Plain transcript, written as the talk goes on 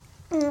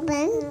Now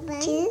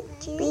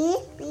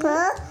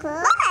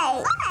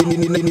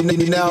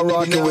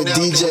rocking with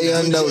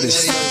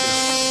DJ-Unnoticed.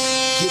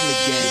 Get in the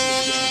game.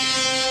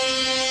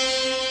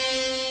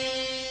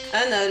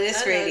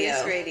 Unnoticed Radio.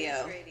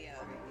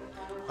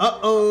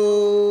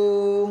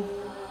 Uh-oh.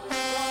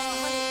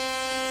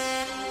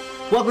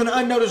 Welcome to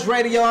Unnoticed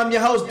Radio. I'm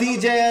your host,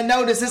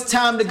 DJ-Unnoticed. It's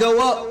time to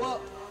go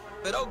up.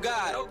 But oh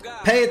God,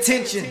 pay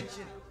attention.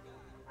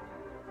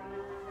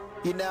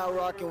 You're now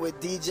rocking with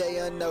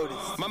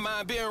DJ-Unnoticed. My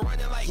mind been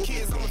running like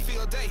kids on the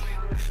field day.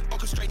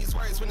 Orchestrate these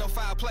words with no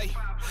foul play.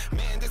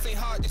 Man, this ain't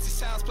hard, this is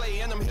child's play.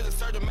 And I'm here to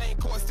serve the main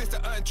course, this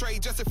the entree.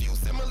 Just a few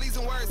similes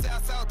and words that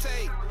I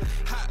saute.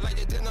 Hot like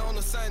the dinner on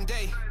a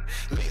Sunday.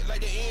 Lit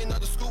like the end of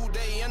the school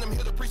day. And I'm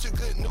here to preach the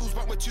good news.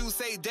 But what you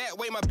say that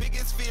way, my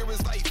biggest fear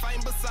is like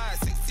fighting beside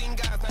 16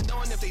 guys, not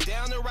knowing if they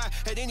down the ride.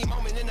 At any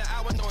moment in the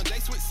hour, knowing they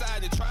switch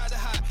side and try to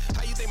hide.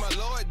 How you think my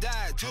Lord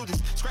died?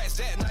 Judas, scratch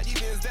that. Not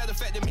even is that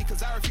affecting me,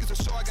 cause I refuse to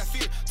show I got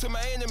fear to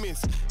my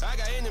enemies. I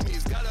got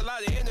enemies, got a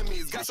lot of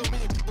enemies. Got so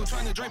many people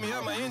trying to drain me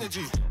of my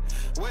energy.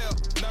 Well,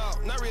 no,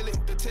 not really,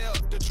 to tell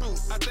the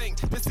truth. I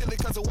think it's silly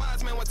cause a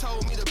wise man once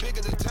told me the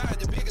bigger the giant,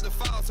 the bigger the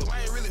fall. So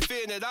I ain't really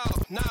fearing it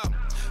all. Nah,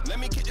 let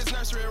me kick this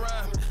nursery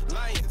rhyme.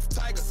 Lions,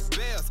 tigers,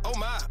 bears, oh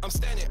my, I'm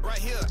standing right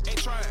here. Ain't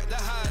trying to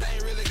hide, I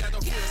ain't really got no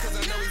fear cause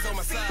I know he's on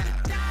my side.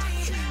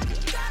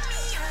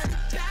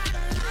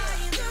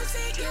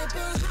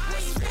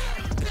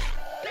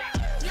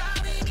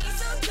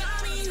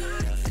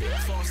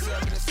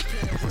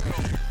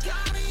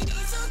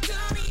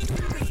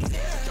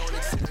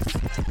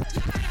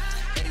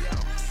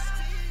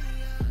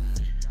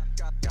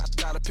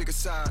 Gotta pick a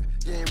side,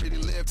 you ain't really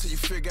live till you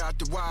figure out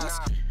the whys.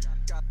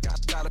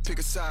 Gotta pick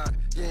a side,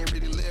 you ain't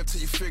really live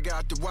till you figure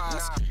out the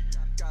whys.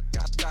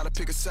 Gotta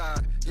pick a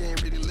side, you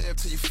ain't really live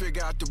till you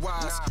figure out the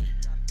whys.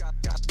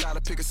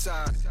 Gotta pick a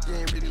side, you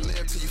ain't really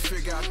live till you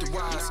figure out the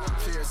whys.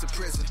 Fear is a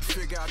prison,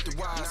 figure out the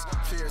whys.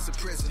 Fear is a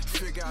prison,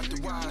 figure out the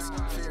whys.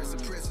 Fear is a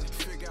prison,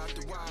 figure out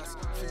the whys.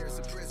 Fear is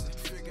a prison,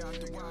 figure out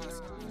the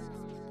whys.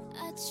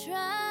 I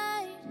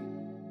tried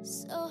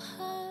so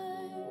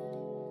hard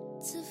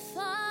to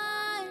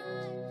find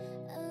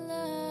a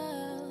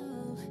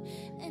love,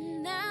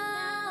 and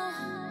now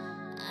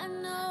I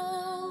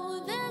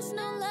know there's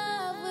no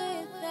love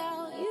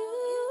without you.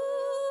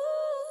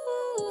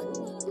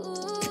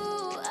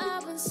 Ooh,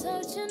 I've been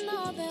searching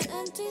all the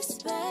empty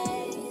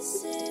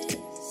spaces,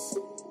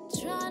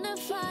 trying to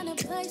find a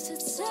place to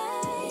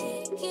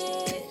take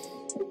it.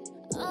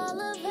 All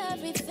of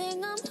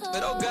everything I'm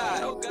holding. But oh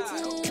God, on.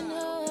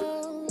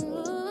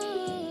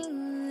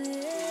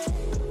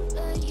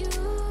 But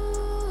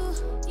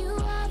you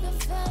are the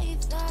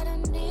faith that I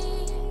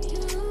need. You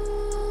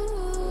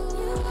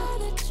are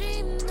the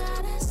dream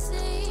that I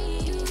see.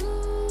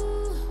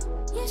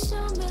 You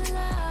show me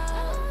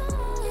love.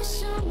 You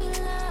show me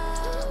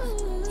love.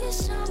 You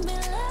show me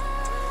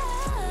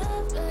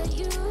love. But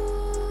you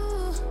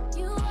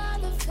are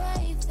the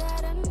faith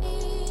that I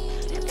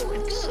need. You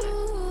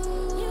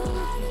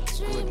are the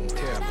dream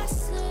that I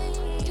see.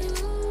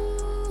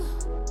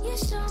 You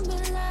show me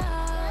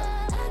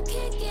love. I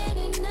can't get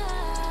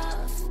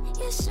enough.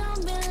 You show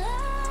me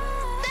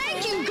love.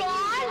 Thank you, God.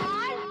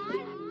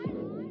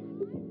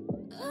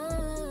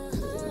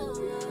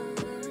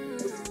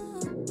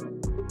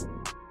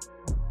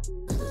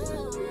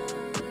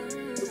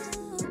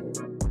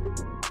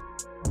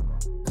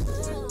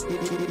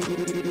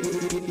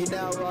 You're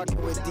now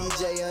rocking with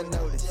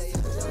DJ-Unnoticed.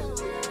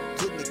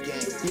 Get in the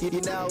game.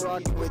 You're now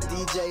rocking with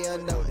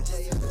DJ-Unnoticed.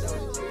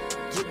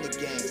 Get in the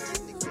game.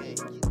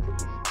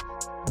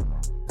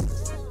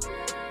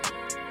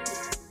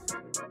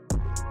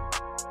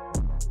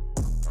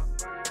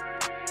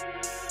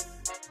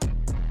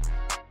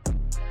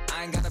 I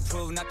ain't gotta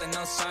prove nothing,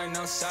 no sir,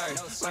 no sir.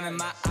 Running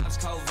my ops,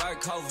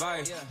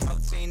 covert.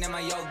 Protein in my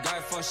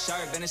yogurt for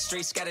sure. Been the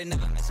street scattered,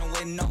 never messing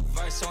with no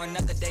verse. So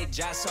another day,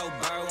 job so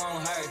bird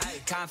won't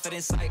hurt.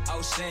 Confidence like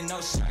ocean,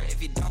 no shirt.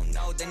 If you don't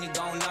know, then you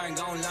gon' learn.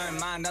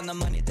 Mind on the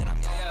money that I'm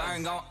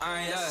gon'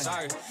 earn, yes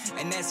sir.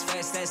 And that's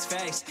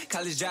facts.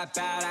 College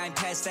dropout, I ain't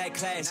passed that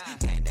class.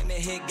 Pandemic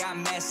hit, got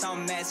mass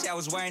on mass. Yeah, I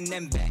was wearing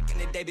them back in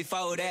the day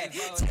before that.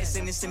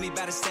 Texting this to me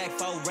by the stack,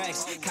 4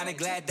 racks. Kinda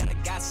glad that I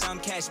got some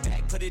cash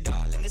back. Put it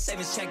all in the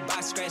savings check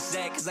box, scratch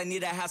that. Cause I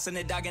need a house and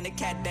a dog and a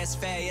cat, that's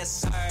fair, yes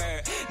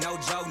sir. No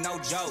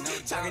joke.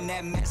 Talking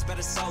that mess,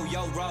 better sow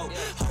your road.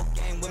 Whole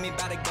game with me,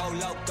 about to go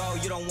loco.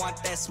 You don't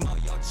want that smoke,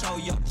 yo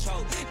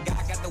choke.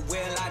 God got the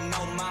wheel, I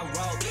know my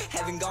road.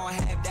 Heaven gon'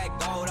 have that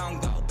gold on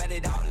go. Bet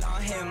it all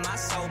on him, my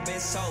soul been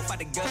sold for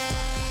the good.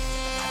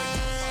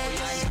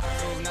 I ain't gotta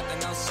prove nothing,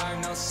 no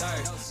sir.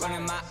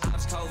 Running my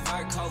ops,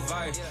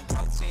 covert.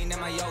 Protein in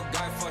my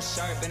yogurt for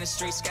sure. Been the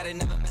street scattered,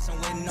 never messing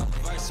with no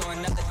verse. So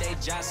another day,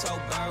 job so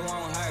bird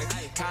won't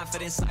hurt.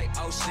 Confidence like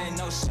ocean,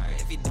 no shirt.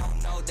 If you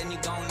don't know, then you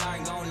gon'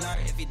 learn.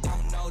 If you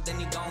don't know, then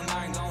you gon'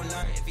 learn.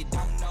 If you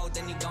don't know,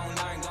 then you gon'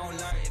 learn.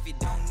 If you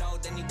don't know,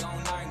 then you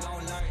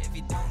gon' learn.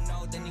 If you don't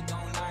know, then you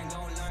gon'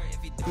 learn.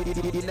 If you don't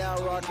know, You're now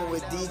rocking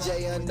with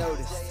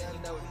DJ-Unnoticed.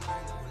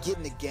 Get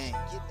in the game.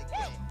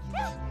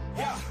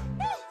 Yeah.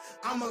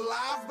 I'm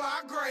alive by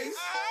grace.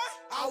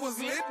 I was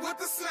lit with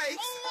the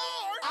snakes.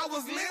 I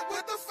was lit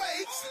with the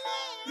fakes.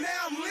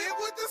 Now I'm lit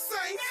with the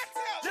saints.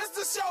 Just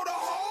to show the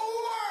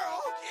whole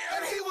world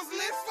that he was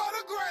lit for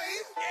the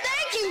grave.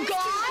 Thank you, God.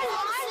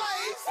 For the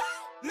slaves.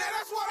 Now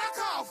that's what I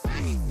call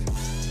faith.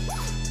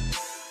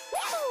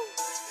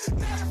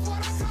 Now that's what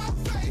I call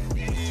faith.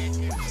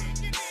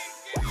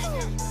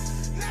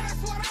 Now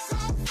that's what I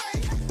call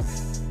faith.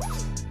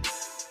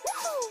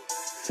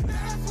 Now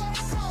that's what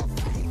I call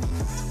faith.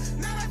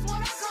 Now that's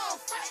what I call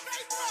faith.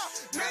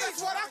 Now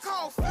that's what I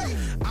call faith.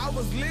 I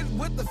was lit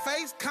with the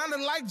face, kinda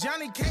like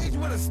Johnny Cage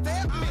with a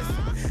step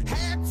missing.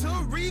 Had to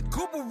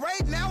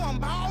recuperate, now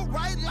I'm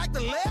alright like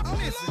the left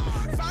missing.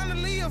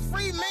 Finally a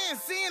free man,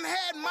 seeing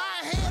had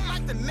my head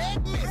like the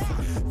neck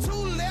missing. 2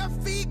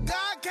 left feet,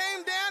 God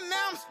came down,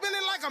 now I'm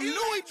spinning like I'm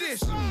new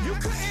edition. You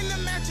couldn't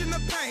imagine the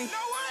pain,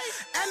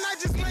 and I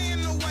just lay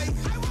in the way.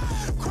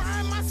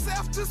 Crying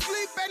myself to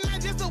sleep at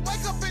night just to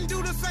wake up and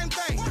do the same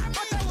thing.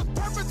 But that was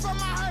purpose for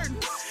my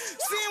hurting.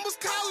 Sin was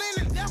calling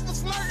and death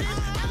was flirting.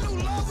 I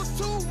knew love was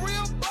too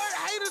real, but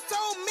haters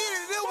told me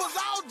that it was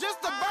all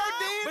just a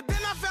burden. But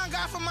then I found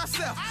God for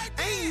myself.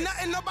 Ain't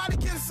nothing nobody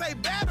can say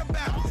bad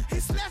about. He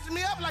snatched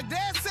me up like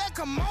Dad said,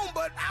 come on,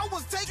 but I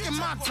was taking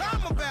my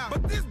time about.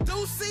 But this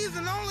due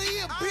season only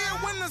appeared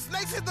when the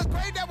snakes hit the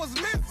grave that was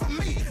meant for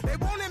me. They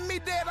wanted me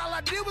dead, all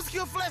I did was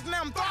kill flesh.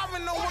 Now I'm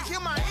thriving on what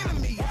killed my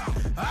enemy.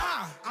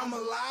 I'm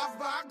alive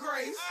by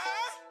grace.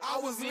 I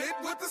was lit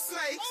with the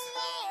snakes.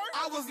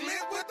 I was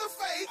lit with the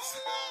fakes.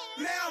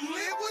 Now I'm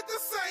lit with the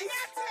saints.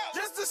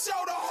 Just to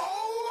show the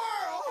whole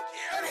world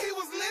that he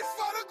was lit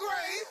for the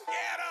grave.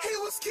 He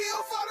was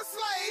killed for the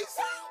slaves.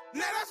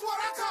 Now that's what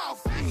I call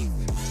faith.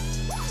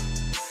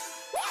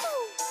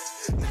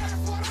 Now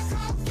that's what I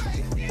call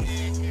faith.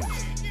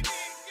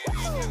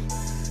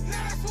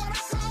 Now that's what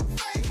I call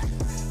faith.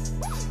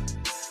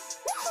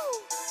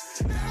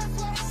 Now that's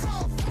what I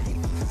call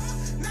faith.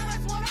 Now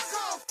that's what I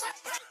call faith.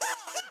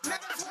 Now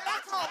that's what I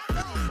call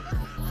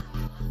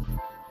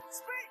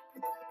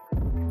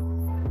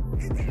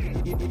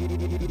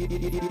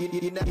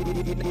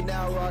You're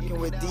now rocking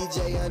with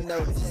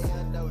DJ-Unnoticed.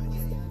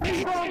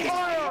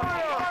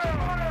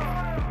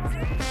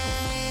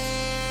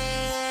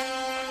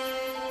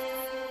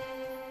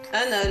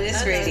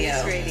 Unnoticed Radio.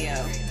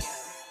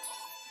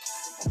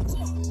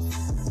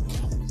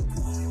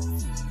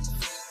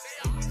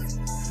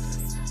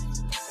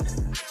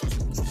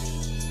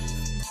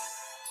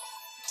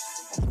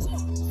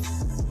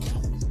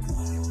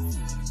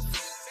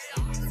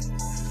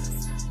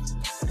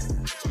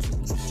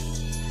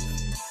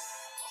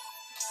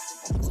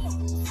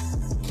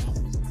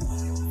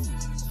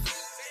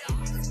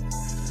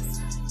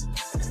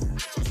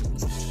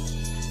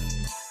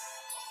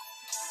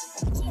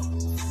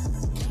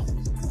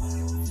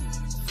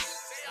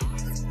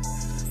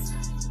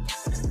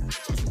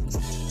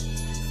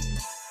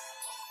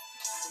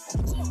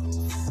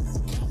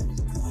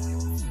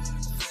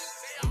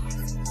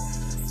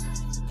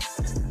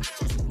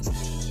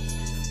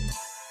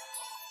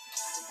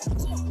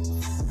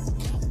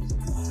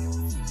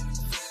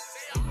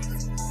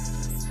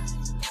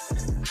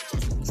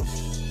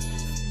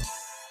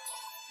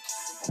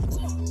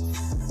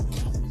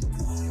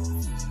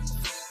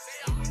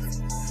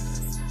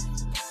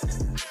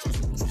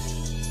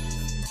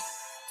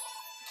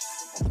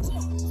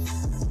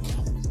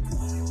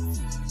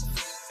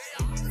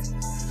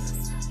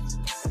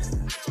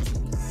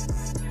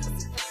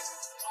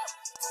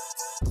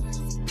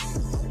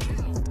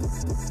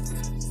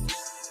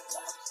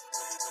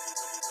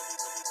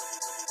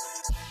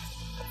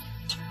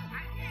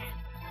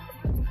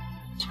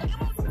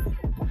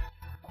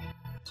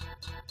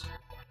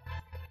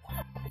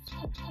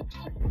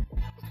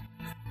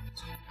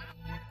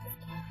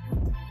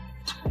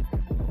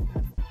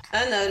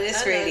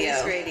 Unnoticed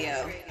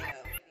Radio.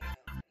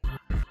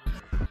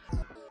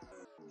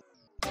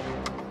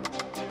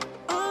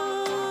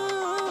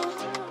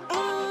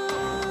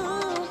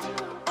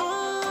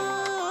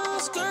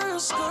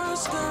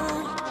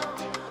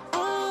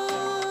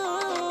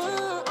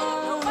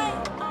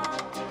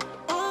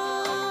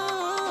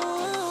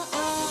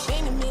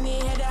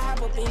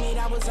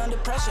 Under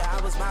pressure,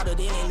 I was bottled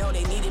in and know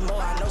they needed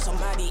more. I know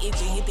somebody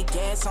itching, hit the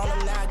gas on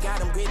them, now I got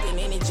them gripping.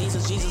 And it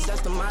Jesus,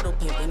 that's the model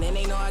pimping. And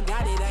they know I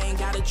got it, I ain't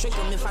gotta trick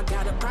them. If I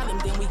got a problem,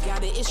 then we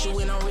got an issue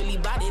and I'm really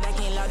about it, I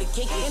can't allow to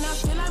kick it. And I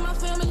feel like my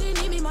family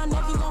need me, my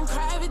nephew gon'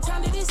 cry every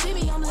time that they see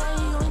me. I'm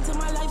letting you into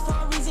my life for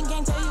a reason,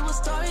 can't tell you a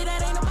story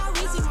that ain't about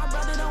reason. My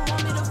brother don't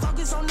want me to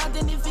focus on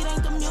nothing if it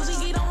ain't the music,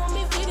 he don't want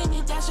me feeding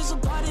it. That's just a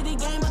part of the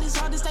game, but it's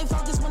hard to stay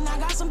focused when I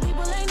got some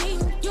people ain't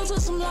eating. You took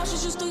some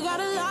losses, you still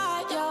gotta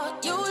lie, yeah.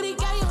 You what he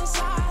got you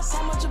inside,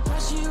 so much of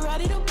pressure, you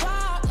ready to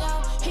pop,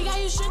 yeah. He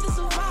got you shit to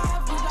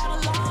survive, you got a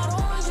lot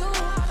on you.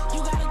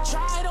 You gotta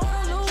try,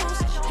 don't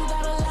lose. You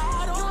got a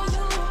lot on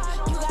you.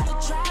 You gotta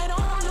try,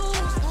 don't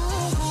lose.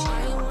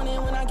 I ain't want it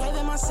when I gave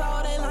it my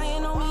soul. They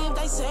lying on me if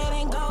they say it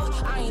ain't gold.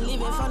 I ain't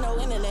leaving for no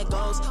internet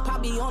goals.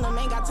 Poppy on them,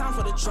 ain't got time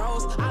time for the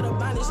trolls. Out of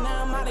bondage,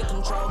 now I'm out of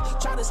control.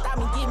 Try to stop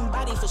me getting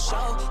body for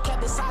show.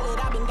 Kept it solid,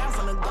 I've been down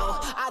from the go.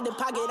 Out the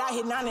pocket, I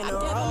hit 9 in a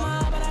row.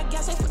 But I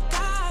guess they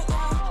forgot,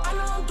 yeah. I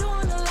know I'm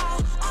doing a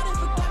lot. I done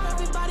forgot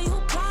everybody who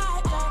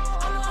cried,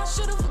 yeah. I know I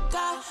should've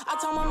forgot. I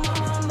told my mama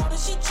I know that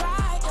she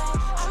tried,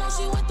 yeah. I know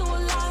she went through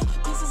a lot.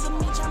 Pieces of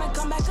me trying to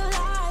come back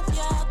alive,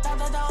 yeah. Thought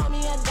that the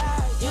homie had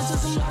died. You took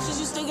some losses,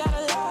 you still got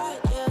a lot,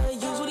 yeah.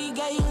 Use what he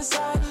gave you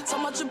inside. So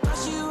much of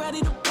pressure, you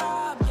ready to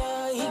pop,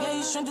 yeah. He gave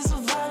you strength to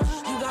survive.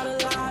 You got a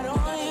lot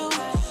on you.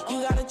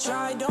 You gotta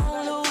try,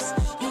 don't lose.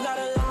 You got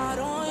a lot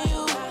on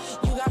you.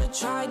 You gotta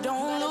try,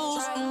 don't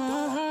lose.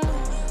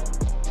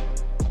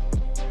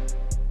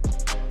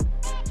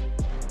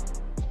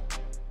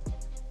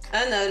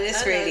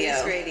 Unnoticed Radio.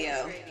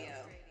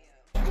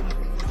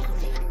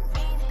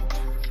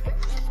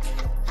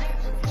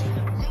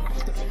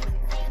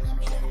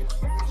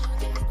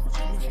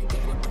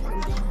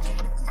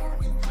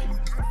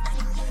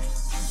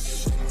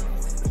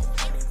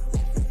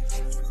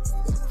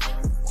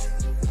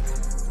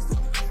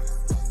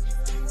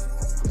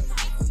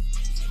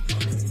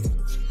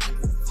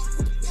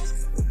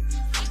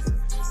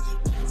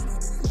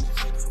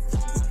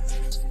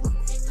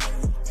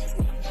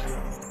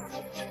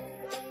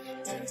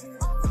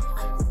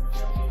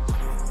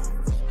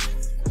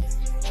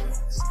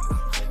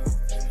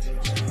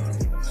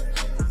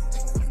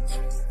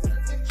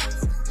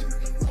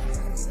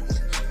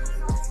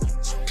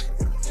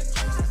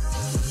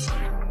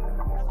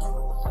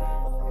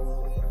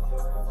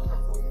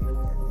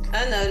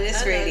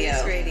 Unnoticed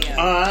Radio.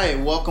 Alright,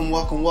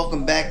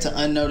 welcome back to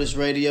Unnoticed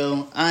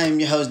Radio. I am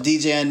your host,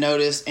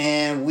 DJ-Unnoticed,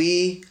 and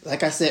we,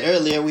 like I said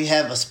earlier, we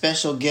have a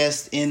special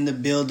guest in the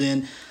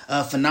building,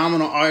 a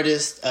phenomenal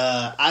artist.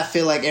 I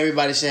feel like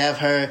everybody should have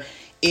her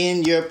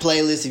in your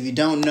playlist. If you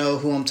don't know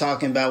who I'm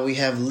talking about, we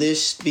have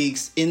Lish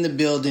Speaks in the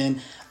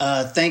building.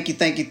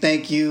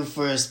 Thank you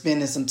for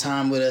spending some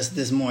time with us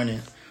this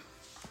morning.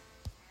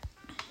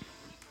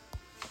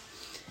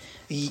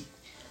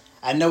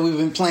 I know we've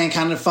been playing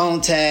kind of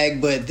phone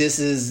tag, but this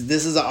is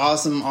an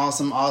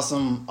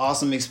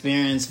awesome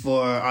experience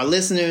for our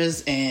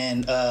listeners,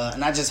 and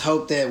I just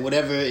hope that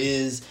whatever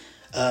is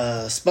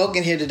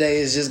spoken here today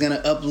is just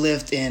gonna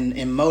uplift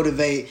and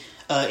motivate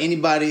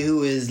anybody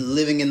who is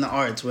living in the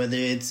arts, whether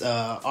it's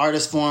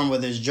artist form,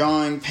 whether it's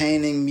drawing,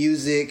 painting,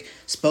 music,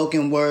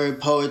 spoken word,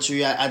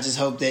 poetry. I just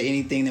hope that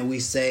anything that we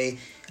say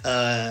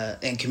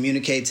and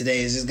communicate today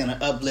is just going to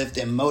uplift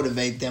and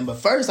motivate them. But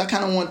first, I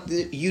kind of want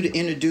you to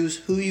introduce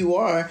who you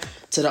are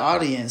to the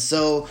audience.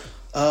 So,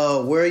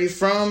 where are you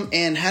from,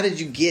 and how did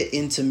you get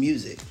into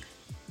music?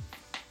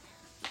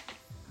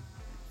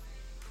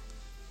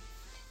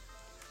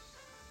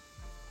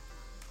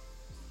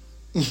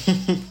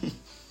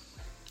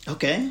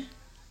 Okay.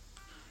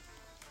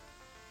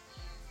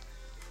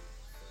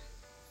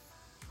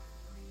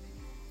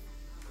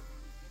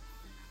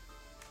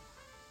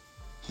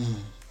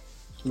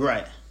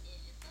 Right.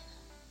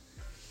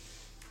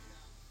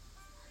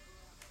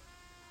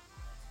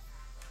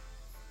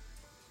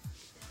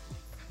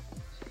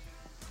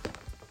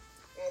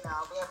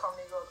 Being from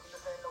New York,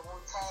 listening to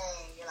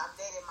Wu-Tang, I'm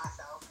dating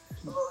myself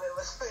a little bit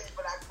listening,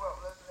 but I grew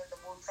up listening to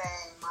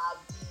Wu-Tang,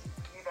 Mobb Deep,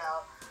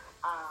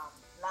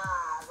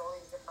 Nas, all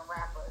these different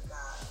rappers,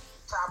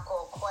 Tribe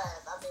Called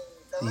Quest. I mean,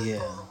 the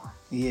list goes on.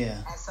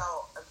 Yeah. And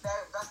so,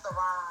 that's the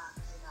rhymes,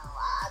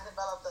 I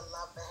developed a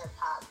love for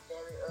hip-hop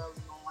very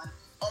early on,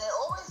 and it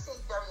always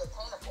seemed very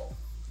attainable,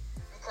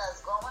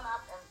 because growing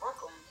up in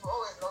Brooklyn, you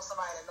always know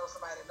somebody that knows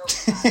somebody that knows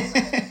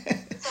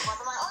somebody. So I'm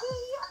like, oh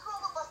yeah, I grew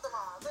up with Busta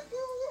Rhymes. Like,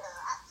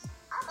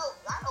 yeah, I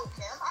know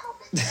Kim, I know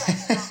Big T.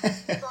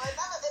 So it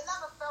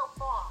never felt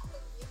far.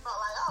 It felt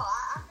like, oh,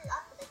 I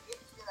can make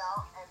it,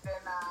 And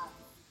then I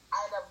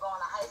ended up going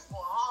to high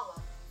school in Harlem,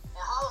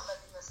 and Harlem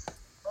is just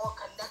more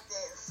connected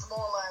and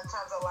smaller in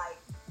terms of like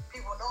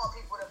people knowing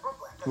people in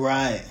Brooklyn.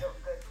 Right.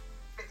 Good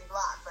 50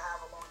 blocks, or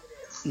however long it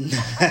is.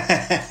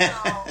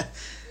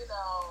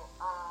 So,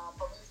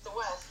 from east to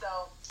west.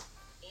 So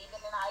even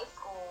in high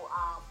school,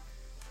 I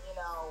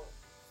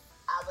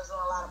was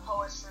doing a lot of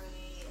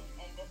poetry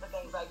and different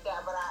things like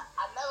that. But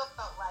I never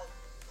felt like,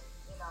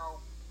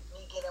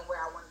 me getting where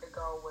I wanted to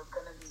go was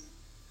going to be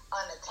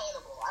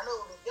unattainable. I knew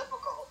it would be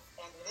difficult,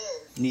 and it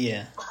is.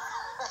 Yeah. But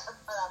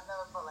I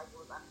never felt like it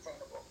was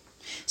unattainable.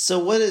 So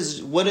what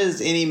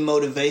is any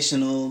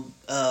motivational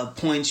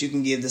points you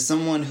can give to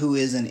someone who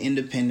is an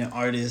independent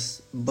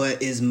artist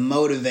but is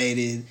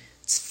motivated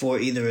for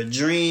either a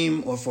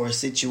dream or for a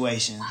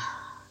situation?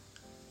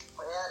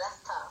 Well, yeah,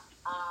 that's tough.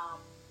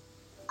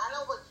 I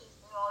know what keeps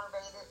me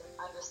motivated is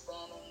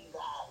understanding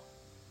that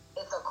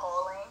it's a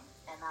calling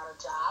and not a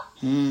job,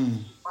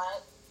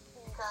 right?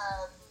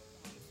 Because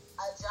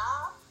a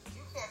job,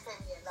 you can't pay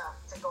me enough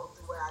to go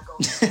through where I go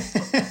through,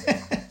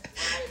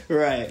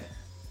 right? Right.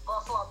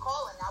 But for a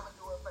calling, I would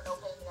do it for no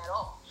payment at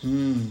all.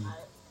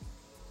 Right?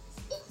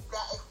 It's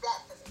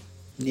that to me.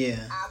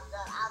 Yeah. I've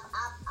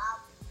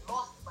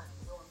lost money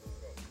doing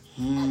music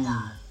at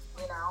times,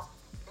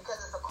 because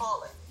it's a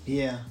calling.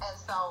 Yeah. And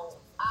so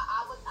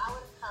I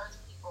would encourage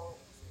people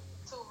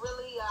to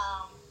really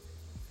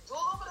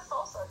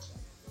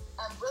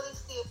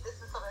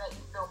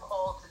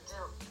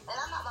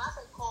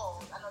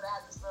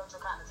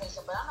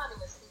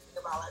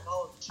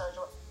church.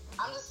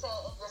 I'm just saying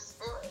in your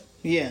spirit.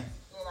 Yeah.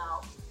 You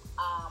know,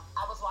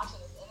 I was watching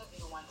this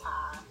interview one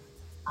time,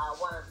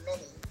 one of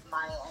many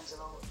Maya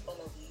Angelou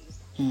interviews,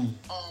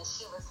 and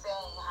she was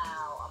saying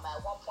how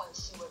at one point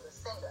she was a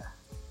singer,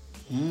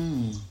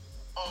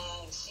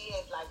 and she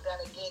had like done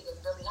a gig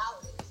with Billie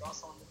Holiday, who's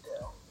also on the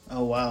bill.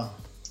 Oh wow!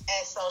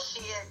 And so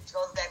she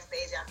goes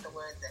backstage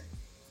afterwards, and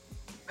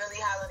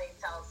Billie Holiday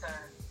tells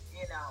her,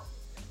 you know,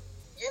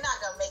 you're not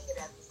gonna make it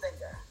as a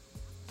singer.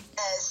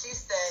 And she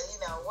said, you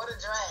know, what a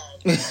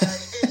drag.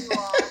 Here you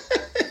are.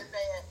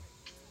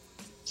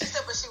 She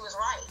said, but she was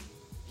right.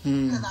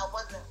 Because I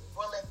wasn't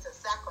willing to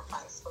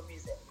sacrifice for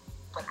music.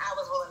 But I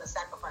was willing to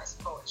sacrifice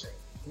for poetry.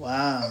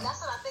 Wow. And that's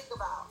what I think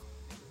about.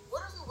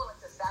 What are you willing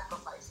to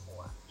sacrifice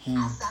for?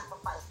 I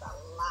sacrificed a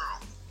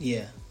lot.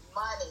 Yeah.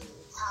 Money,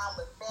 time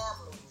with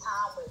family,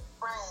 time with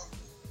friends.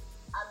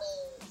 I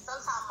mean,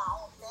 sometimes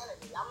my own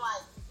sanity. I'm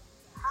like,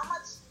 how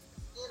much,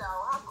 you know,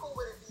 how cool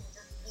would it be to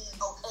just be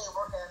okay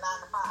working a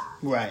 9 to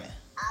 5? Right.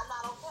 I'm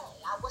not okay.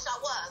 I wish I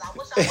was. I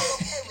wish I was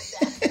okay with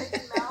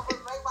that. You know, it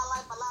would make my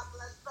life a lot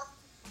less stressful.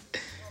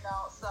 You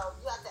know, so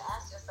you have to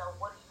ask yourself,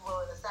 what are you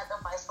willing to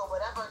sacrifice for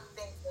whatever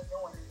things you're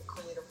doing in the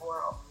creative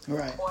world,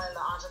 right, or in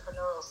the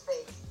entrepreneurial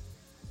space.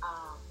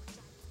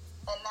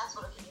 And that's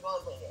what will keep you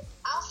motivated.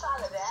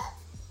 Outside of that,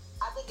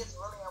 I think it's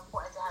really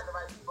important to have the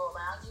right people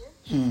around you.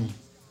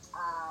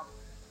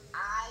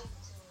 I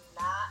do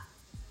not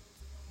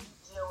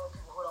deal with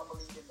people who don't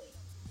believe in me.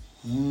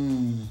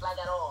 Like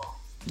at all.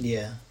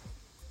 Yeah.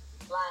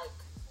 Like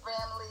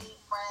family,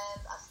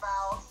 friends, a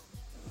spouse.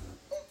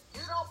 If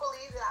you don't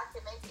believe that I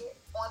can make it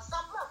on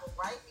some level,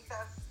 right?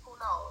 Because who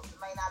knows? It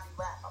may not be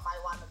rap. I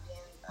might want to be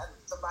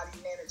somebody's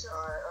manager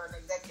or an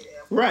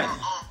executive. Right. Or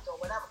act or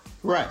whatever.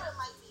 Right. Whatever it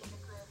might be in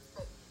the creative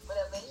space. But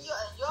if in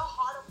your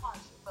heart of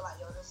hearts you feel like,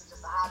 yo, this is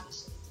just a hobby,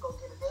 she needs to go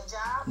get a day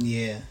job.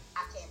 Yeah.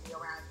 I can't be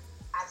around you.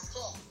 I just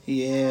can't.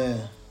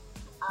 Yeah.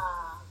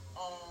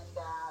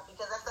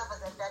 Because that stuff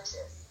is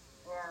infectious.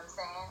 You know what I'm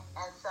saying?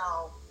 And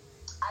so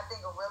I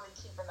think of really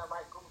keeping the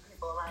right group of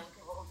people around you,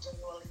 people who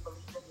genuinely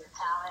believe in your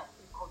talent,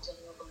 people who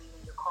genuinely believe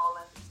in your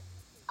calling,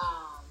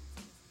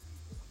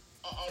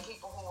 and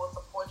people who will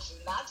support you,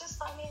 not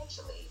just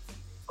financially,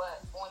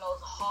 but on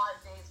those hard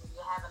days when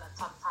you're having a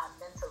tough time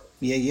mentally.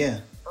 Yeah, yeah.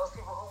 Those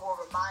people who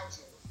will remind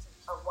you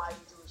of why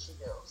you do what you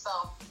do. So,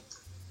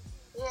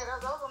 yeah,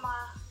 those are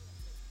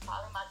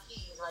probably my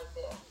keys right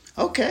there.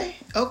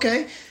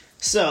 Okay.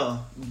 So,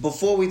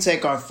 before we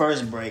take our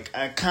first break,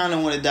 I kind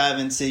of want to dive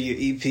into your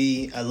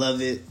EP. I love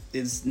it.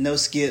 It's no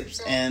skips,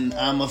 and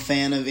I'm a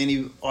fan of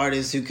any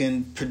artist who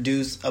can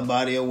produce a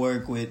body of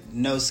work with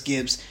no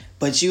skips.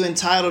 But you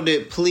entitled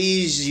it,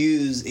 Please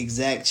Use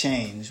Exact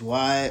Change.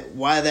 Why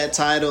that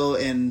title,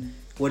 and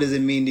what does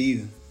it mean to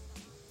you?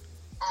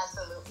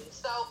 Absolutely.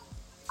 So,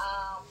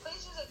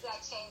 Please Use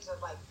Exact Change was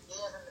like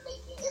years in the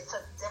making. It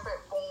took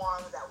different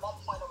forms. At one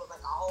point, it was like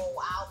a whole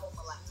album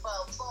of like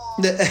 12 songs.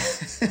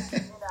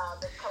 You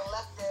know, the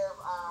collective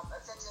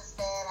attention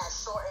span has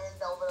shortened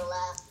over the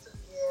last 2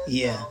 years.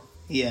 Yeah, so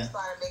yeah. We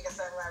started making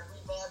something like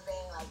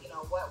revamping, like, you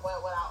know, what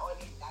our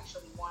audience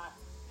actually want.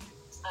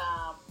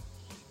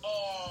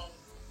 And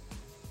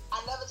I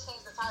never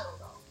changed the title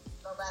though.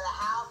 No matter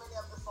how many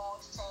of the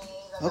songs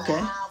changed, no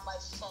matter how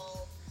much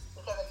changed,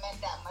 because it meant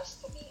that much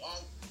to me.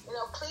 And, you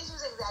know, Please Use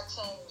Exact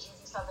Change is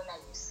usually something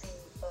that you see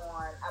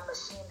on a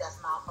machine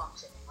that's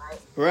malfunctioning, right?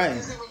 Right.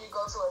 Usually when you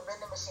go to a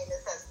vending machine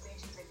that says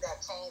Please Use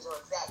Exact Change or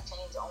Exact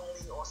Change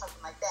Only or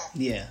something like that,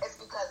 yeah, it's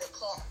because it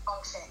can't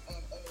function in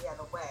any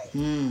other way.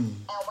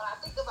 And when I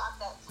think about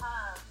that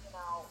term, you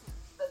know,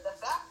 the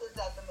fact is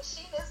that the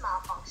machine is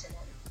malfunctioning.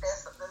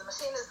 The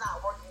machine is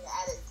not working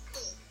at its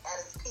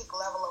peak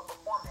level of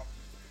performance,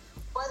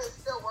 but it's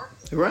still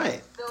working.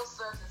 Right. It still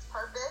serves its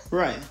purpose.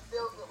 Right. You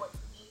still get what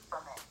you need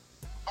from it.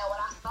 And when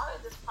I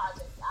started this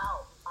project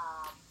out,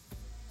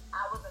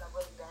 I was in a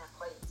really bad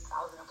place.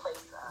 I was in a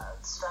place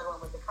struggling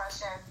with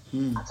depression.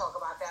 I talk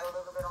about that a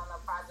little bit on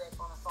the project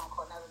on a song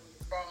called Never Be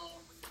the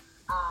Same.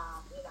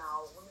 You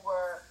know,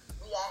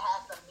 we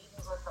had some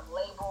meetings with some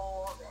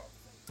labels, and,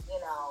 you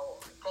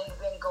know, things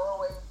didn't go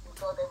the way we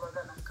thought they were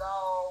gonna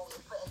go. We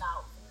were putting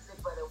out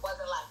music, but it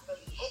wasn't like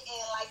really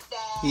hitting like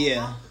that.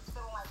 Yeah. I was just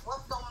feeling like,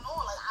 what's going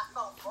on? Like, I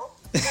felt broken.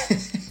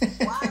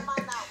 Why am I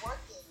not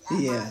working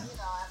at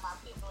at my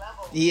peak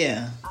level?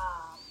 Yeah.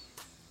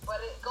 But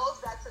it goes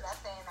back to that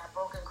saying that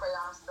broken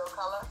crayons still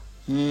color.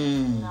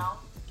 You know?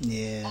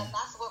 Yeah. And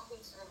that's what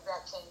Please Use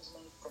Exact Change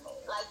means to me.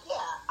 Like,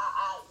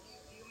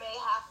 you may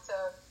have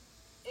to,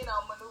 you know,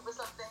 maneuver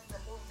some things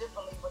and move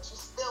differently, but you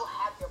still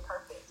have your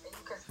purpose, and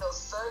you can still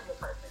serve your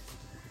purpose.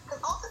 Because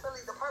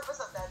ultimately, the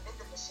purpose of that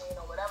vending machine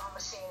or whatever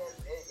machine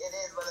it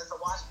is, whether it's a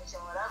washing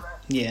machine or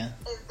whatever,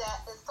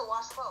 is to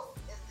wash clothes,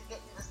 is to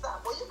get you the stuff.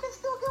 Well, you can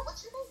still get what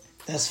you need.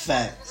 That's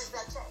facts.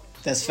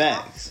 That's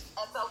facts.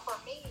 And so for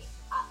me,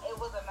 it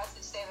was a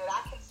message saying that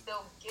I can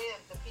still give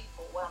the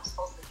people what I'm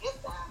supposed to give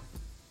them.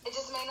 It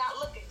just may not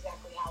look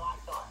exactly how I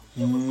thought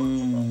it was going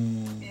to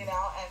look. You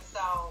know, and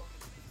so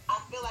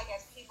I feel like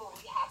as people,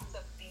 we have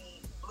to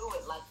be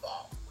fluid like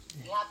that.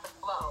 We have to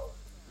flow.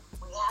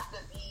 We have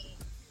to be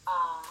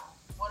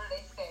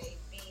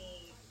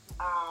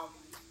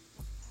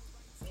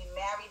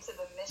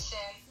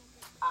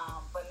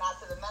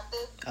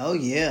Oh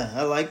yeah,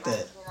 I like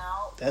that. You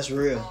know, that's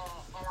real.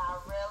 And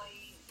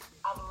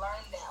I've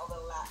learned that over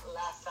the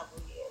last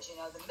several years. You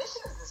know, the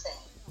mission is the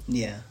same.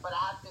 Yeah. But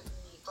I have to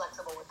be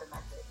flexible with the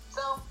method.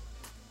 So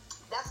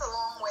that's a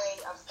long way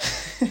of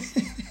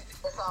saying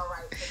it's all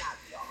right to not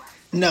be all right.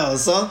 No,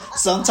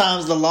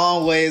 sometimes the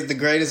long way is the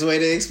greatest way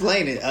to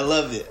explain it. I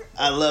love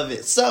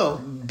it. So,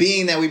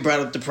 being that we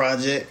brought up the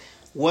project,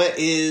 what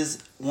is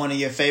one of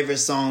your favorite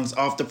songs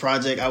off the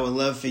project? I would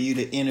love for you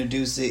to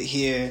introduce it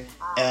here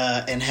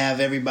and have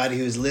everybody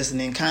who's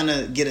listening kind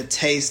of get a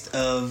taste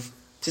of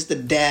just a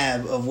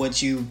dab of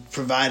what you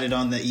provided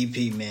on the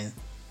EP, man.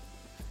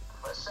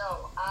 For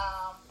sure.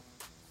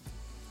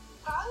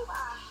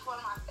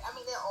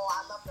 Probably they're all,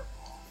 I love them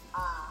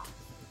all.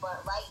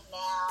 But right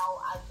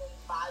now, I've been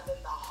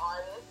vibing the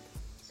hardest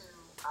to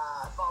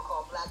a song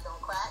called Black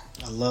Don't Crack.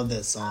 I love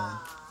that song.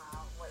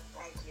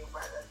 Thank you,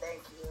 brother.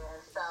 Thank you.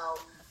 And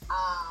so,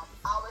 I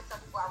always tell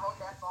people I wrote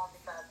that song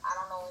because I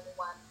don't know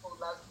anyone who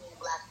loves being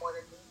black more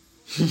than me.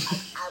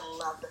 I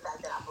love the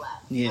fact that I'm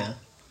black. Yeah.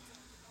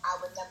 I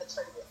would never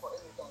trade it for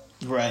anything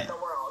Right. in the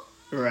world.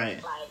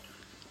 Right. Like,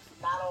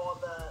 not all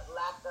the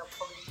lack of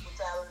police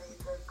brutality,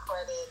 good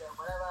credit, and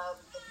whatever else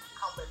things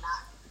come, but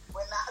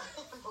we're not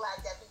being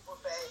black that people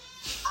say.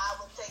 I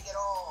would take it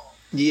all.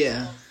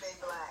 Yeah. And stay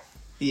black.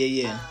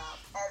 Yeah.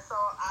 And so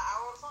I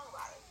wrote a song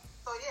about it.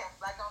 So yeah,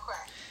 Black Don't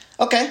Crack.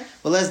 Okay,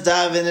 well, let's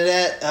dive into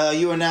that.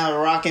 You are now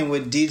rocking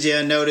with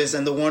DJ-Unnoticed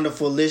and the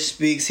wonderful Lish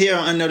Speaks here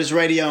on Unnoticed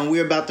Radio, and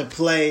we're about to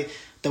play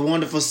the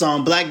wonderful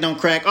song Black Don't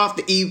Crack off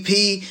the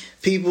EP.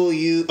 People,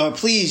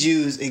 please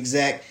use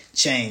exact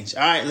change.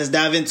 All right, let's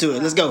dive into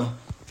it. Let's go.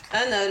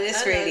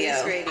 Unnoticed Radio.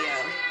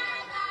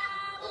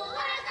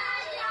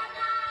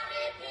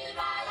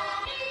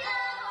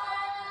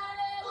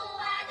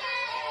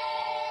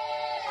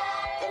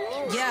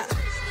 Yeah.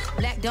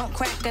 Black don't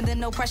crack under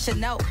no pressure,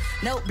 no.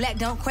 No, black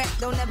don't crack,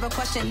 don't ever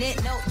question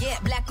it, no. Yeah,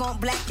 black on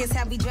black is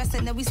how we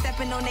dressing, and we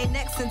stepping on their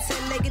necks until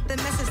they get the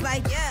message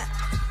like, yeah.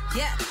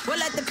 We'll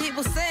let the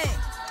people sing.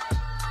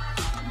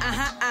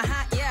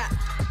 Yeah.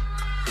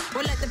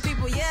 We'll let the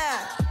people,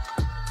 yeah.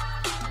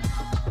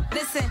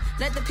 Listen,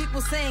 let the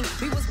people sing.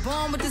 We was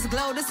born with this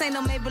glow, this ain't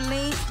no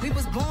Maybelline. We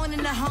was born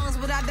in the homes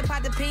without the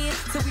pot to pin.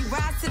 So we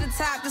rise to the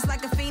top just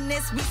like a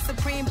phoenix. We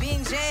supreme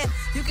beings, yeah.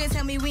 You can't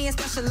tell me we ain't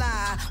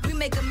specialized. We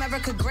make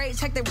America great,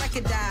 check the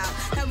record out.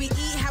 How we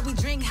eat, how we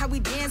drink, how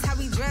we dance, how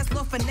we dress,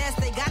 Lord finesse.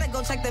 They gotta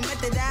go check the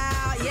method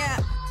out, yeah.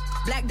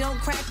 Black don't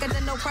crack under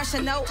no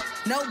pressure, no.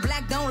 No,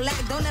 black don't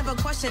lack, don't ever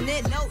question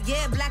it, no.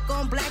 Yeah, black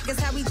on black is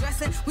how we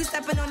dressing. We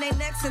stepping on their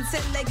necks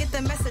until they get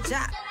the message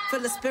out.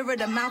 Feel the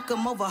spirit of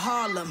Malcolm over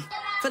Harlem.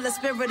 Feel the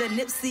spirit of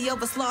Nipsey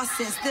over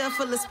Slauson. Still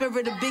feel the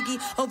spirit of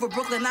Biggie over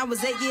Brooklyn. I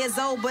was 8 years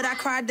old, but I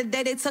cried the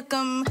day they took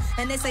him.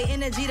 And they say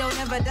energy don't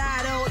ever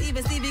die, though.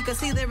 Even Stevie could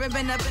see the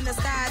ribbon up in the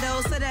sky,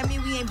 though. So that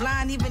mean we ain't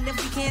blind, even if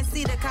we can't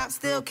see. The cops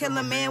still kill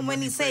a man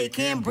when he say he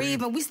can't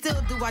breathe. And we still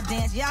do our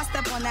dance. Y'all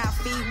step on our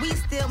feet. We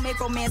still make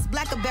romance.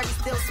 Blackberry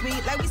still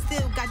sweet. Like we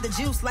still got the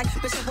juice. Like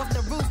Bishop off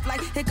the roof.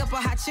 Like hiccup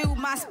or hot chew.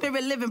 My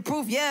spirit living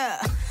proof,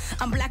 yeah.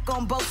 I'm black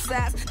on both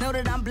sides. Know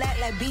that I'm black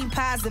like bean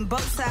pies and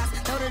both sides.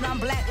 Know that I'm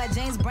black like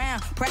James Brown.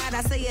 Proud,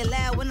 I say it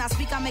loud. When I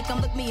speak, I make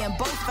them look me in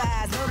both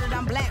eyes. Know that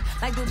I'm black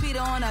like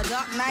Lupita on a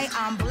dark night.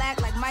 I'm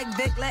black like Mike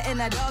Vick letting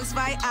the dogs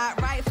fight. I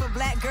write for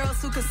black girls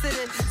who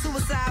consider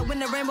suicide when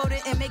the rainbow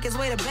didn't make its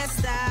way to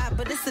best side.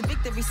 But it's a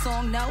victory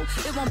song, no.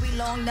 It won't be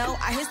long, no.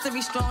 Our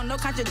history strong, no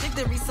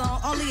contradictory song.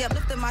 Only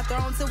uplifting my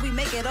throne till we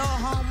make it all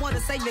home. More to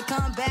savior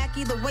come back.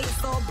 Either way,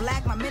 it's all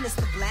black. My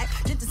minister black.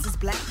 Dentist is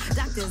black.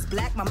 Doctor is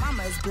black. My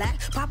mama is black.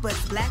 Papa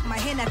is black. My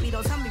hand nappy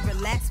don't tell me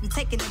relax. We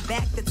taking it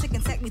back. The tick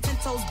and tack. We 10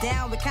 toes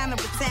down. We counter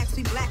attacks.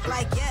 We black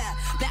like, yeah.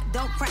 Black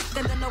don't crack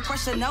under no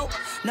pressure, no.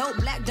 No,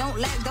 black don't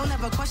lack. Don't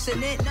ever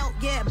question it, no.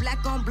 Yeah,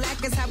 black on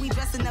black is how we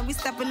dressing. And we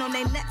stepping on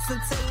their necks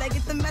until they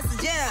get the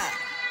message, yeah.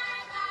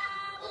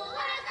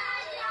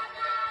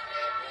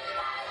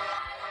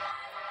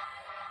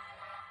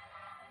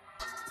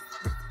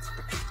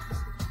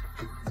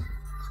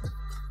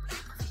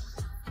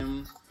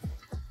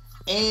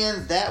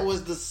 And that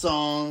was the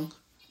song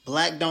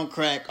Black Don't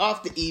Crack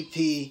off the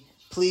EP.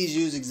 Please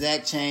use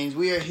exact change.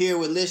 We are here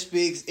with Lish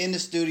Speaks in the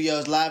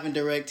studios, live and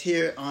direct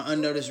here on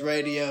Unnoticed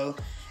Radio.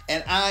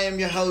 And I am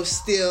your host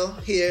still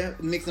here,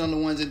 mixing on the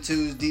ones and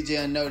twos,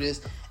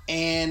 DJ-Unnoticed.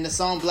 And the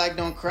song Black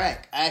Don't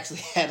Crack. I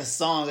actually had a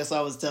song, that's what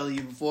I was telling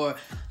you before.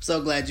 I'm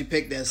so glad you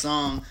picked that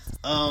song.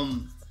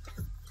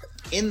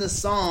 In the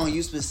song,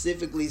 you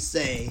specifically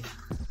say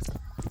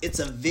it's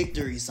a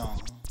victory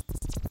song.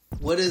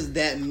 What does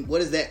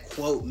that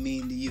quote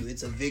mean to you?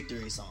 It's a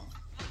victory song.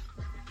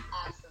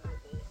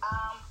 Absolutely.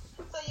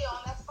 So yeah,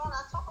 on that song,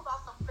 I talk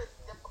about some pretty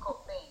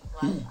difficult things.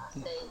 Right? I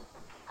say,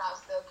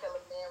 cops still kill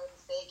a man when he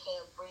say he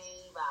can't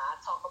breathe. I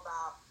talk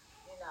about,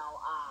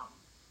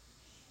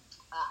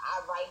 I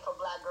write for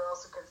black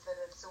girls who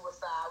consider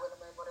suicide when the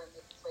man would have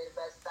made his way to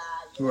best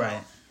side.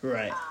 Right.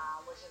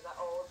 Which is an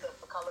old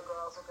for color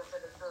girls who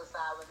consider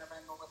suicide when the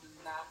man wasn't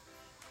enough.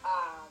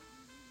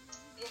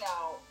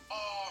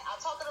 And I'm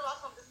talking about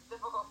some of this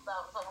difficult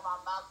stuff. I'm talking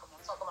about Malcolm.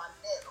 I'm talking about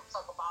Nip. I'm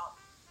talking about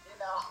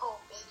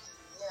Biggie,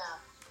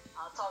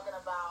 talking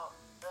about,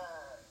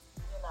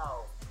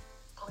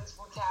 police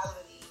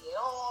brutality and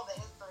all the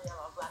history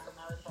of Black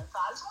Americans. So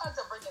I just wanted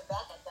to bring it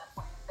back at that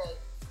point and say,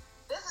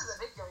 this is a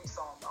victory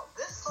song, though.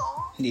 This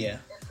song is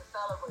to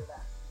celebrate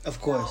us. Of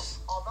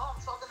course. Although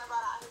I'm talking about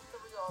our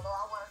history, although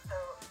I want us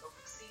to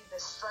receive the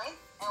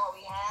strength and what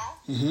we have,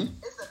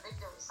 it's a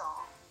victory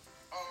song.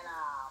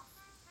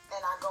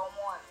 And I go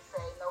on to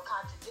say no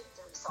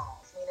contradictory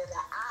songs, meaning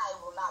that I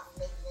will not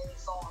be making any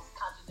songs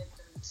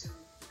contradictory to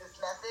this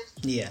message,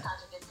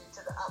 contradictory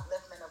to the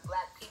upliftment of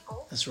Black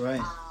people. That's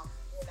right. I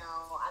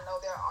know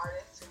there are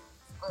artists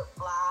who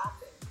flop,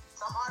 and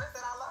some artists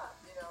that I love,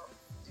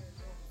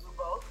 do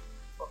both.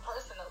 But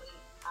personally,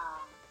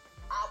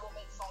 I will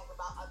make songs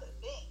about other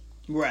things.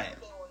 Right.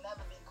 They will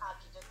never be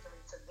contradictory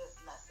to this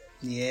message.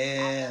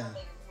 Yeah. I'll never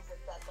make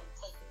music that can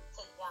take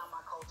down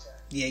my culture.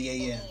 Yeah.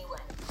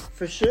 Anyway.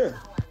 For sure.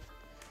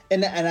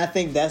 And I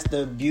think that's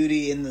the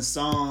beauty in the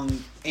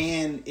song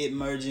and it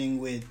merging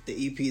with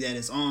the EP that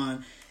it's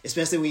on,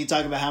 especially when you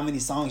talk about how many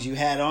songs you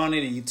had on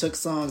it and you took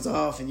songs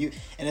off and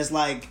it's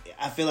like,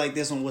 I feel like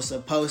this one was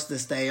supposed to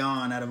stay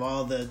on out of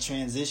all the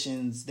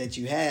transitions that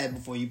you had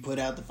before you put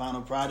out the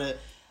final product.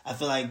 I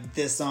feel like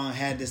this song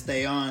had to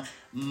stay on,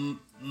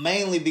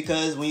 mainly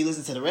because when you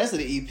listen to the rest of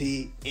the EP,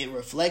 it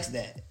reflects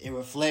that. It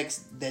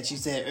reflects that you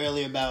said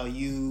earlier about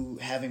you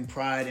having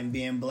pride in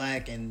being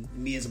Black, and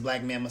me as a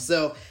Black man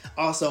myself,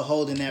 also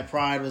holding that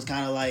pride was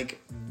kind of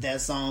like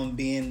that song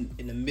being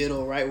in the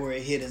middle, right where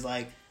it hit is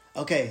like,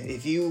 okay,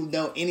 if you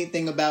know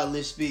anything about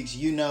Lish Speaks,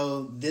 you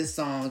know this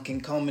song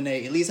can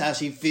culminate, at least how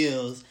she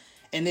feels.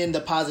 And then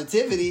the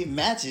positivity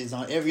matches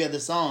on every other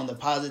song. The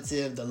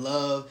positive, the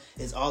love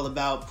is all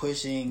about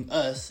pushing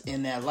us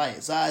in that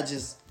light. So I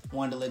just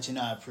wanted to let you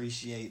know I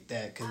appreciate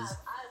that. I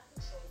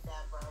appreciate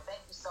that, bro.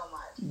 Thank you so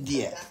much.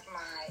 Yeah. That's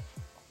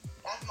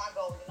my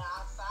goal.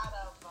 Outside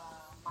of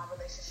my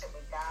relationship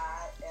with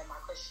God and my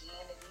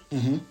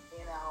Christianity,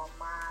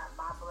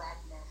 my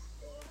Blackness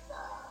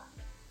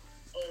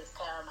is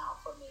paramount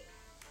for me.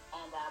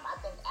 And I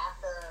think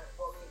after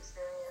what we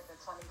experienced in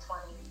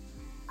 2020,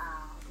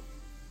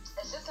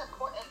 it's just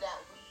important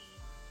that we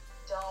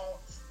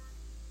don't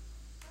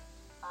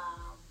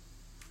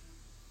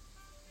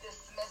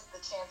dismiss the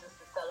chances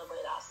to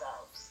celebrate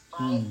ourselves,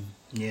 right?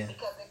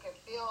 Because it can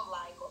feel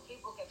like, or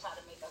people can try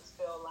to make us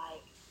feel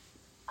like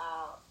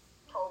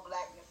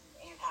pro-Blackness is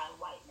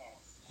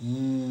anti-whiteness,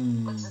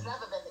 which has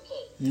never been the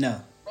case.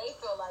 No. They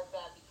feel like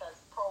that because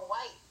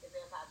pro-white is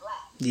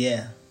anti-Black.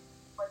 Yeah.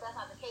 But that's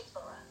not the case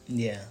for us.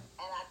 Yeah.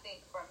 And I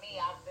think for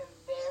me, I've been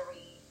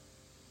very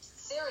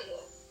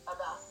serious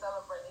about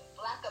celebrating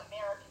Black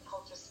American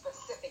culture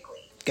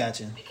specifically.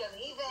 Gotcha. Because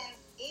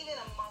even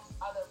amongst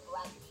other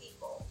Black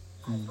people,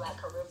 Black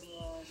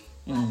Caribbean,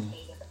 Black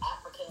Native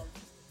Africans,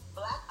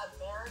 Black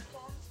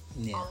Americans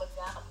are looked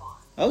down upon.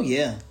 Oh,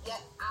 yeah.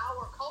 Yet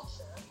our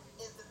culture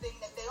is the thing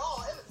that they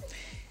all imitate.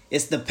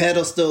 It's the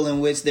pedestal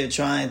in which they're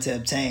trying to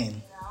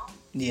obtain.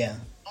 Yeah.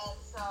 And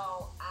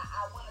so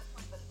I want to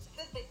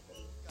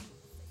specifically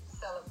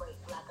celebrate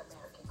Black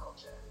American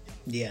culture.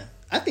 Yeah.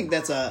 I think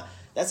that's an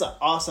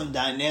awesome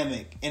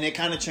dynamic, and it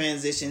kind of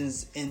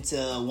transitions into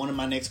one of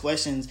my next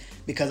questions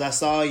because I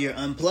saw your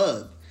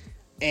Unplugged,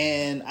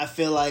 and I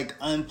feel like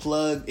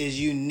Unplugged is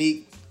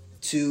unique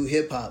to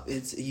hip-hop.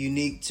 It's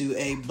unique to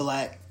a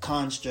Black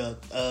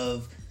construct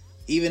of,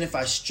 even if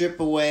I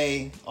strip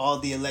away all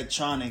the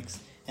electronics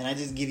and I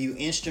just give you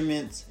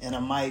instruments and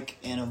a mic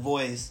and a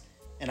voice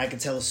and I can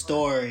tell a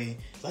story,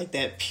 like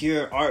that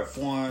pure art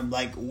form,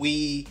 like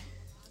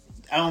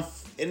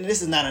and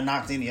this is not a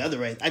knock to any other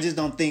race. I just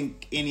don't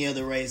think any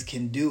other race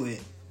can do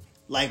it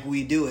like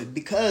we do it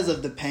because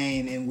of the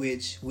pain in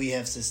which we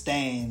have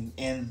sustained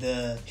and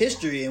the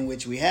history in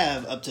which we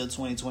have up till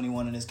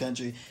 2021 in this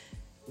country.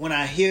 When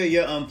I hear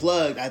your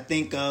Unplugged, I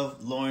think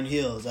of Lauryn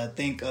Hill's, I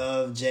think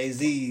of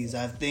Jay-Z's,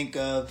 I think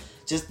of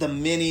just the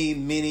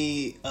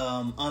many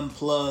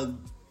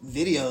Unplugged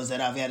videos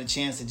that I've had a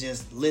chance to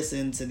just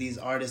listen to these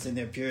artists in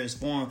their purest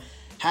form.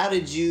 How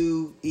did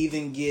you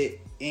even get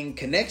in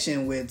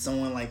connection with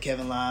someone like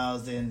Kevin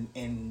Liles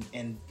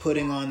and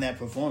putting on that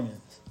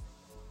performance?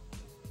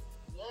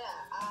 Yeah,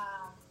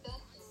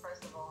 thank you,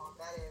 first of all.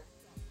 That is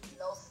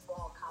no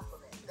small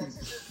compliment. That's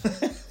just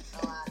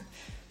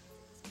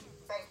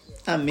thank you.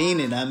 I mean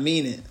it. I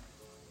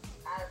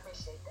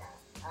appreciate that.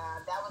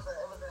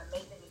 It was an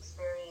amazing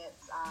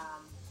experience.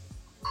 I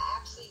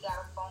actually got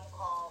a phone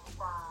call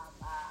from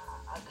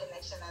a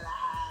connection that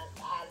I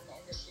had in the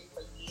industry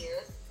for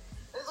years.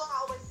 This is what I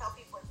always tell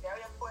people. It's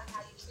very important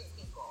how you treat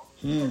people.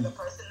 Because the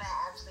person that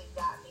actually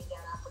got me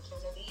that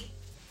opportunity,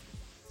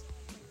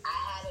 I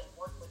hadn't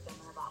worked with them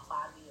in about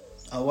 5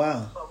 years. Oh,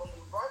 wow. But when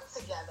we worked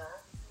together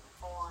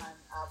on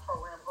a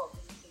program called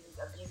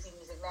BC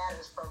Music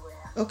Matters program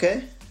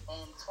in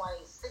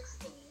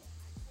 2016,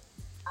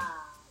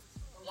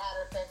 we had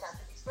a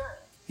fantastic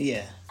experience.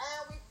 Yeah.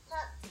 And we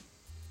kept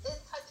in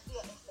touch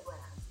via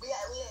Instagram. We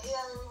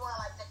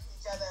weren't like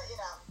texting each other,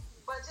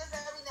 but just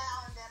every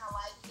now and then a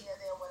like here,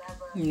 there,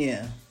 whatever.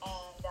 Yeah. And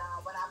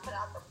when I put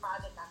out the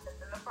project, I sent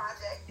them the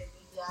project, and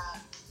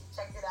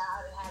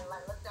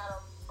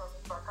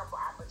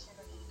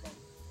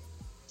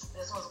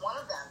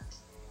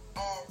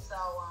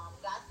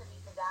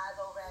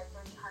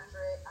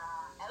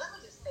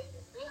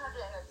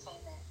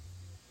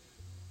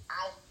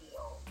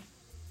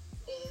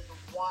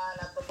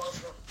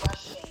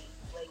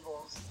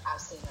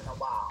I've seen in a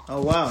while.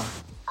 Oh, wow.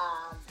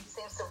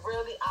 Seems to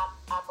really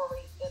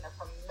operate in a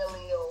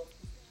familial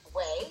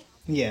way.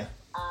 Yeah.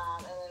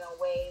 And in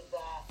a way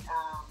that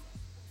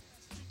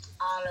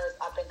honors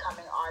up and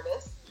coming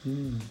artists.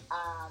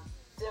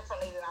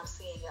 Differently than I'm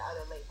seeing at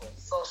other labels.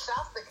 So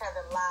shouts to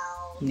Kevin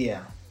Loud.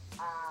 Yeah.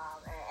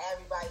 And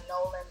everybody,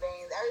 Nolan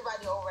Baines,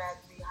 everybody over at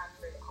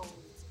 300 who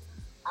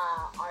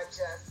are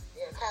just,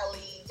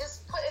 Kelly,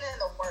 just putting in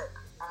the work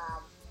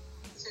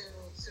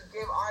to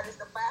give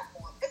artists a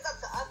platform. It's up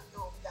to us to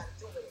do what we got to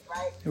do with it,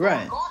 right?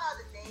 Right. Gone are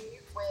the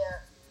days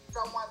where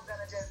someone's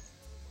going to just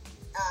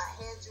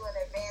hand you an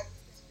advance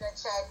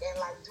check and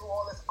like do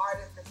all this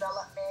artist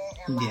development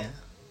and like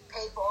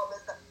pay for all this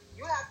stuff.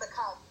 You have to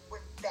come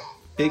with that.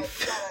 Big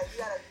right?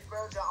 You gotta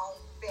build your own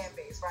fan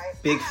base, right?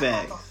 Big I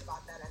fact.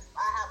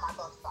 have my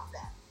thoughts about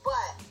that.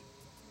 But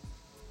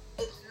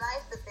it's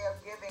nice that they're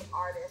giving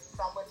artists,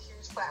 some with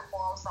huge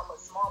platforms, some with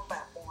small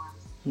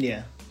platforms,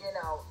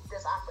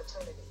 this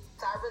opportunity.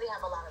 So I really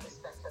have a lot of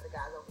respect for the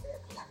guys over there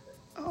at 300.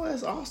 Oh,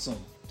 that's awesome.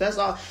 That's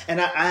all.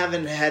 And I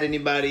haven't had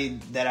anybody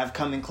that I've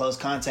come in close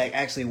contact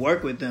actually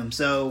work with them.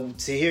 So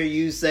to hear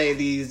you say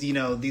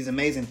these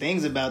amazing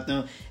things about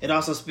them, it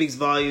also speaks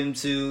volume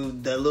to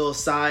the little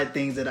side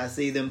things that I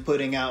see them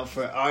putting out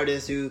for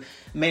artists who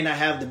may not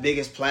have the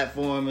biggest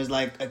platform as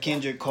like a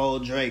Kendrick, Cole,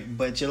 Drake,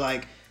 but you're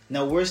like,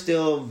 no, we're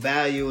still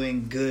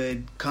valuing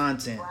good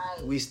content.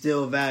 Right. We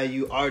still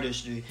value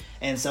artistry.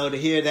 And so to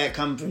hear that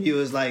come from you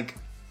is like,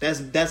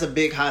 that's a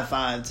big high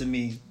five to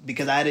me,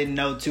 because I didn't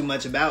know too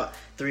much about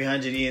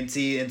 300 ENT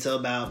until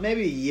about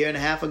maybe a year and a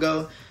half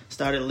ago.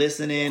 Started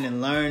listening and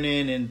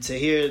learning, and to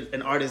hear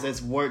an artist that's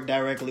worked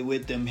directly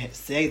with them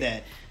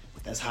say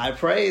that's high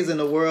praise in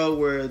a world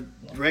where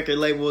record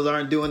labels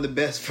aren't doing the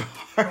best for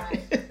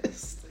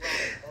artists.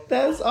 Right.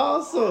 That's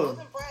awesome. I was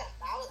impressed.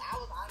 I was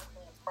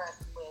honestly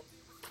impressed with,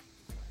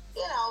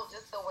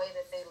 just the way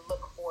that they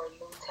look for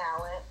new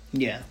talent.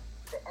 Yeah.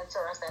 The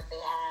interest that they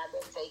have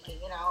in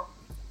taking,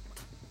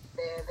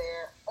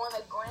 They're on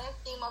the grand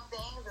scheme of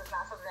things, it's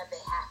not something that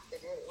they have to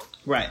do.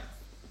 Right.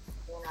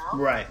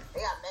 Right.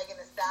 They got Megan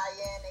Thee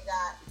Stallion, they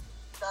got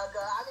Thugger.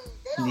 I mean,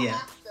 they don't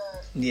have to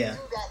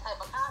do that type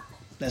of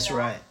content. That's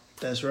right.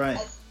 That's right.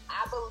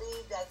 I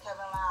believe that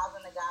Kevin Lyles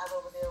and the guys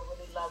over there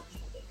really love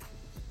music.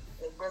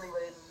 They really,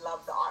 really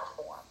love the art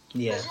form.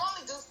 Yeah. Because you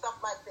only do stuff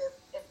like this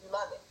if you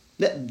love it.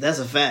 That's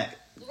a fact.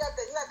 You got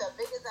the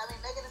biggest. I mean,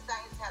 Megan Thee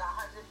Stallion had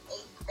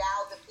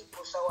 180,000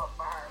 people show up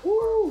for her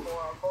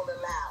for Golden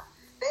Loud.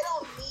 They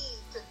don't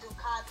need to do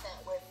content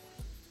with.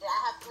 I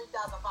have 3,000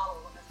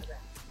 followers on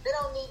Instagram. They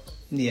don't need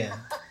me. Yeah.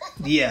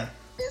 Yeah.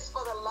 It's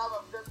for the love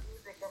of good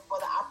music and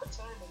for the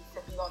opportunity to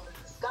be on the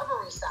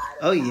discovery side.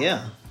 Oh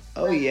yeah.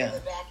 Oh yeah. The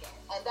back end.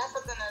 And that's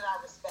something that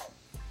I respect.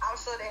 I'm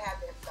sure they have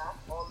their stuff.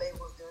 All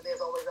labels do. There's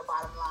always a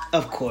bottom line.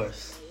 Of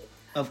course.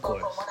 Of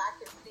course. But from what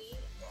I can see,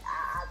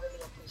 I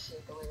really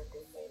appreciate the way that they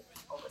move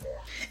over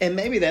there. And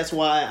maybe that's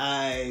why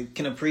I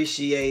can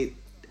appreciate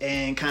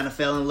and kind of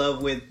fell in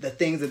love with the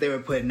things that they were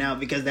putting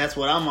out, because that's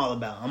what I'm all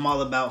about. I'm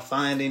all about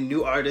finding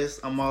new artists.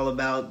 I'm all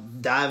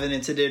about diving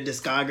into their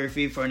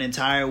discography for an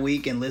entire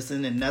week and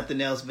listening to nothing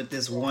else but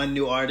this one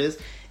new artist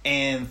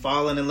and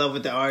falling in love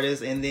with the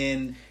artist, and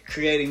then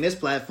creating this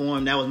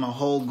platform. That was my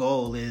whole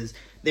goal. Is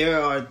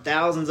there are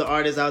thousands of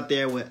artists out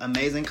there with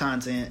amazing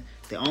content.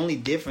 The only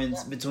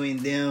difference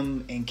between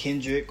them and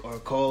Kendrick or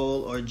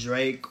Cole or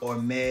Drake or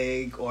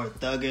Meg or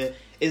Thugger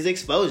is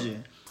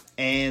exposure.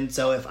 And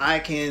so if I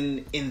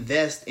can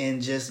invest in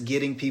just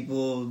getting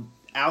people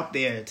out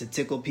there to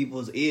tickle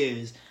people's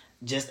ears,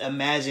 just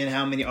imagine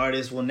how many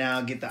artists will now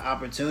get the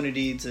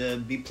opportunity to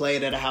be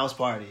played at a house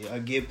party, or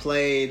get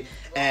played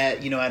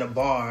at, at a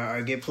bar,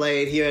 or get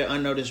played here at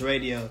Unnoticed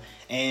Radio.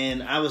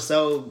 And I was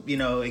so,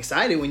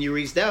 excited when you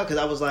reached out, because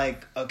I was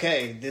like,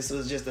 okay, this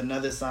was just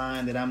another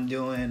sign that I'm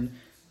doing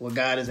what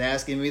God is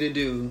asking me to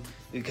do,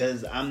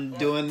 because I'm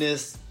doing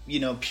this,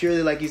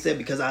 purely, like you said,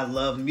 because I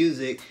love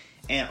music.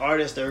 And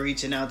artists are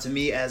reaching out to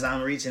me as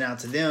I'm reaching out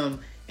to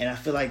them, and I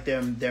feel like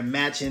they're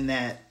matching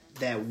that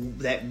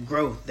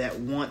growth, that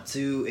want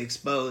to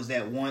expose,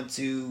 that want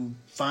to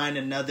find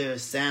another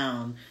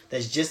sound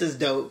that's just as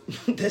dope,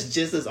 that's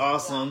just as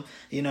awesome,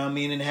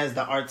 and has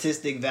the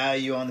artistic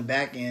value on the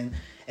back end.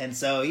 And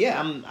so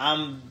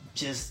I'm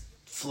just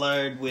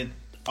floored with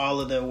all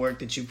of the work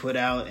that you put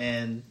out,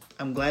 and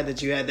I'm glad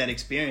that you had that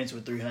experience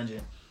with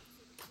 300.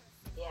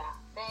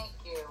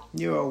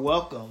 You're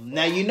welcome.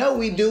 Now,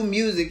 we do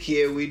music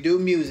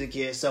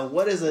here. So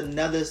what is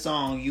another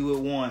song you would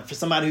want for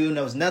somebody who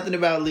knows nothing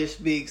about Lish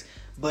Speaks,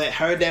 but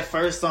heard that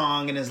first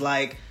song and is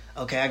like,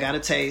 okay, I got a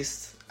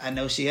taste. I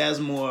know she has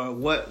more.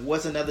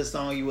 What's another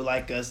song you would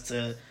like us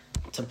to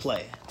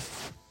play?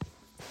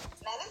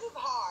 Now, this is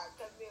hard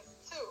because there's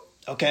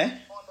two. Okay.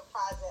 On the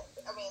project.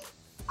 I mean,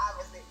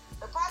 obviously,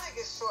 the project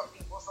is short,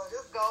 people, so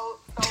just go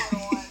throw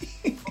it on.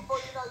 Before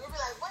you know, you'll be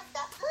like, what?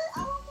 That's it? I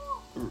don't know.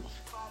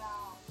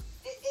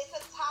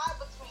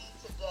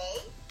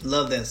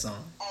 Love that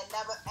song.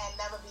 And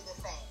never be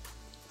the same.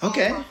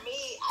 Okay. For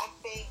me, I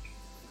think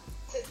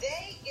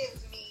Today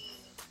gives me,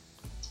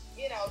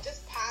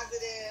 just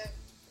positive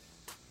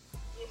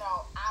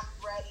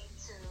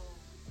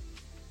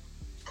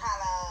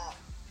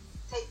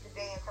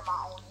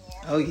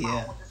Oh, yeah.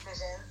 my own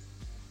decisions,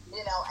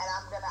 you know, and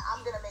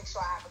I'm gonna make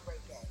sure I have a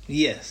great day.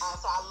 Yes.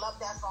 So I love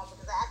that song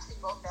because I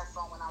actually wrote that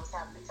song when I was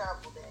having a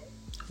terrible day.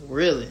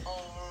 Really?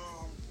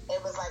 And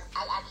it was like,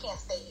 I can't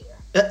stay here.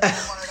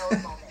 It's one of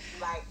those moments.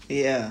 Like,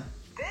 yeah.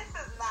 This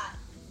is not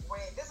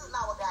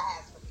what God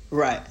has for me.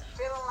 Right.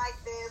 Feeling like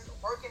this,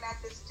 working at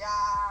this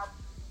job,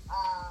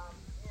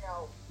 you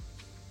know,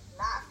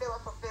 not feeling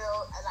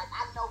fulfilled. Like,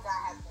 I know God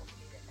has more for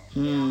me than this.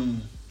 You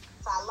know?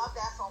 So I love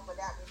that song for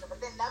that reason. But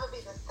then Never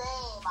Be the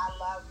Same, I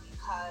love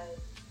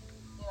because,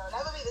 you know,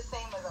 Never Be the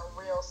Same is a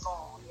real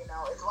song. You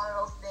know, it's one of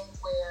those things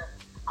where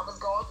I was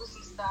going through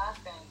some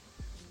stuff and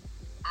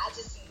I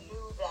just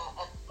knew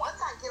that once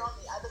I get on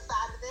the other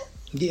side of this,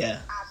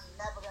 I'm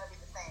never going to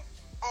be the same.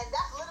 And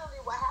that's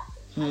literally what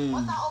happened. Like,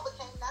 once I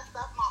overcame that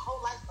stuff, my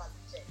whole life started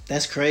to change.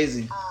 That's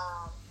crazy.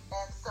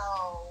 And so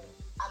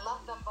I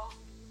love them both.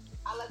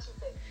 I'll let you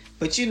pick.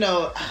 But you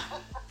know,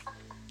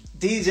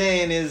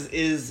 DJing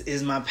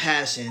is my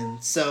passion.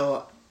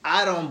 So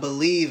I don't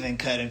believe in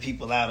cutting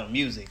people out on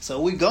music.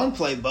 So we gonna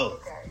play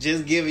both. Okay.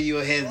 Just giving you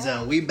a heads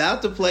up. We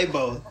about to play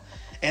both.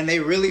 And they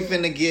really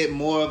finna get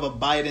more of a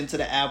bite into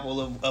the apple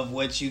of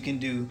what you can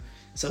do.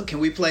 So can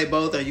we play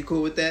both? Are you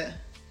cool with that?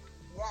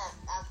 Yes,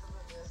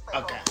 absolutely. Let's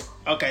play both.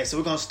 Okay, so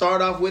we're gonna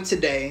start off with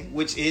Today,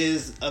 which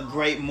is a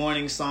great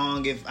morning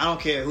song. If I don't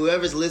care,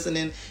 whoever's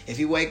listening, if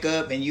you wake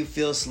up and you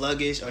feel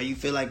sluggish or you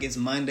feel like it's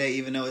Monday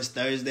even though it's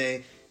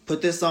Thursday,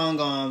 put this song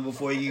on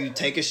before you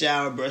take a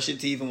shower, brush your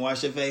teeth, and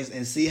wash your face,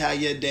 and see how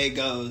your day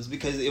goes,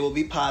 because it will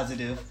be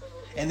positive.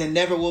 And then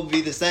never will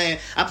be the same.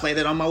 I play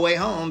that on my way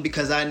home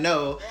because I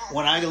know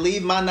when I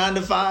leave my 9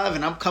 to 5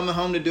 and I'm coming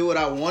home to do what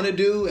I want to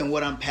do and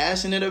what I'm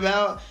passionate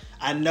about,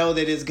 I know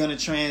that it's going to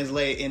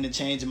translate into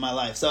changing my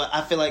life. So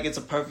I feel like it's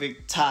a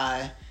perfect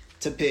tie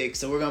to pick.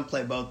 So we're going to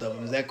play both of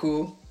them. Is that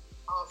cool?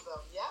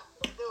 Awesome. Yeah,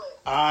 let's do it.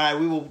 All right,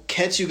 we will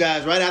catch you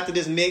guys right after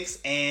this mix,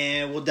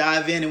 and we'll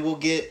dive in and we'll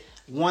get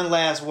one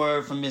last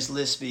word from Miss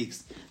Liz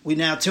Speaks. We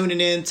now tuning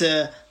in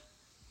to,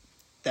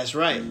 that's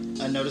right,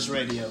 Unnoticed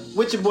Radio.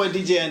 With your boy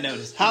DJ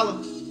Unnoticed.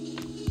 Holla.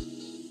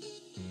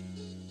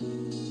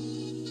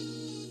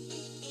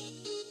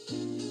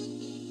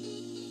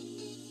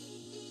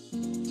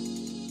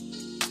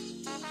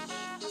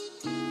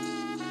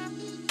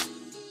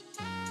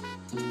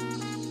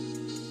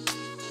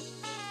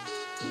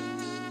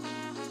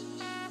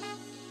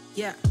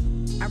 Yeah,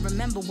 I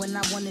remember when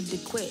I wanted to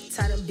quit.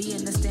 Tired of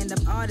being a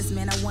stand-up artist,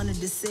 man, I wanted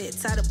to sit.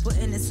 Tired of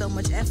putting in so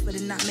much effort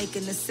and not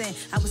making a cent.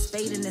 I was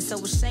fading and so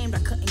ashamed I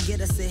couldn't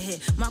get us a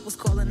hit. Mark was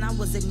calling, I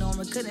was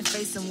ignoring, couldn't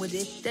face him with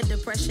it. That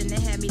depression, it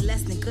had me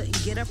less than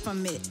couldn't get up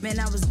from it. Man,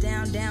 I was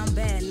down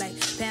bad, like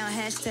pound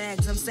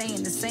hashtags. I'm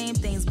saying the same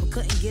things, but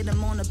couldn't get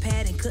them on the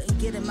pad and couldn't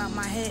get them out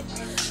my head.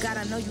 God,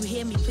 I know you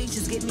hear me, please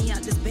just get me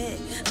out this bed.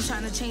 I'm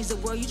trying to change the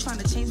world, you trying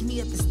to change me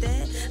up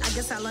instead? I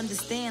guess I'll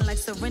understand, like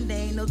surrender,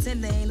 ain't no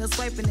tender, ain't no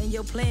swiping in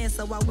your plan.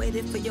 So I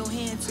waited for your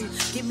hand to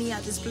get me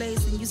out this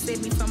place, and you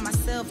saved me from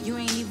myself. You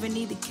ain't even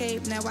need a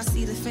cape. Now I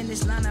see the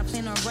finish line, I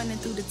plan on running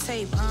through the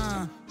tape.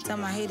 Tell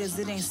my haters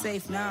it ain't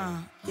safe, nah,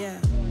 yeah.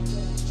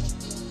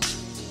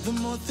 The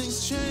more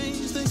things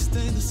change, they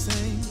stay the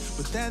same.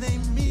 But that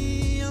ain't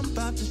me, I'm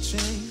about to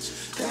change.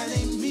 That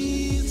ain't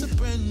me, it's a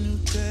brand new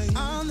day.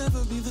 I'll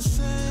never be the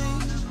same.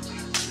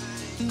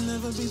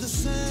 Never be the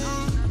same.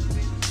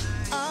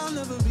 I'll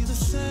never be the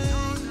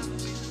same.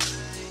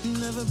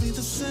 Never be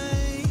the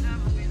same.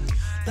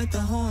 Like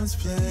the horns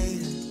play.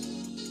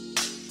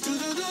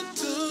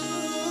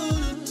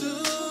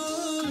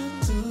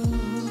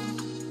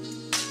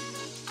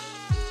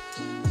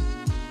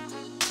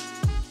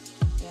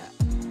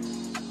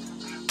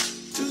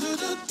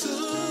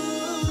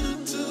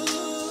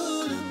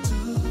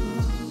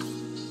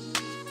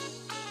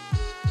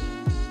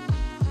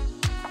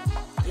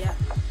 Yeah.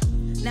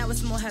 Now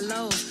it's more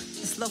hellos.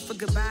 Slow for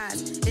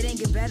goodbyes. It ain't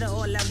get better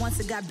all at once,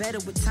 it got better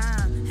with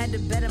time. Had to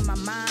better my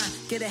mind,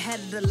 get ahead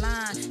of the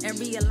line, and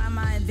realign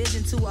my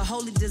envision to a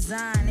holy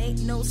design.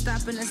 Ain't no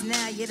stopping us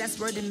now, yeah, that's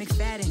word to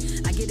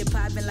McFadden. I get it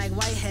poppin' like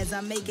whiteheads,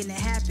 I'm making it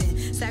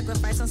happen.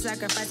 Sacrifice on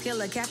sacrifice, kill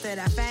a cat that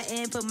I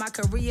fatten. Put my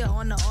career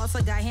on the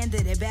altar, got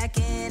handed it back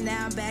in.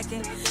 Now I'm back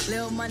in,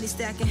 little money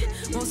stacking.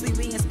 Mostly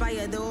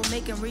re-inspired though,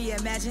 making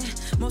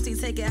reimagine. Mostly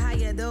take it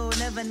higher though,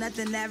 never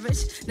nothing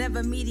average.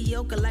 Never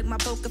mediocre like my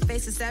poker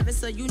face is savage.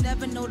 So you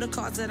never know the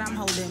cards that I'm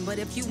holding. But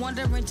if you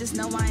wondering, just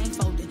know I ain't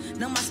folding.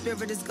 Know my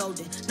spirit is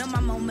golden, know my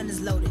moment is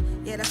loaded.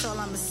 Yeah, that's all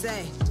I'ma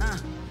say.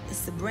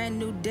 It's a brand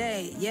new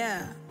day,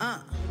 yeah,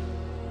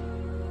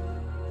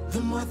 The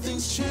more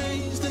things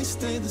change, they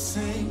stay the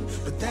same.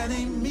 But that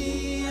ain't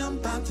me, I'm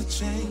about to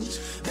change.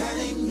 That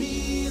ain't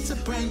me, it's a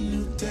brand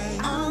new day.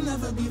 I'll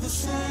never be the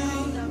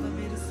same.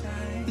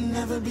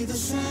 Never be the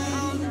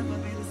same.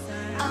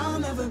 I'll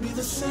never be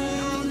the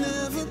same. I'll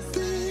never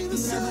be the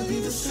same. Never be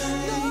the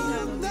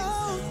same.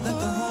 No. Let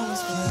the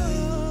horns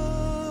play.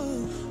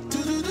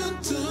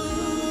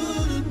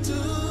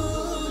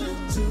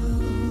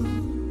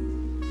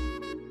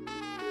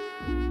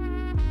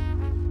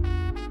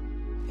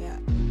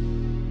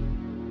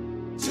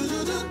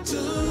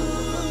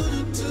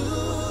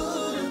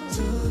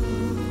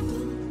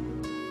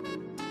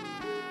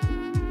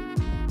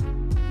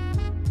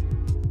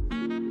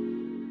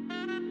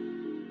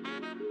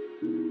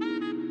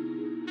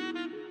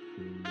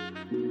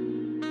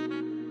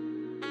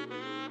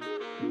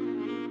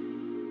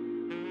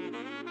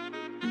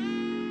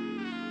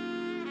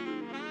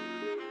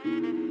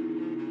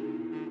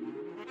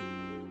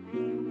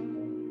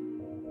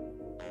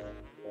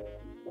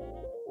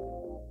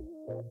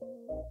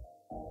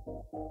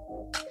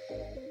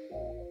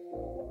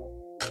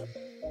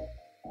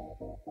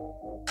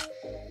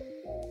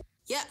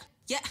 Yeah,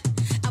 yeah.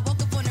 I woke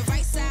up on the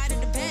right side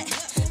of the bed.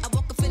 I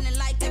woke up feeling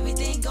like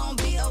everything gon'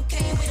 be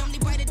okay. With only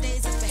brighter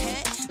days up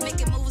ahead.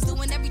 Making moves,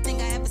 doing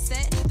everything I ever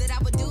said that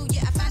I would do.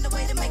 Yeah, I found a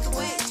way to make a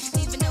way.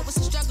 Even though it's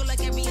a struggle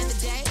like every other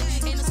day.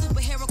 Ain't no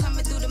superhero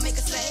coming through to make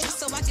a save.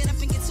 So I get up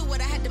and get to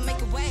it, I had to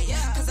make a way.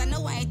 Cause I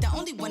know I ain't the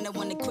only one that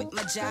wanna quit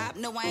my job.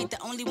 No, I ain't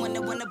the only one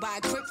that wanna buy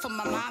a crib for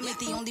my mom. Ain't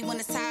the only one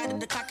that's tired of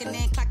the clocking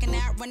in, clocking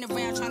out, running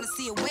around trying to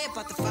see a way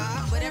about the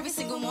fog. But every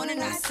single morning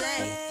I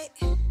say,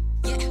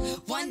 yeah,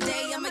 one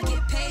day I'ma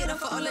get paid off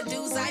for all the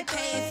dues I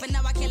paid. For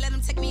now I can't let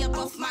them take me up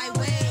off my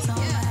way. So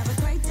I'ma have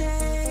a great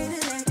day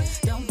today.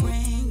 Don't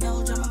bring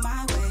no drama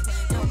my way.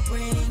 Don't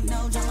bring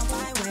no drama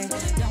my way.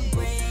 Don't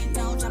bring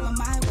no drama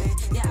my way.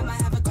 Yeah, I'ma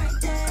have a great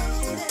day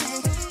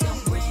today.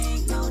 Don't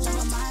bring no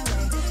drama my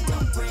way.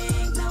 Don't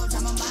bring no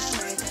drama my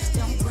way.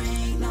 Don't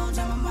bring no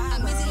drama my way.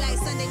 I'm busy like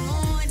Sunday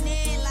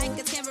morning, like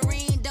a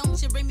tambourine.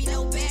 Don't you bring me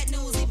no bad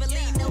news, even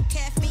lean, no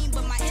caffeine,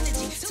 but my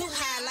energy too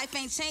high. Life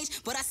ain't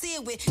changed, but I see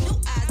it with new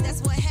eyes.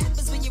 That's what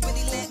happens when you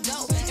really let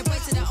go. And pray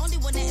to the only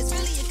one that is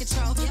really in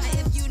control.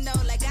 Now if you know,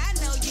 like I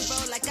know, you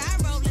roll like I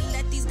roll, and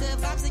let these good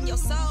vibes in your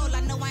soul.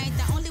 I know I ain't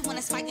the only one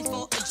that's fighting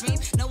for a dream.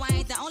 No, I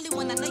ain't the only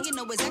one. I know you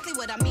know exactly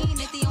what I mean.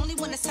 Ain't the only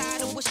one that's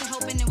tired of wishing,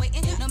 hoping, and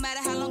waiting. No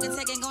matter how long it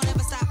take, ain't gonna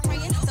ever stop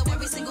praying. So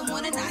every single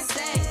morning I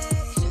say,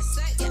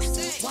 yeah,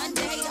 one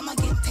day I'ma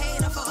get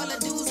paid off for all the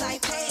dues I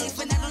paid.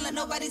 But now don't let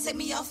nobody take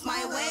me off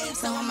my wave.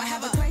 So I'ma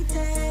have a great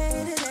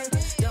day today.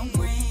 Don't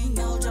bring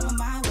no drama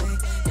my way.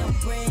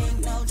 Don't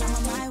bring no drama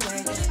my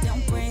way.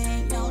 Don't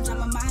bring no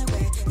drama my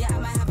way. Yeah,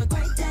 I'ma have a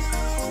great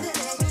day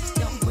today.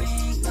 Don't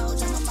bring no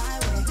drama my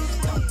way.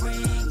 Don't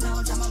bring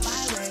no drama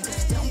my way.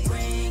 Don't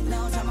bring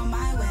no drama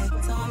my way.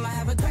 So I'ma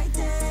have a great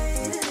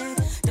day today.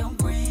 Don't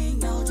bring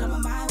no drama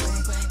my way.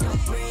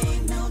 Don't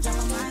bring no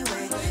drama my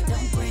way.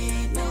 Don't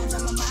bring no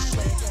drama my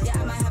way.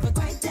 Yeah, I'ma have a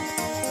great day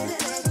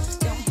today.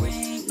 Don't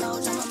bring no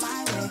drama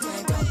my way.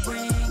 Don't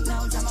bring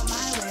no drama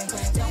my way.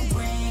 Don't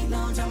bring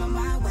no drama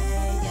my way.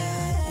 Yeah,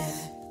 yeah.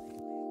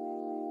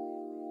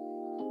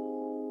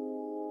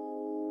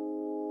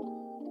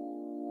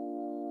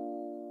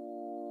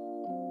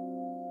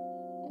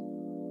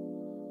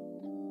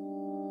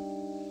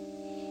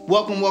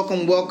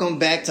 Welcome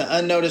back to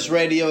Unnoticed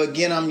Radio.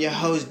 Again, I'm your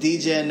host,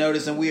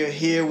 DJ-Unnoticed, and we are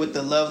here with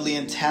the lovely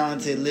and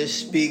talented Lish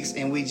Speaks,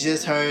 and we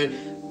just heard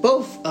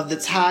both of the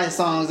Thai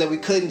songs that we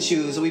couldn't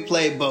choose, so we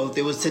played both.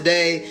 It was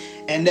Today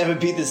and Never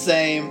Be the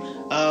Same.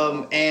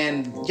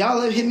 And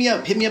y'all hit me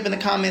up in the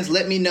comments.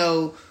 Let me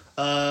know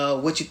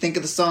what you think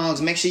of the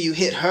songs. Make sure you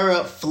hit her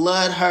up,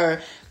 flood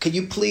her. Could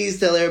you please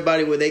tell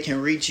everybody where they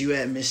can reach you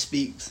at, Miss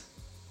Speaks?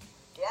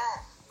 Yes,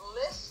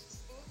 Lish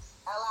Speaks,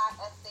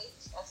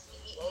 LISHSPEAKS.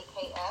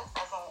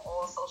 That's on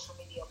all social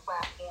media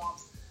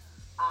platforms.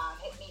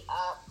 Hit me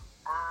up.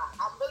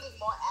 I'm really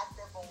more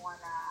active on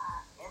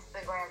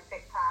Instagram,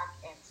 TikTok,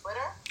 and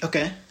Twitter.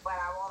 Okay. But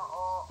I'm on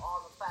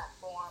all the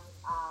platforms.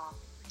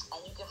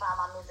 And you can find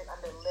my music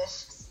under Lish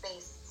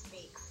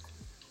Speaks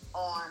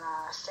on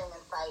streaming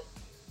site.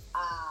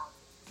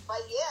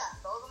 But yeah,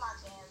 those are my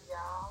jams,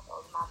 y'all.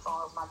 Those are my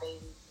songs, my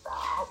babies. I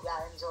hope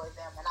y'all enjoyed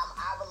them. And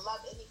I would love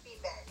any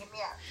feedback. Hit me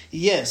up.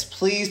 Yes,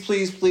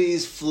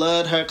 please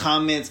flood her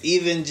comments.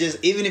 Even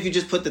if you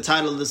just put the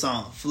title of the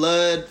song,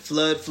 flood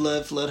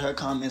her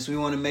comments. We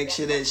want to make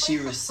sure that she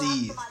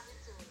receives.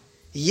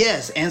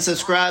 Yes, and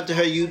subscribe to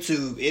her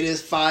YouTube. It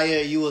is fire.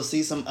 You will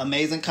see some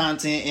amazing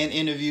content and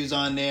interviews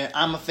on there.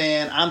 I'm a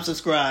fan. I'm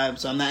subscribed,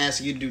 so I'm not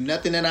asking you to do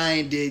nothing that I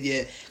ain't did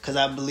yet, because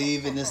I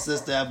believe in this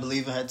sister. I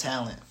believe in her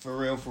talent. For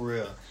real.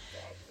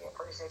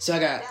 So I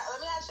got... Now, let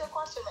me ask you a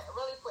question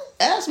really quick.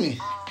 Ask me.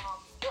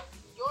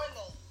 Your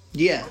name.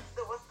 Yeah.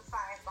 What's the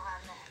science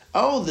behind that?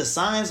 Oh, the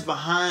science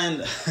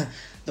behind...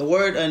 the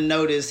word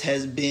unnoticed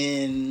has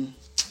been...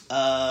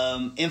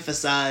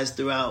 emphasized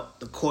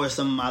throughout the course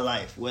of my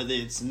life. Whether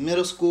it's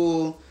middle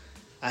school,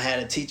 I had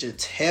a teacher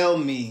tell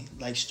me,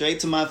 like straight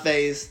to my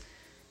face,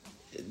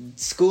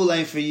 school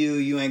ain't for you,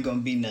 you ain't gonna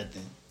be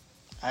nothing.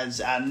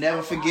 I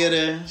never forget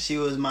her. She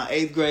was my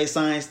 8th grade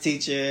science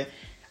teacher.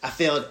 I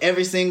failed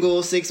every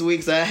single 6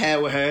 weeks I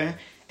had with her,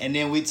 and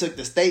then we took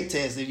the state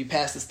test. If you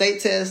pass the state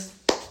test,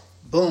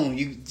 boom,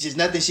 you just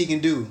nothing she can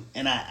do.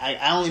 And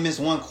I only missed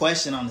one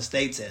question on the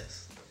state test.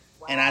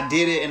 And I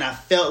did it, and I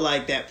felt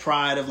like that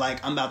pride of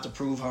like, I'm about to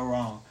prove her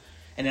wrong.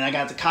 And then I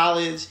got to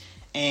college,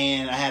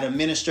 and I had an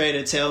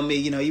administrator tell me,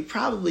 you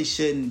probably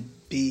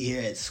shouldn't be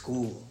here at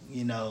school.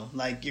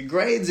 Like your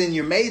grades and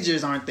your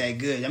majors aren't that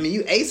good. I mean,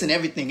 you acing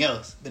everything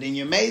else, but in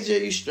your major,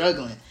 you're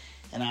struggling.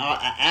 And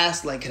I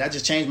asked, like, could I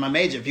just change my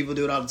major? People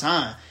do it all the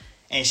time.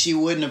 And she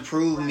wouldn't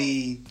approve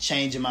me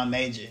changing my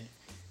major,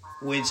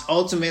 which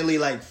ultimately,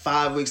 like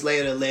 5 weeks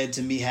later, led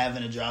to me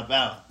having to drop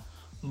out.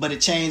 But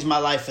it changed my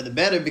life for the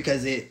better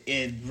because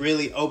it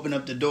really opened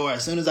up the door.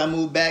 As soon as I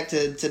moved back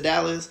to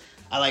Dallas,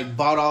 I like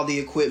bought all the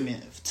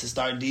equipment to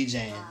start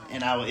DJing.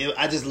 And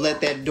I just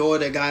let that door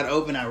that God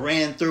opened, I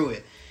ran through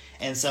it.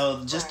 And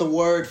so just the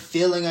word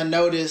feeling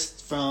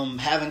unnoticed, from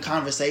having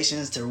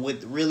conversations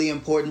with really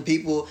important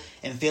people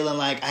and feeling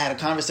like I had a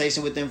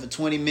conversation with them for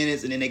 20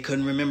 minutes and then they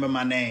couldn't remember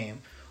my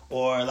name.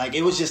 Or like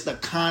it was just a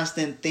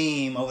constant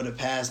theme over the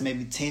past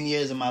maybe 10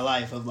 years of my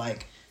life of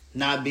like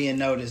not being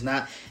noticed.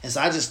 And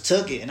so I just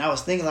took it and I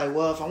was thinking like,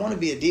 well, if I want to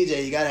be a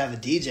DJ, you got to have a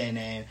DJ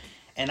name.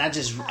 And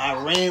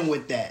I ran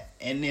with that.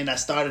 And then I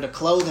started a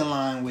clothing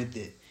line with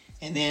it.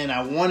 And then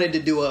I wanted to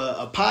do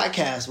a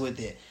podcast with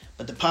it.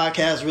 But the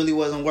podcast really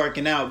wasn't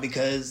working out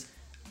because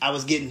I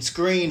was getting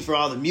screened for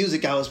all the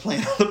music I was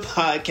playing on the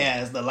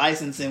podcast. The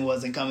licensing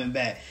wasn't coming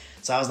back.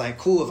 So I was like,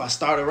 cool, if I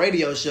start a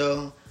radio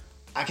show,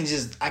 I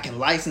can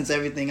license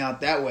everything out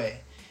that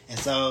way. And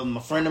so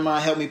my friend of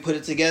mine helped me put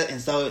it together.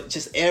 And so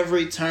just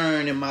every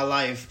turn in my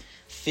life,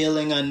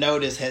 feeling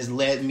unnoticed has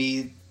led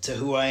me to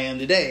who I am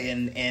today.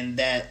 And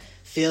that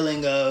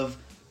feeling of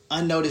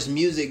unnoticed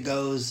music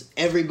goes,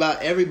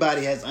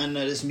 everybody has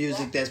unnoticed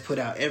music that's put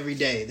out every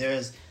day.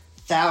 There's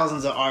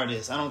thousands of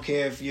artists. I don't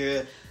care if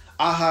you're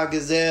Aha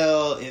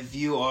Gazelle, if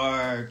you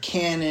are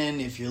Canon,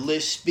 if you're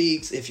Lish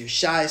Speaks, if you're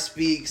Shy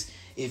Speaks,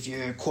 if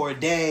you're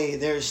Corday.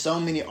 There's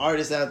so many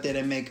artists out there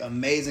that make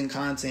amazing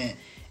content,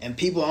 and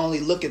people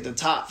only look at the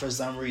top for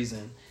some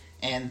reason.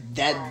 And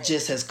that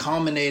just has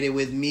culminated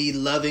with me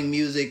loving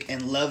music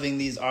and loving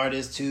these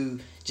artists who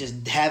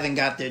just haven't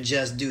got their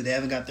just due. They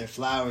haven't got their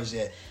flowers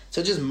yet.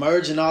 So just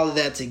merging all of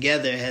that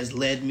together has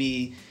led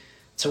me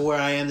to where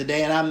I am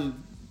today. And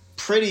I'm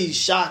pretty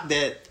shocked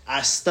that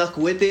I stuck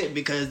with it,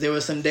 because there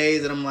were some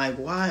days that I'm like,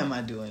 why am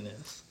I doing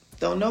this?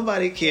 Don't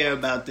nobody care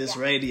about this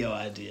radio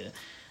idea.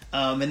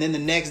 And then the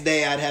next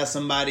day I'd have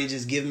somebody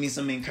just give me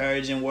some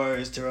encouraging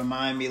words to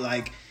remind me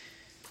like,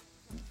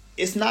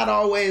 it's not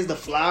always the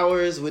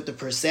flowers with the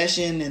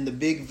procession and the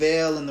big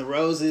veil and the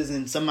roses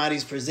and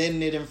somebody's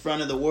presenting it in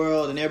front of the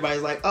world and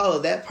everybody's like, oh,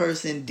 that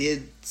person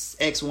did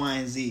X, Y,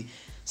 and Z.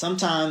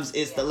 Sometimes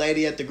it's the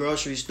lady at the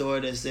grocery store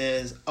that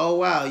says, oh,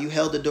 wow, you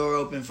held the door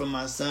open for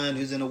my son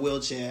who's in a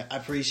wheelchair. I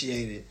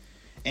appreciate it.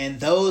 And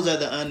those are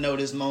the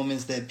unnoticed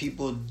moments that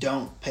people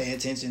don't pay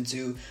attention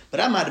to. But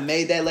I might have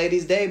made that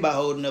lady's day by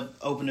open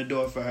the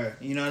door for her.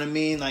 You know what I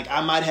mean? Like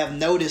I might have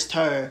noticed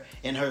her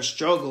in her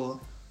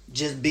struggle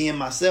just being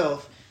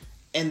myself,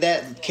 and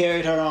that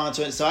carried her on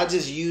to it. So I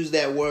just use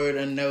that word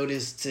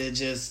unnoticed to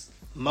just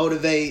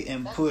motivate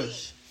and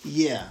push.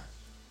 Yeah.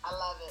 I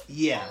love it.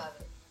 Yeah. I love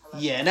it.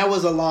 Yeah, and that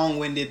was a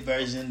long-winded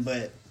version,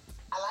 but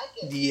I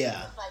like it.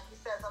 Yeah. It's like you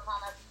said,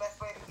 sometimes that's the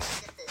best way to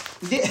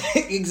get there.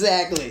 Yeah,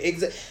 exactly.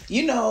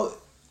 You know,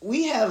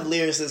 we have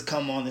lyricists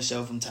come on the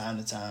show from time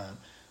to time,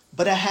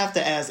 but I have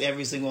to ask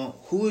every single one,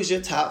 who is your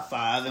top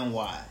 5 and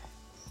why?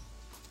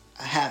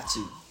 I have to.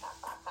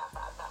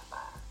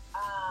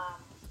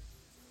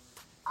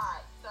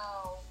 Alright, so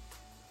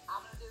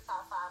I'm going to do the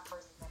top 5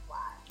 first and then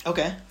why.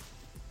 Okay.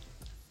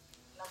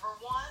 Number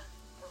 1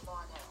 is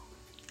Lauryn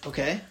Hill.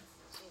 Okay.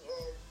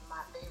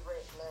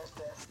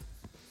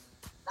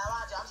 Now,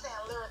 mind you, I'm saying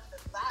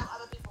lyricists. I have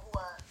other people who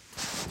are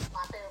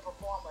my favorite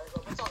performers,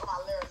 but we're talking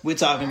about lyricists. We're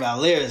talking about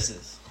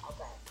lyricists.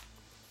 Okay.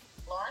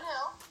 Lauryn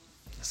Hill.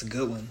 That's a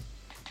good one.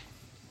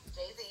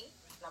 Jay-Z,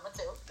 number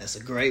 2. That's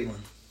a great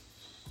one.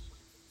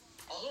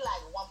 And he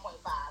like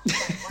 1.5.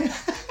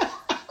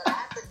 But I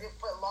have to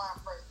put Lauryn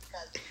first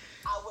because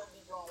I wouldn't be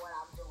doing what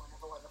I'm doing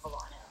if it wasn't for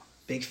Lauryn Hill.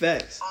 Big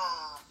facts.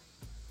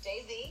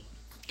 Jay-Z.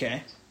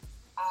 Okay.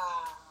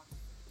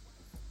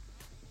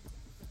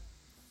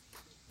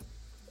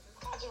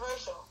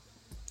 Controversial.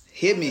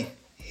 Hit me.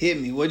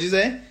 What'd you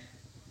say?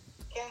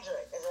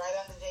 Kendrick is right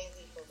under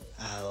Jay-Z for me.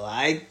 I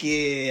like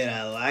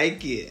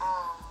it.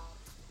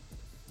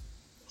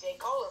 J.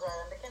 Cole is right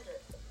under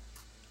Kendrick.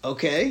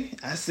 Okay,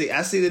 I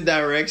see the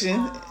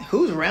direction.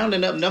 Who's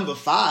rounding up number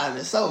 5?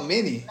 There's so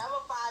many.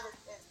 Number 5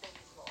 is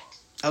Biggie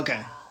Smalls.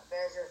 Okay.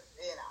 There's just,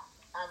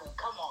 I mean,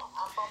 come on.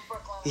 I'm from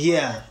Brooklyn.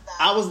 Yeah.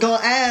 I was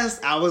gonna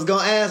ask. I was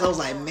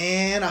like,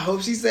 man, I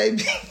hope she say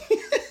Biggie.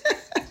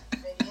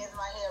 Biggie is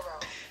my hero.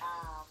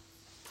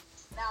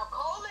 Now,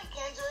 Cole and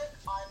Kendrick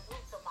are new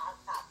to my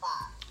top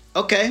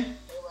 5. Okay.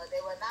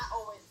 They were not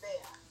always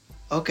there.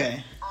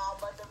 Okay.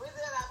 But the reason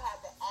that I've had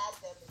to add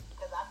them is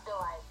because I feel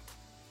like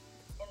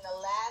in the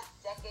last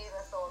decade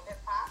or so of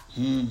hip hop,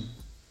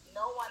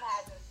 no one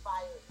has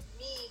inspired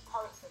me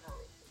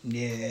personally.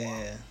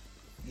 Yeah.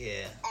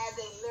 Yeah. As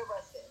a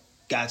lyricist.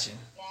 Gotcha.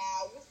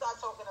 Now you start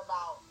talking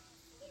about,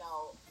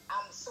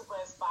 I'm super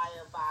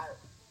inspired by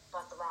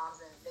Busta Rhymes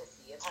and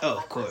Missy in terms of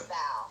like my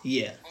style.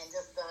 Yeah. And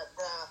just the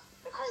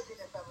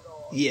craziness of it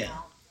all. Yeah.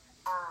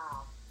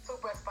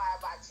 Super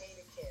inspired by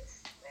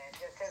Jadakiss and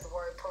just his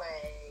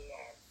wordplay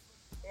and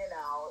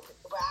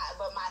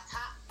but my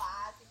top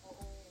 5 people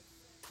who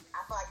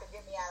I feel like could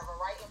get me out of a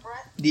writing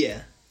breath.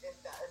 Yeah. It's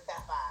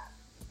that 5.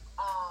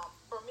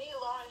 For me,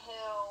 Lauryn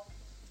Hill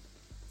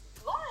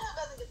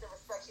doesn't get the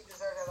respect she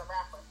deserves as a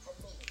rapper to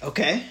me.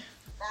 Okay.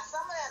 Now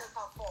some of that is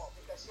her fault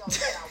because she only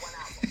put out one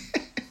album.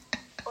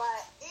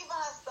 But even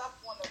her stuff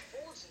on the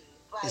Fuji,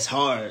 like it's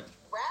hard.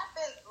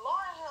 Rapping,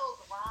 Lauryn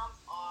Hill's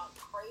rhymes are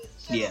crazy.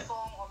 She has a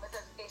song on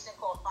Miseducation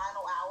called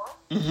Final Hour.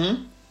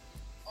 Mm-hmm.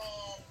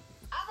 And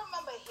I remember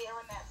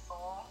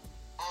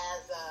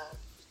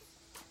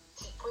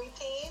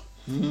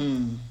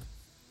Hmm.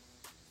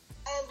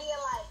 And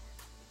being like,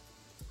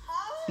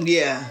 huh?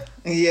 Yeah.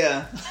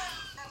 Yeah. And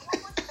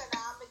what was that?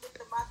 I'm gonna get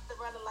the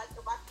mozzarella like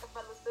the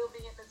Rockefeller,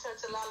 Sylvia in the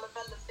church, a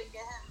Lalabella, singing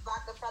hymns,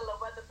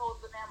 acapella, whether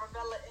posed in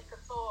Arabella in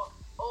couture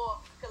or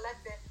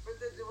collecting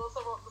residuals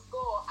from the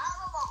score. I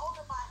remember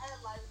holding my head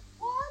like,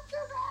 what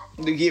just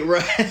happened? To get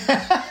right.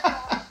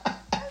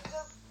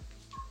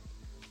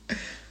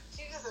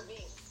 She's just a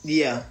beast.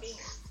 Yeah.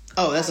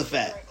 Oh, that's a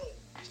fact.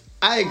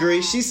 I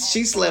agree. She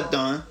slept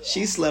on.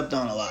 She slept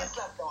on a lot.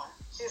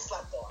 She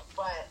slept on.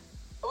 But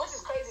which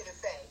is crazy to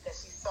say because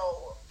she's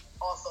so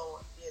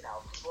also,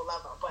 people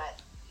love her.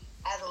 But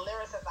as a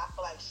lyricist, I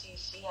feel like she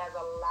has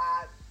a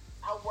lot.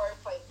 Her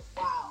wordplay is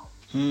wild.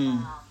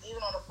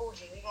 Even on the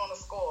Fuji, even on the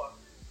score.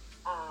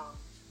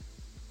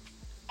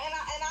 And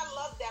I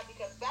love that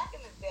because back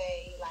in the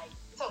day, like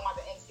you're talking about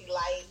the MC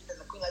Lights and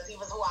the Queen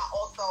Latifahs, who I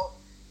also,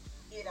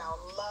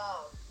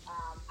 love.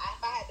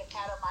 If I had to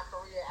pattern my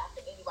career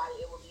after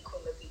anybody, it would be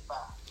Queen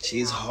Latifah.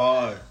 She's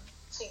hard.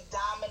 She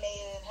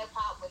dominated in hip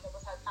hop when it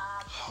was her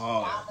time. She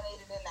Hard.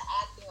 dominated in the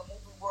acting and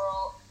movie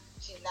world.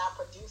 She's now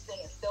producing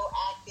and still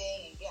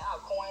acting and getting her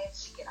coins.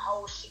 She can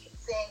host, she can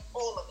sing,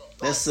 all of it.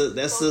 That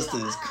sister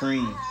is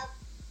cream.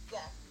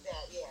 Yeah.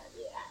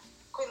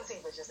 Queen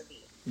Latifah is just a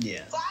beat.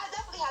 Yeah. So I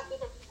definitely have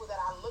different people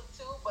that I look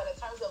to, but in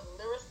terms of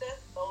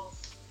lyricists, those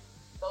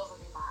would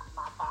be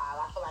my five.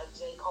 I feel like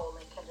J. Cole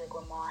and Kendrick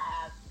Lamar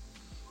have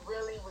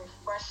really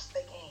refreshed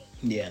the game.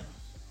 Yeah.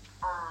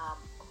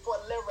 For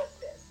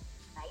lyricists.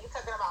 Now you're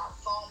talking about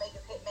song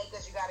makers, hit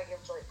makers, you gotta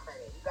give Drake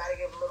credit. You gotta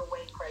give Lil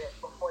Wayne credit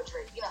before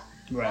Drake.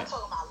 Right. I'm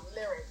talking about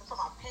lyrics. I'm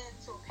talking about pen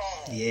to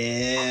pad.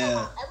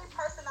 Yeah. Every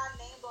person I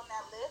named on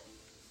that list,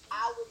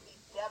 I would be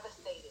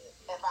devastated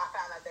if I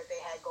found out that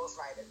they had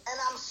ghostwriters. And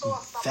I'm sure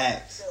some of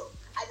them do.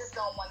 I just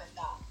don't want to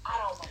know. I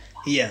don't want to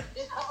know. Yeah.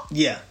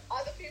 Yeah.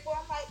 Other people,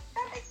 I'm like,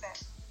 that makes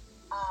sense.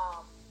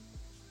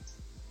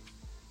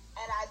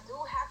 And I do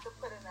have to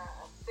put in a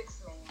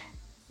 6-man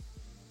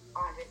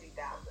on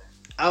 50,000.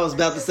 I was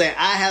about to say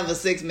I have a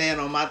 6-man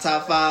on my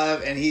top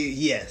 5, and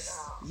yes.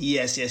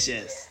 Yeah. And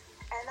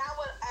I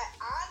would,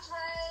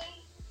 Andre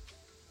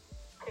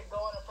could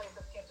go in the place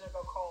of Kendrick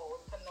or Cole,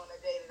 depending on the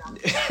day that I'm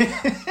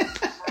feeling.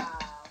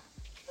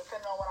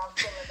 Depending on what I'm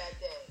feeling that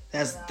day.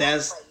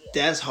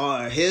 That's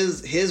hard.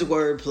 His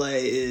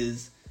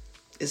wordplay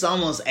it's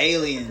almost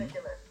alien.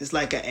 It's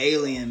like an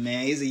alien,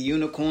 man. He's a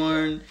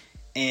unicorn,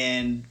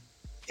 and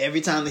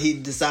every time that he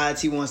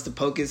decides he wants to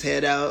poke his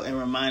head out and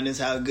remind us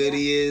how good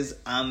he is,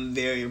 I'm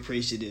very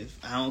appreciative.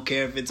 I don't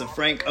care if it's a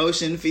Frank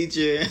Ocean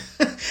feature.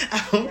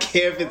 I don't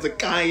care if it's a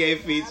Kanye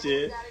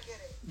feature.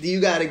 You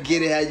gotta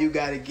get it how you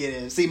gotta get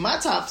it.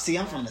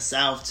 I'm from the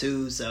South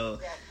too, so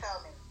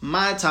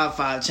my top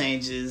 5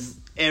 changes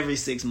every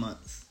 6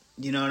 months.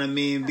 You know what I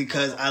mean?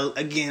 Because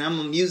I'm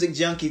a music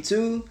junkie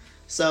too,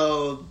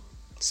 so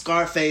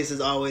Scarface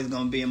is always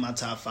gonna be in my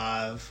top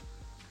 5.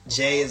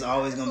 Jay is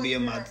always gonna be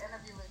in my.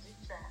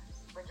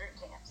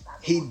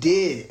 He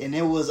did, and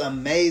it was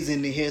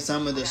amazing to hear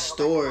some of the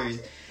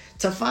stories.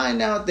 To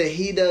find out that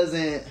he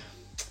doesn't...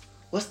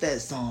 What's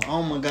that song?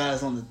 Oh my God,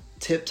 it's on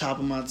the top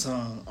of my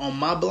tongue. On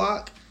My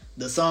Block,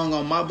 the song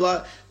On My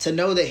Block, to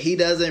know that he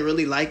doesn't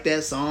really like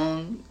that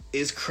song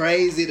is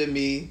crazy to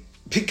me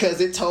because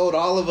it told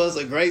all of us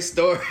a great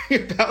story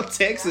about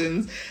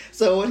Texans.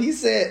 So when he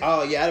said,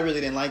 oh yeah, I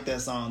really didn't like that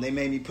song, they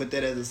made me put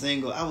that as a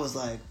single, I was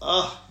like,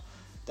 oh,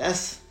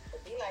 that's...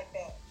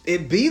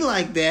 It be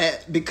like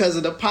that because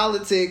of the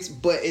politics,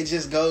 but it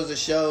just goes to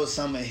show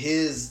some of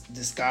his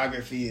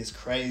discography is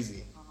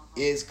crazy.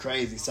 It's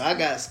crazy. So I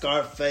got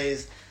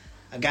Scarface,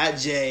 I got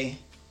Jay,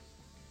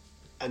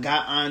 I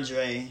got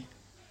Andre,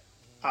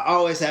 I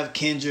always have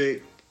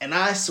Kendrick, and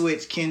I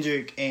switch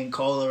Kendrick and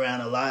Cole around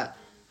a lot,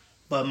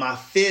 but my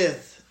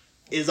 5th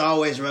is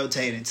always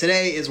rotating.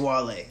 Today is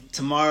Wale.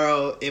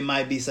 Tomorrow it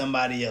might be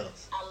somebody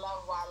else. I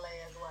love Wale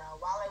as well.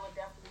 Wale would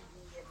definitely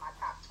be in my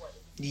top 20.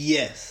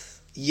 Yes.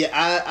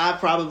 Yeah, I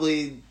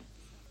probably,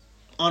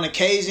 on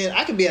occasion,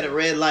 I could be at a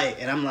red light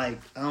and I'm like,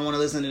 I don't want to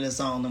listen to this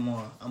song no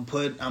more. I'm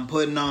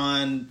putting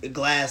on a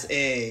Glass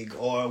Egg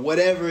or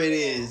whatever it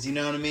is, you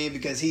know what I mean?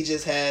 Because he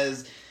just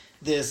has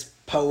this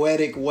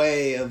poetic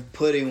way of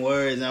putting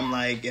words. And I'm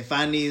like, if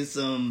I need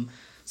some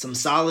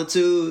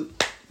solitude,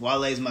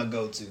 Wale's my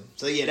go-to.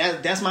 So yeah,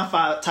 that's my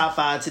top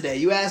 5 today.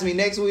 You ask me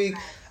next week,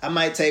 I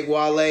might take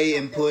Wale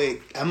and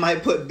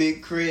put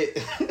Big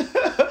Crit.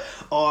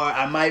 Or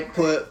I might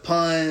put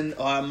Pun,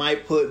 or I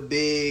might put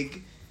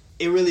Big.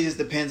 It really just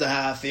depends on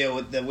how I feel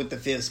with the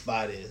 5th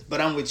spot is. But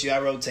I'm with you. I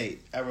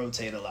rotate a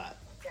lot.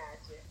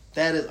 Gotcha.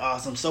 That is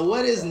awesome. So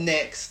what is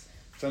next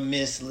for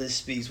Miss Liz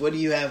Speaks? What do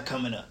you have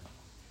coming up?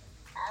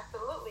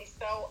 Absolutely.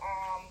 So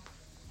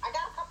I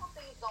got a couple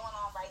things going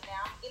on right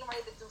now. I'm getting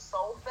ready to do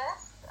Soul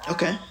Fest.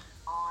 Okay.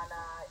 On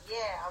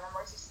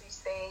Emergency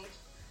stage.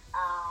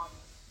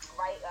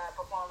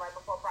 Performing right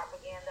before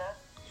Propaganda.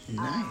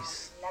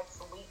 Nice.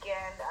 Next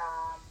weekend,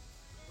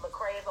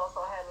 Lecrae is also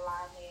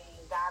headlining,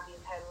 Gabi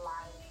is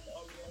headlining,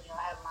 and Daniel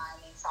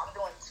headlining. So I'm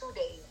doing 2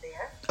 days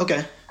there.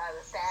 Okay.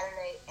 The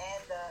Saturday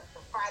and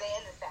the Friday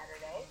and the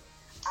Saturday.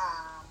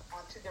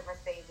 on 2 different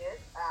stages.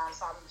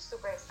 So I'm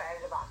super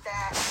excited about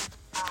that.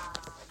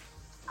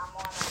 I'm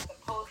on a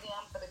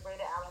symposium for the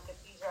Greater Allen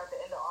Cathedral at the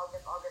end of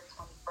August, August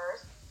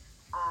 21st,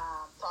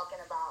 talking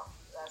about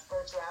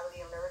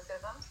spirituality and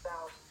lyricism. So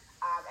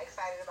I'm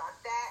excited about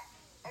that.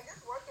 And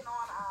just working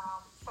on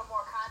some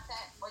more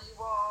content for you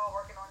all,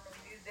 working on new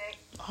music.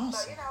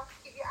 Awesome. So,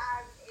 keep your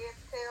eyes and ears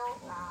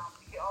peeled.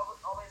 You can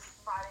always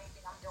find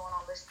anything I'm doing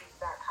on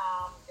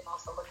lishspeaks.com. You can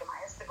also look at my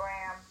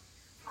Instagram,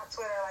 my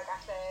Twitter, like I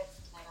said,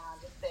 and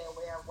just stay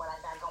aware of what I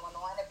got going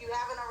on. If you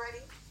haven't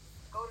already,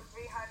 go to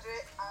 300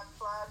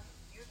 Unplugged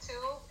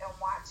YouTube and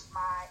watch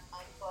my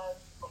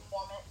Unplugged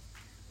performance.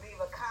 Leave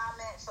a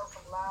comment, show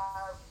some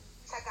love.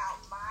 Check out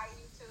my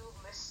YouTube,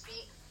 Lish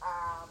Speaks,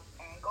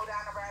 and go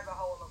down the rabbit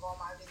hole of all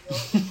my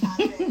videos and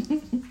content,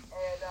 and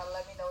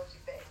let me know what you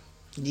think.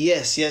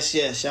 Yes.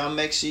 Y'all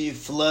make sure you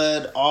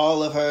flood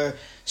all of her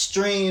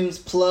streams,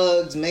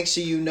 plugs. Make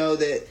sure you know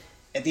that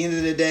at the end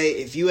of the day,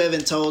 if you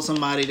haven't told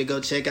somebody to go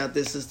check out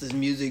this sister's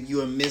music,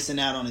 you are missing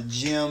out on a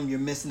gem. You're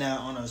missing out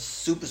on a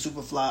super,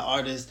 super fly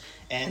artist.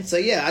 And so,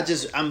 yeah,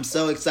 I'm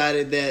so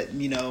excited that,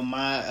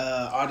 my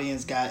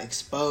audience got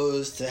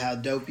exposed to how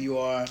dope you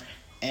are.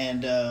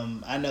 And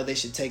I know they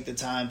should take the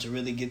time to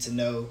really get to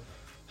know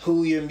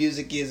who your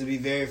music is and be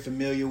very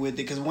familiar with it.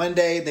 Because one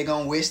day they're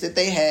going to wish that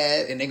they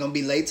had, and they're going to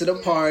be late to the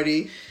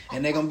party,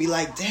 and they're going to be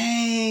like,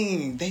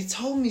 dang, they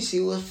told me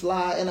she was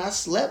fly and I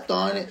slept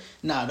on it.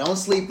 Nah, don't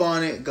sleep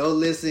on it. Go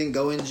listen,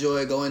 go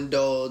enjoy, go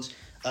indulge,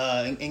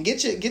 and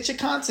get your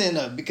content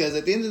up. Because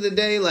at the end of the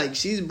day, like,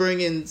 she's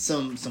bringing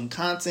some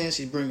content,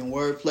 she's bringing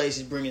wordplay,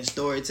 she's bringing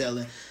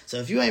storytelling. So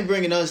if you ain't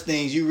bringing those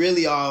things, you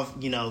really are,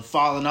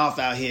 falling off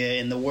out here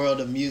in the world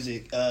of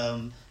music.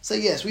 So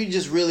yes, we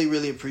just really,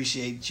 really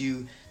appreciate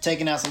you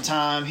taking out some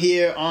time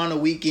here on a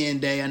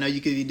weekend day. I know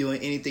you could be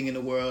doing anything in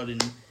the world,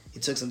 and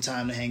you took some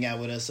time to hang out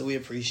with us, so we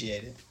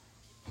appreciate it.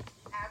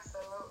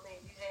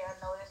 Absolutely.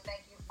 DJ-Unnoticed,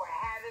 thank you for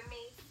having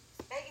me.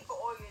 Thank you for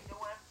all you're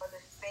doing for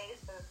the space,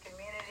 for this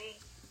community,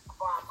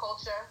 for our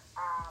culture.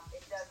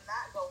 It does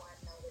not go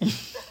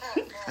unnoticed.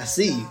 I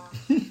see you.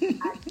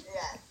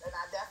 Yes, and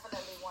I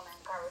definitely want to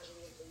encourage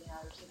you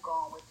to keep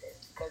going with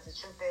this, because the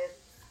truth is,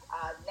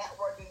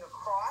 networking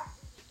across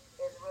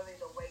is really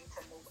the way to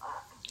move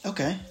up.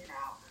 Okay.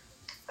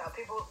 So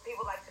people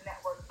like to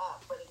network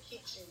up, but it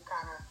keeps you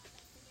kind of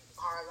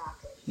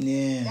horizontally.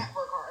 Yeah.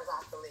 Network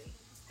horizontally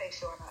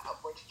takes you on an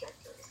upward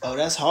trajectory. Oh, So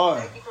that's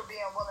hard. Thank you for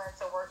being willing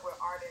to work with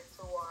artists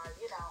who are,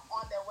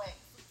 on their way,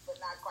 but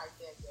not quite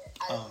there yet.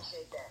 I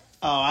appreciate that.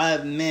 Oh,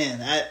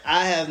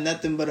 I have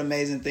nothing but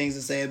amazing things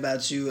to say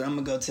about you. I'm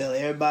gonna go tell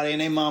everybody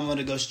and their mama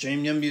to go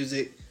stream your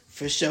music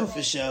for sure.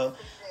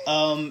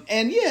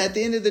 And yeah, at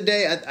the end of the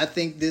day, I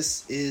think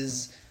this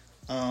is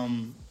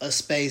a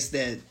space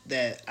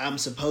that I'm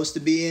supposed to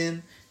be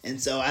in, and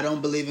so I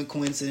don't believe in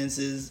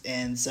coincidences,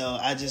 and so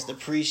I just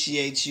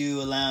appreciate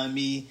you allowing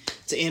me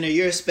to enter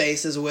your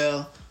space as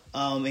well,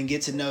 and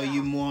get to know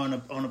you more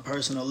on a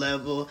personal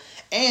level.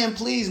 And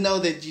please know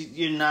that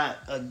you're not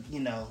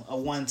a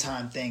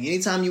one-time thing.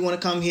 Anytime you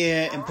want to come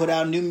here and put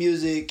out new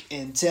music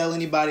and tell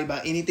anybody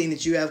about anything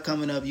that you have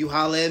coming up, you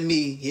holler at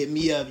me, hit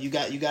me up. You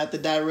got the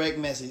direct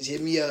message,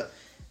 hit me up,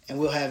 and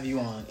we'll have you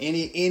on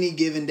any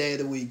given day of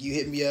the week. You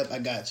hit me up, I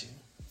got you.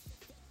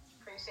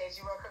 Appreciate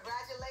you. Well,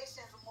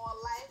 congratulations, more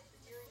life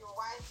for you, your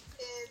wife,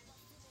 kids.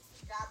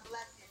 God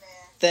bless you,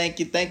 man.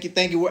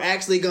 Thank you.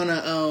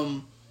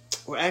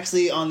 We're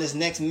actually on this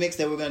next mix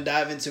that we're gonna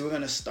dive into. We're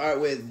gonna start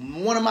with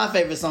one of my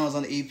favorite songs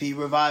on the EP,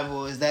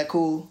 Revival. Is that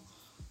cool?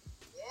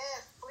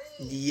 Yes,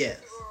 please. Yes.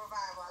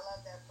 Revival. I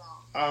love that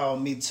song. Oh,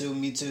 me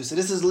too. So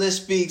this is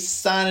Lish Speaks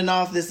signing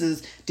off. This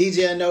is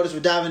DJ-Unnoticed. We're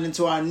diving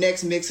into our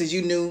next mix. As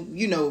you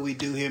know what we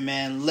do here,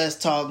 man. Let's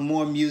talk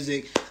more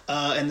music.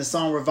 And the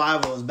song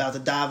Revival is about to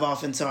dive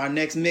off into our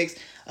next mix.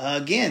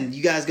 Again,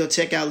 you guys go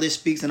check out Lish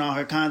Speaks and all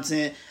her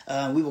content.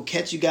 We will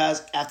catch you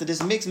guys after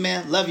this mix,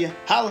 man. Love you.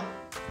 Holla.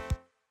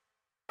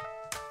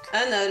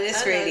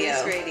 Unnoticed Radio.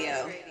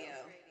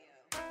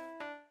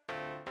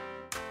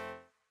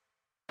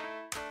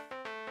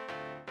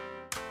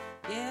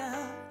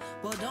 Yeah,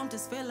 well, don't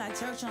this feel like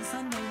church on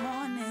Sunday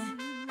morning?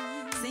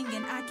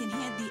 Singing, I can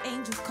hear the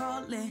angels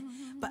calling.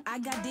 But I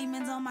got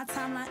demons on my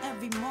timeline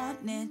every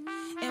morning.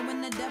 And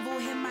when the devil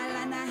hit my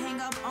line, I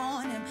hang up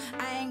on him.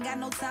 I ain't got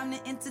no time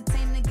to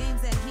entertain the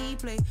games that he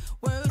play.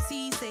 Words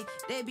he say,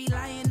 they be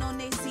lying on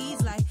their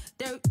seeds like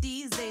dirt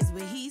these days.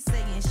 What he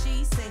say and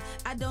she say,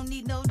 I don't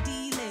need no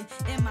delay.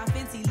 In my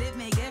fancy lip,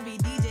 make every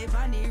DJ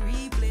find a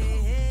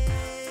replay.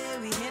 Hey,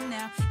 we here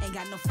now, ain't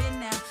got no fit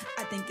now.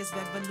 I think it's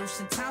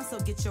revolution time, so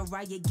get your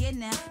riot gear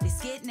now. They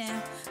scared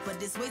now,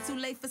 but it's way too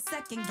late for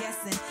second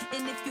guessing.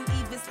 And if you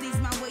even sneeze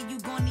my way, you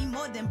gon' need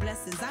more than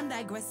blessings. I'm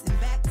digressing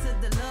back to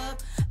the love.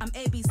 I'm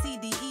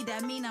ABCDE,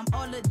 that mean I'm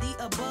all of the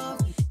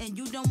above. And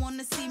you don't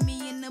wanna see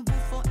me in the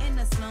booth or in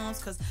the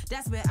slums, cause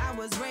that's where I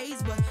was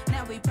raised. But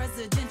now we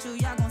presidential,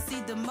 y'all gon'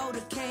 see the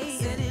motorcade.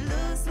 Said it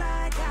looks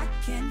like I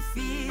can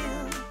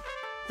feel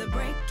the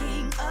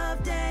breaking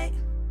of day.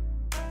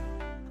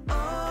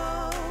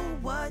 Oh,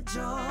 what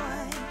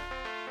joy.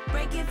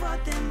 breaking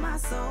forth in my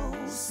soul.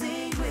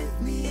 Sing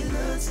with me. It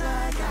looks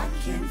like I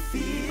can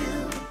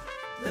feel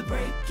the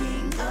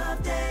breaking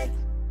of day.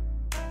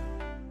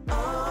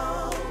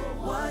 Oh,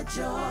 what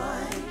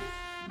joy.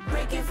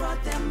 Breaking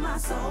forth in my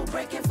soul,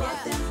 breaking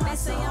forth in my soul. They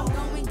say I'm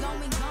going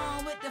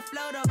with the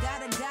flow though.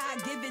 Got a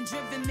God-given,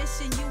 driven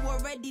mission, you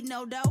already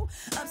know though.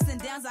 Ups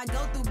and downs I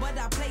go through, but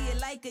I play it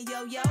like a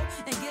yo-yo.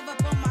 And give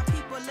up on my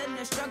people in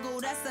the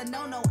struggle, that's a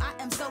no-no. I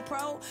am so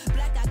pro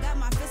black, I got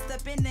my fist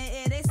up in the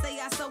air. They say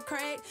I so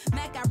crack.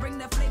 Mac, I bring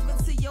the flavor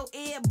to your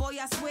ear. Boy,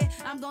 I swear,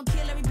 I'm gonna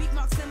kill every beat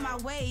marks in my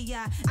way,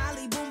 yeah.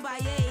 Ali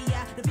Boombaye,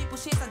 yeah. The people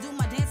chance I do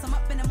my dance, I'm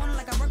up in the morning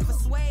like I work for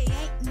Sway.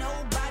 Ain't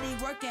nobody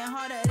working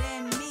harder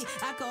than me.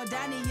 I call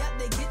Donnie up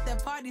to get the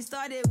party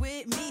started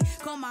with me.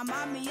 Call my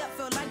mommy up,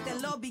 feel like the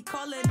Lord be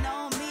calling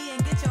on me.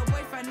 And get your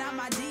boyfriend out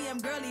my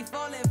DM, girl, he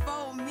falling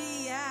for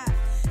me, yeah.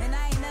 And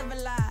I ain't never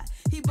lied.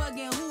 He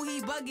bugging who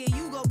he bugging,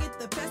 you go get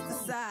the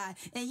pesticide.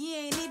 And you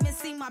ain't even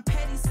seen my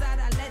petty side,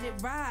 I let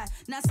it ride.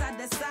 Now side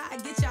to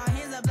side, get y'all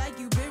hands up like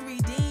you been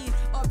redeemed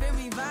or been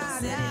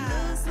revived. Said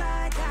it looks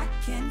like I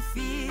can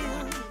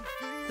feel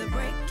the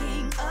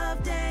breaking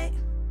of day.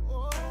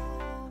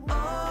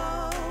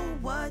 Oh,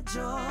 what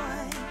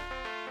joy.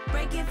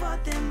 Breaking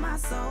forth in my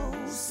soul,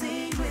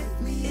 sing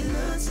with me. It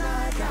looks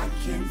like I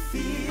can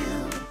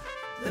feel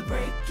the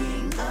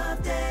breaking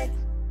of day.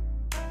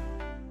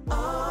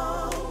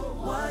 Oh,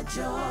 what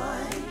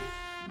joy.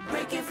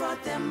 Breaking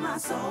forth in my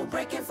soul,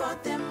 breaking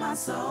forth in my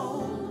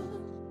soul.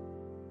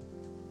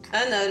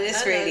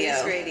 Unnoticed Radio.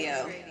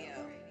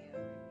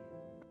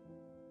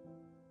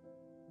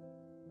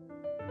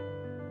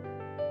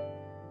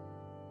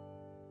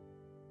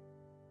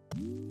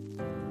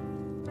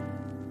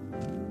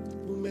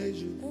 Who made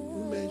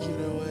you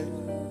that way?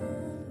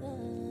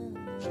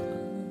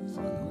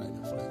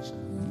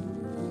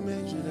 Who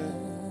made you that?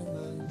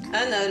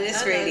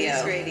 Unnoticed Radio.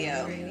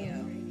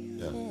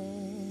 Yeah.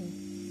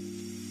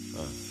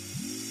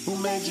 Who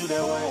made you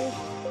that way?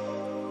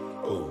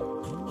 Ooh.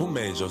 Who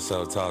made your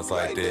self-talk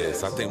like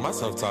this? I think my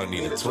self-talk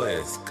need a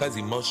twist. Cause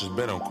emotions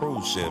been on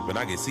cruise ship and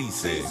I get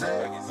seasick.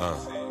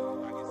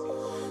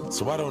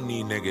 So I don't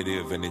need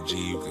negative energy,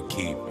 you can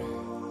keep it.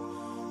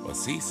 Or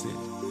seasick.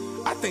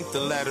 I think the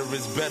latter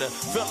is better.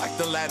 Feel like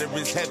the ladder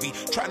is heavy.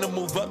 Trying to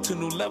move up to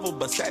new level,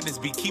 but sadness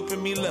be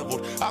keeping me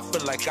leveled. I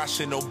feel like I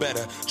should know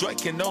better. Joy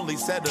can only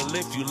settle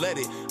if you let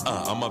it.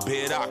 I'm a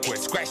bit awkward.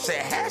 Scratch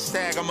that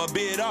hashtag, I'm a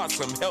bit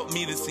awesome. Help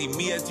me to see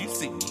me as you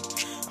see me.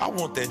 I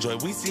want that joy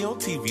we see on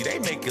TV. They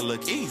make it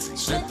look easy.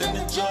 Strength and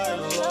the joy of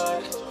the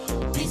Lord.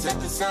 Peace at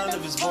the sound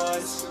of his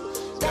voice.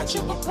 Got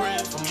you but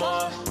praying for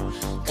more.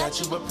 Got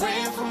you but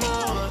praying for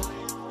more.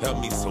 Help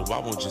me so I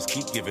won't just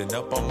keep giving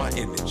up on my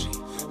energy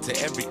to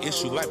every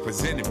issue life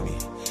presented me.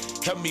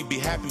 Help me be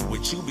happy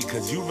with you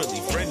because you really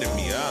friended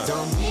me up.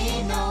 Don't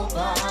need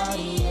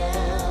nobody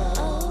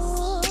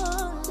else,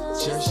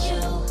 just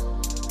you.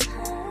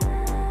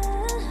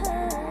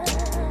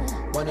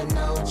 Wanna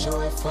know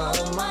joy for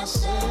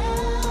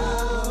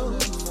myself,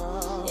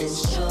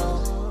 it's true.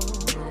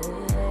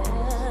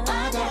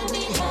 I gotta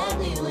be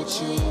happy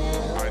with you,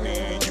 yeah. I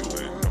need you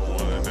and no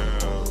one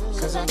else.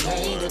 Cause I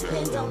can't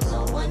depend on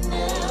no one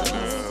else.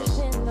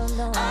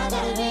 I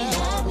gotta be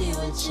happy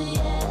with you,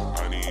 yeah. I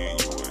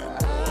need you and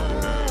no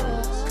one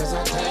else. Cause I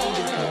can't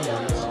depend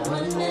on no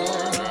one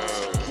else.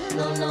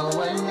 No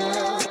one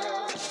else.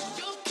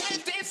 You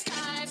can't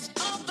disguise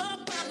all the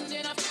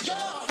burning of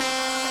your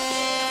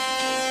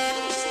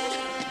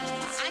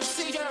I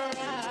see your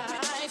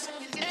eyes.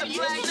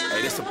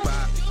 Hey, this a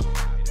bop.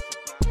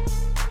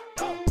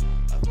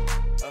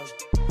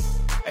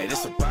 Hey,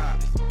 this a bop.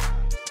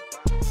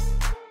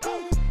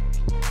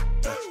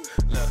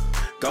 Look,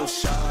 go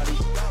shawty.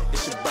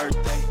 It's your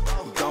birthday.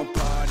 We gon'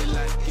 party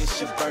like it's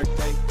your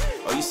birthday.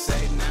 Oh, you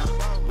say now,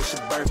 it's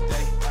your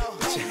birthday.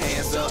 Put your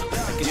hands up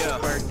like it's your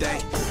birthday.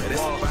 Hey, this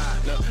a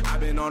bop. Look, I've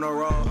been on the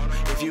road.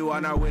 If you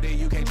are not with it,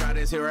 you can't try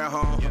this here at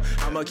home.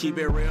 I'ma keep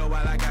it real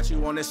while I got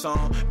you on this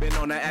song. Been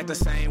on the act the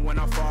same when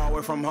I'm far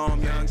away from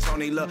home. Young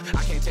Tony, look,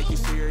 I can't take you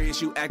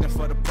serious. You acting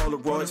for the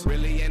Polaroids.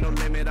 Really ain't no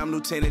limit. I'm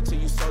lieutenant to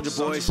you soldier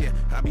boys. Yeah,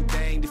 I be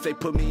danged if they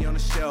put me on the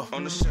shelf.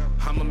 I'm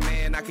a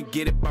man, I could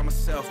get it by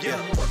myself. Yeah,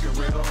 working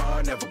real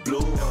hard, never blew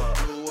up.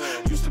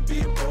 Used to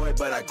be a boy,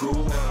 but I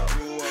grew up.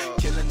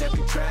 Killing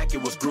every track,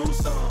 it was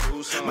gruesome.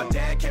 My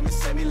dad came and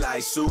sent me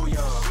like Soo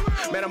Young.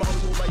 Man, I'm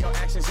only moved by your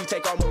actions. You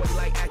take all my weight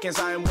like Atkins.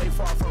 I am way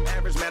far from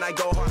average. Man, I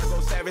go hard, I go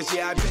savage.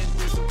 Yeah, I've been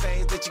through some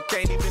things that you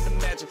can't even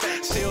imagine.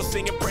 Still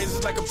singing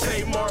praises like I'm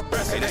Tamar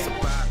Breast. Hey, that's a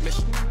vibe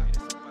mission.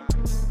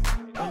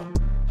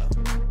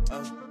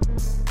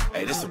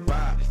 Hey, this a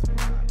vibe.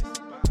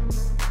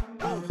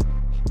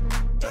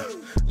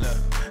 Look,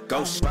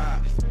 go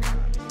spot.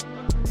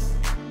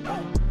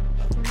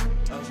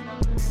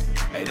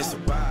 Hey, this a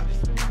vibe.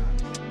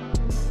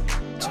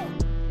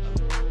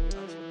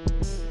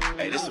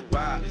 Hey, this a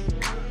vibe.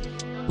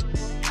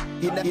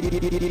 You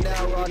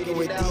now rocking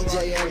with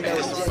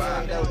DJ-Unnoticed.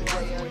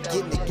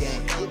 Get in the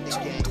game.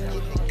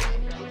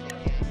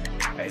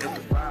 Hey, this a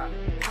vibe.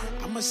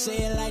 I'ma say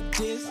it like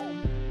this.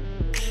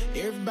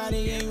 Everybody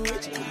ain't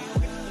rich.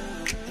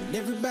 And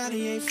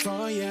Everybody ain't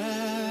for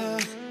ya.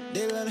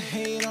 They love to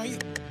hate on you,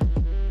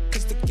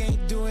 cause they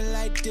can't do it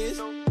like this.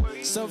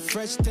 So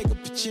fresh, take a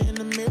picture in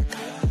the mirror.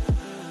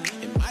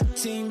 And my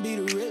team be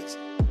the realest.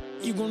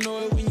 You gon' know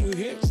it when you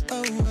hear it.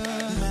 Oh,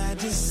 my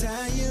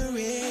desire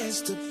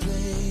is to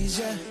please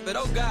ya. But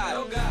oh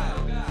God,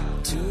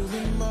 to be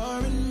more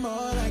and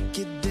more like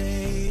you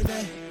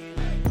daily.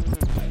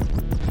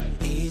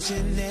 Each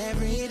and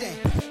every day,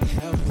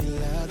 help me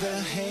love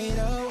the hate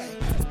away.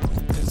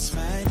 Cause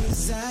my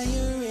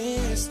desire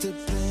is to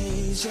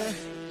please ya.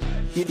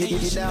 You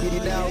now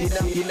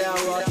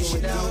rocking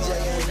with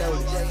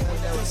DJ-Unnoticed.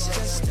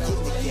 Just the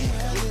way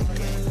I live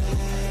my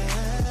life.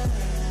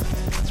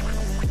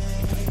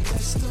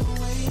 That's the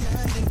way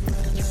I live my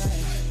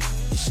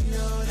life. You should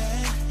know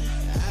that.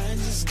 I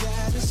just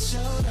gotta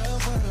show the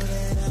world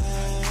that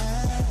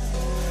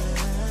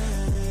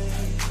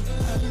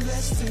I'm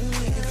blessed to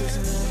live this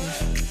life.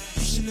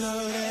 You should know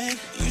that.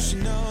 You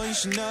should know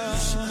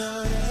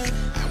that.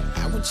 I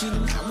want you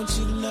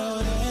to know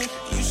that.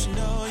 You should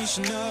know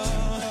that.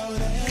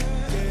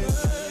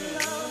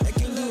 I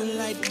can do it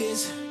like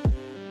this.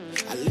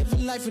 I live a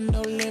life with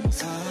no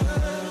limits. And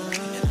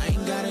I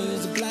ain't gotta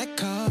use a black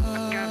card,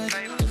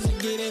 cause I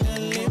get it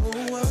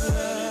unlimited.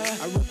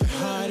 I rip it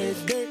hard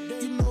as dirt,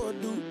 you know I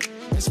do.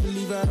 Best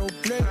believe I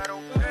don't play.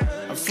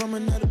 I'm from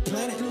another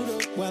planet.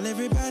 While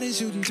everybody's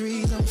shooting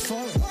threes, I'm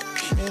falling.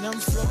 And I'm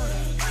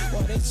flooring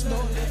while they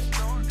snorting.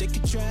 They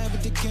can try,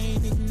 but they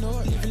can't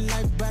ignore. Living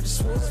life by the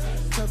sword,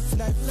 tough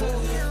life for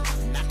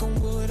it. Knock on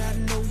wood, I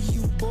know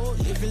you bored.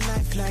 Living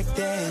life like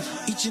that,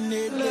 each and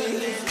every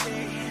day.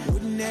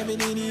 Wouldn't have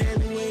it any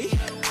other way.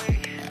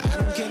 I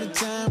don't care the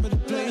time or the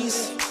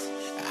place.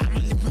 I'ma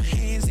lift my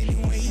hands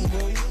anyway.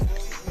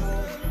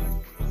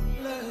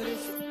 Let it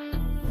flow.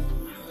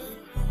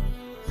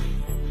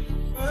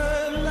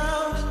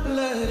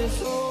 Let it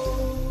flow.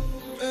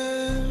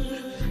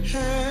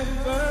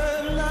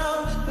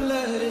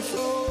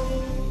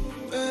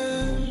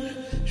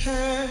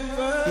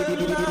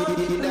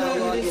 You now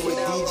rocking with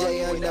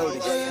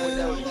DJ-Unnoticed. Let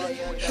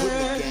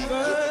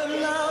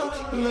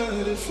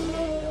it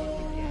flow.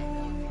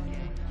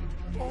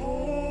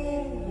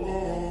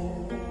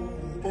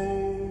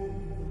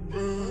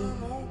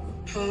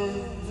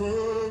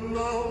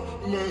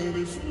 Let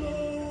it flow.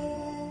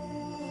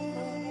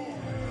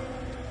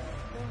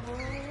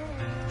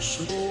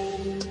 So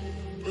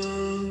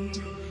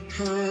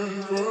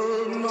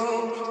heaven now,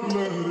 let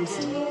it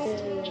flow.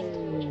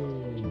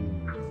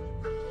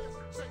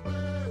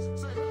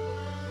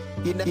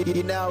 You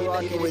now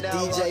rocking with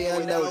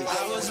DJ-Unnoticed.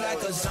 I was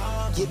like a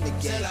zombie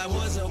till I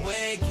was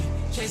awakened,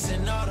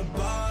 chasing all the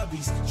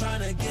Barbies,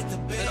 trying to get the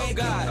bacon. Oh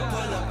God.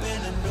 Pull up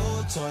in a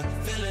new toy,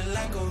 feeling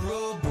like a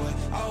rude boy,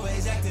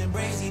 always acting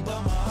crazy,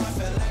 but my heart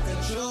felt like a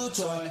true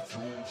toy.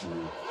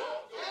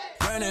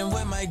 Running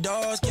with my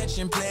dogs,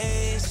 catching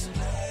plays.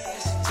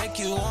 Take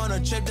you on a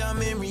trip down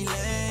memory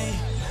lane.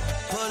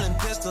 Pulling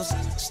pistols,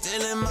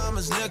 stealing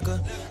mama's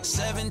liquor.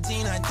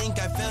 17, I think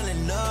I fell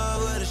in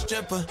love with a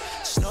stripper.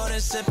 Snorting,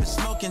 sipping,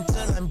 smoking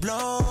till I'm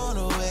blown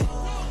away.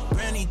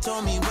 Granny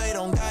told me, wait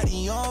on God,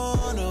 he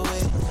on the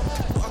way.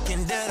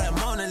 Walking dead, I'm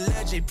on a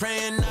ledge,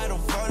 praying I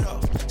don't fall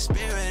off.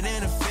 Spirit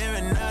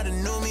interfering, now the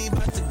new me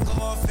about to go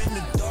off in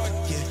the dark,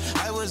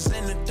 yeah. I was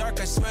in the dark,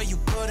 I swear you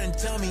couldn't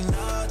tell me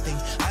nothing.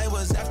 I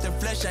was after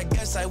flesh, I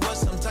guess I was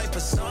some type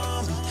of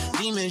zombie.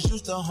 Demons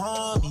used to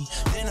haunt me.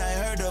 Then I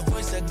heard the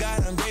voice of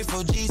God, I'm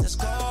grateful Jesus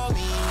called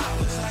me. I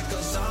was like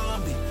a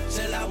zombie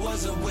till I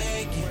was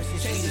awakened,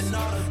 chasing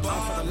all the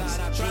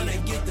Barbies, trying to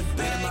get the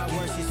bag.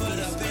 Put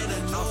up in a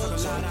new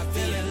toy,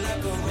 feeling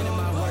like a room.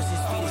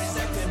 Always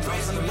acting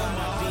crazy, but my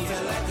heart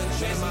felt like a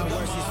trace. My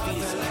worst is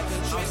fetus.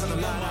 I'm from the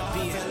line, I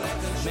be it.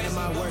 Man,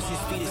 my worst is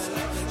fetus.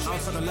 I'm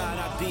from the line,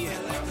 I be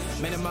it.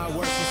 Man, my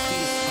worst is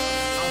fetus.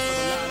 I'm from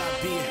the line, I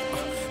be it.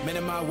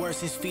 Man, my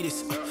worst is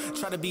fetus.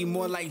 Try to be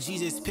more like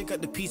Jesus, pick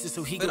up the pieces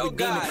so he can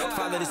redeem it.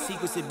 Follow the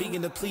secrets of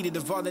being depleted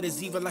of all that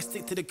is evil. I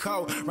stick to the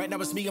code. Right now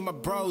it's me and my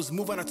bros,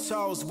 move on our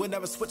toes. We'll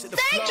never switch at the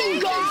flow. Thank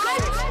you,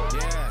 guys.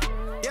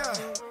 Yeah.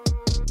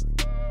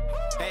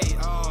 Hey,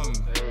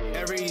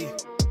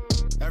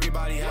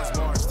 everybody has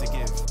bars to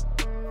give.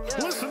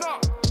 Listen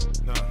up.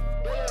 No.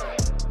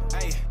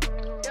 Hey.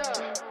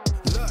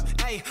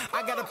 Look, hey,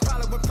 I got a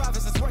problem with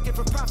prophets that's working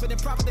for profit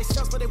and profit they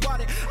sell for they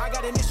want it. I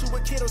got an issue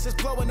with kiddos that's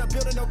blowing up,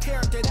 building no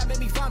character. That made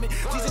me vomit.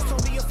 Jesus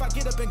told me if I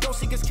get up and go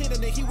seek his kid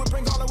and then he would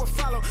bring all I would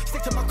follow.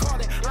 Stick to my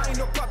calling, I ain't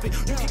no puppet.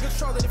 You can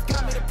control it if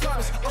God made a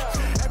promise.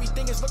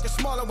 Everything is looking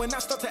smaller when I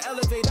start to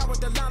elevate. I work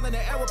the line in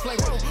the aeroplane.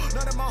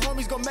 None of my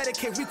homies gon'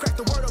 medicate. We crack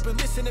the word open,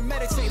 listen and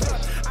meditate.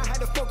 Look, I had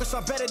to focus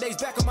on better days.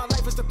 Back on my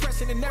life is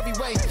depressing in every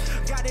way.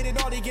 God did it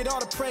all, he get all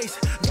the praise.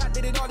 God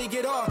did it all, he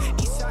get all.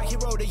 Eastside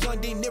hero, the young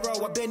D Nero.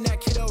 I been that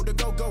kiddo, the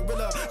go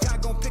gorilla.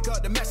 God gon' pick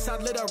up the mess I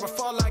litter. I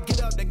fall, I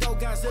get up, then go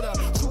Godzilla.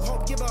 True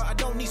hope giver, I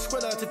don't need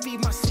Skrilla to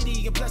feed my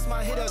city and bless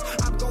my hitters.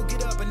 I'm gon'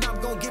 get up and I'm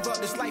gon' give up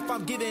this life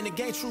I'm giving to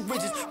gain true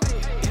riches.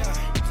 Yeah,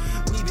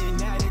 we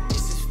been at it.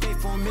 This is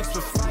faithful mixed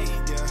with fight.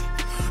 Yeah,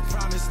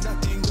 promise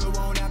nothing good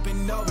won't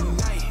happen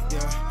overnight.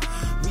 Yeah,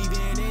 we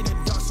been in the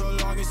dark so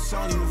long it's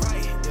only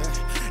right,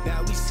 yeah.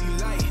 Now we see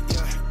light,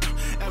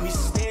 yeah. And we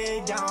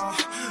stay down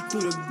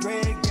through the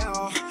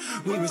breakdown.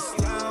 We was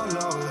down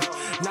low,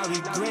 now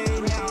we gray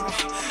now.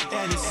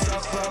 And it's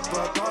up, up,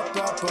 up, up,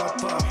 up,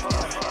 up, up,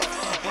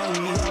 yeah. And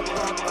we up,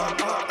 up,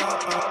 up, up,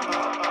 up, up,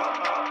 up.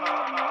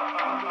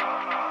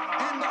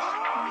 And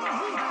all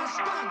he has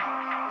done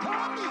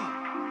for me,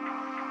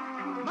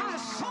 my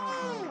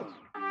soul.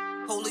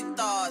 Holy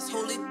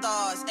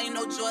thoughts, ain't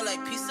no joy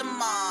like peace of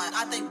mind.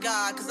 I thank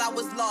God, cause I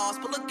was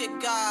lost, but look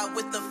at God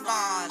with the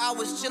fine. I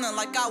was chilling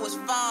like I was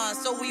fine,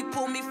 so he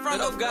pulled me from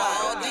the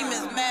fall.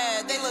 Demons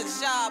mad, they look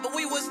shy, but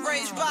we was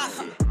raised by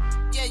him.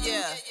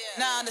 Yeah.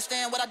 Now I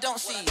understand what I don't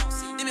see.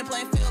 Demon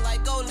playing field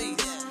like goalies.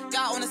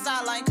 God on the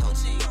sideline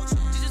coaching.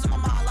 Jesus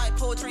on my mind like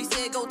poetry.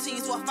 Said go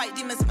teams, so I fight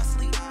demons in my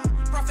sleep.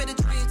 Prophetic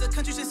dreams, the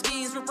countries and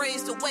schemes were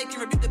raised to wake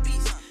and rebuke the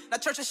beast. Now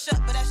church is shut,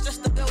 but that's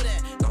just the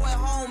building. Go at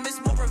home, it's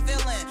more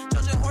revealing.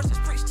 Trojan horses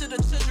preach to the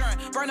children.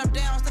 Burn them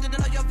down, standing to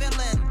know your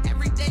villain.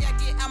 Every day I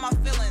get out my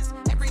feelings.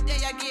 Every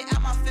day I get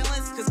out my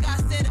feelings. Cause God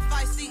said if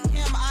I see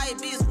him, I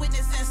be his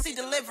witness and see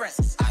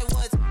deliverance. I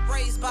was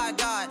raised by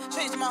God,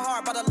 changed my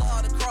heart by the law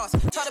of the cross.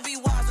 Try to be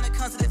wise when it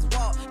comes to this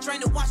walk.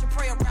 Train to watch and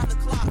pray around the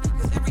clock.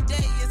 Cause every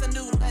day is a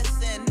new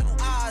lesson. New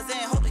eyes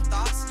and holy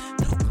thoughts.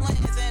 New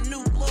plans and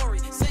new glory.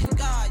 Same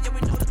God, yeah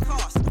we know the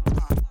cost.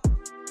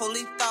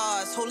 Holy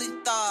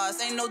thoughts,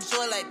 ain't no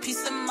joy like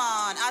peace of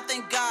mind. I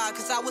thank God,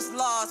 cause I was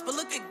lost, but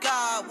look at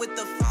God with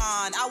the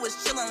fine. I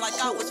was chilling like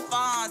I was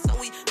fine, so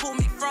he pulled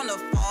me from the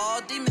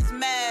fall. Demons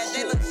mad,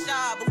 they look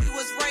shy, but we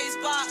was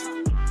raised by.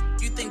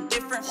 You think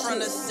different from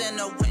the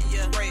sinner when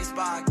you're raised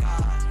by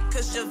God.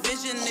 Cause your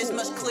vision is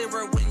much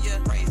clearer when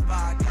you're raised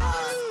by God.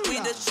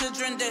 We the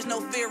children, there's no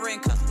fearing,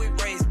 cause we're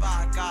raised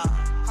by God.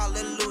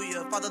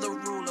 Hallelujah, Father the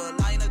ruler,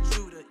 Lion of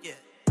Judah, yeah.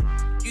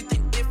 You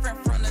think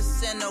different from the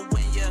sinner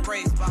when you're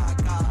raised by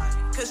God.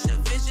 Cause your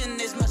vision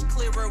is much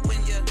clearer when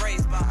you're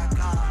raised by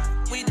God.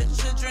 We the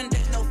children,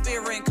 there's no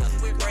fearing, cause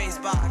we're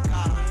raised by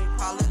God.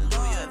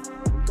 Hallelujah.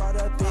 Got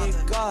a big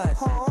God.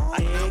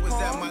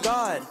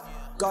 God.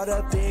 Got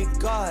a big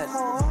God.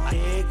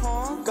 Big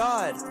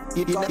God.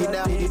 You now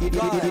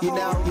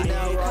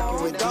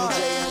rocking with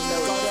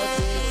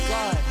DJ-Unnoticed.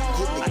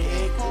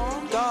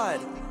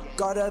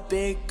 Got a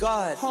big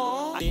God.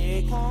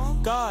 Big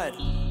God.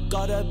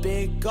 Got a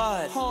big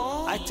God.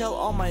 I tell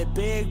all my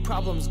big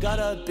problems. Got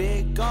a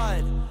big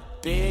God.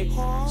 Big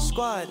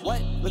squad.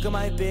 What? Look at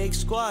my big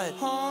squad.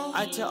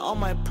 I tell all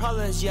my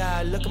problems.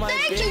 Yeah, look at my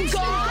big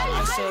squad.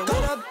 I say,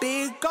 got a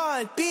big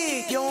God.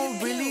 Big. You don't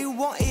really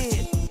want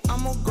it.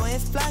 I'ma go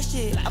and flash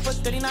it. I put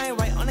 39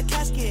 right on the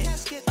casket.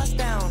 Bust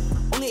down.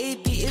 Only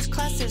AP is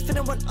classes.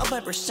 Finna run up by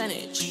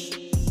percentage.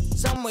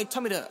 Someway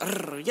told me to,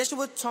 yeah, she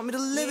would taught me to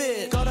live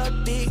it. Got a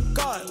big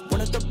God,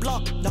 one at the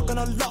block, not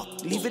gonna lock,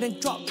 leave it and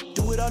drop,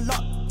 do it a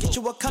lot. Get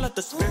you a kind of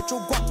the spiritual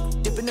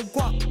guap, dip in the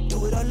guap,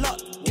 do it a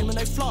lot. Game when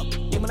I flop,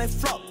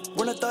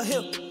 run at the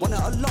hill, one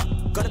at a lot.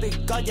 Got a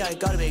big God, yeah,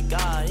 got a big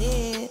God,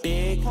 yeah.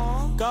 Big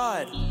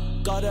God,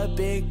 got a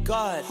big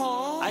God.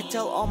 I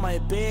tell all my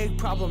big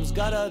problems,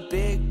 got a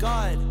big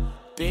God.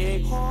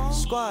 Big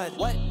squad.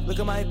 What? Look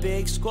at my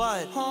big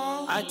squad.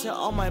 I tell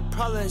all my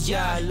problems.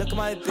 Yeah, look at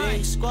my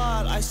big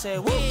squad. I say,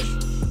 woo.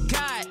 Big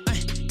God,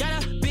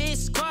 got a big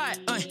squad.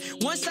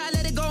 Once I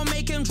let it go,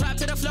 make him drop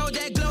to the floor.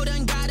 That glow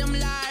done got him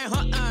live.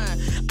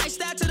 I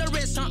step to the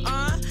wrist.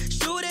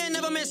 Shooting,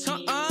 never miss.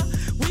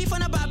 We from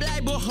the bob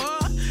like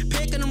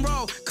pick and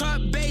roll.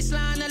 Cut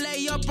baseline, to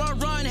lay up or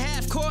run.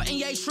 Half court and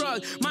yay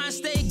shrug. Mine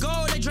stay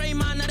gold. They drain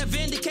mine, not a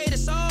vindicator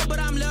soul, but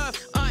I'm loved.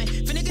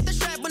 Finna get the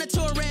strap when the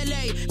tour red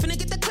lay. Finna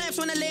get the clamps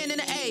when I land in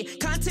the A.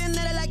 Content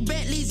that I like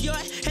Bentley's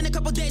yacht. In a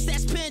couple days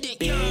that's pending.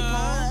 Big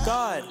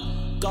God,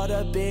 got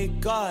a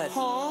big God.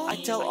 I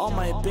tell all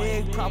my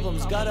big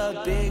problems. Got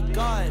a big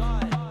God.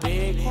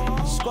 Big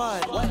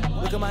squad. What?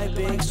 Look at my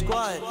big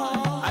squad.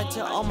 I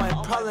tell all my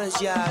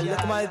problems. Yeah, look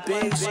at my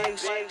big squad.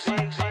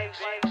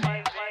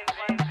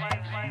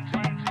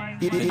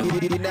 You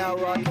now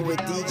rocking with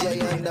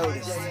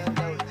DJ-Unnoticed.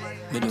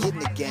 Get in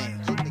the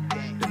game.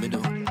 The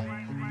middle.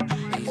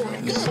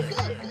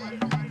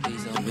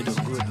 He's on middle.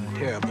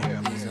 Terrible.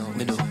 He's on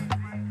middle.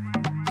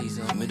 He's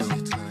on middle.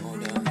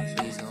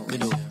 He's on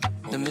middle.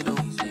 The middle.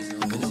 The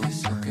middle.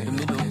 The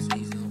middle.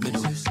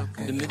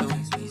 The middle.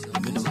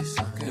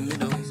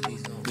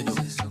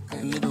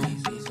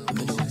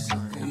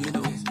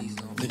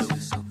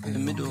 The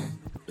middle.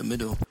 The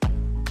middle.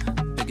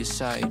 Biggest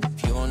side.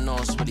 If you don't know,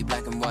 it's really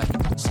black and white.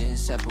 Sin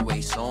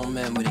separates all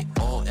men with it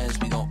all ends.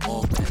 We gon'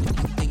 all bend.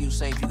 You think you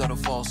safe? You got a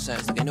false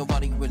sense. Like ain't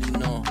nobody really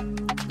know.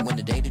 When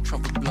the day the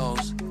trumpet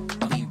blows,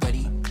 I'll be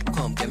ready.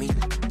 Come get me.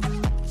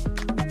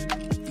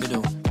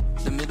 Middle,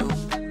 the middle,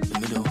 the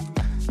middle,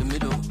 the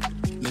middle,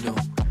 middle,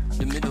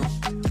 the middle,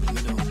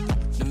 the middle,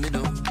 the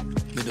middle,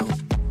 middle,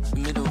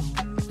 the middle,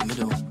 the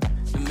middle,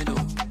 the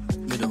middle,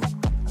 middle,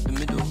 the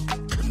middle,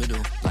 the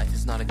middle. Life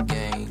is not a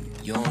game.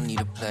 You don't need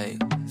to play.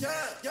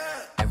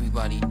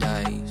 Everybody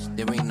dies.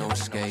 There ain't no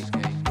escape.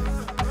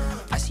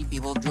 I see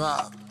people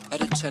drop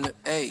at a tender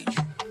age.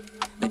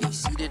 But he's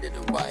seated at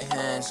the right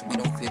hand, so we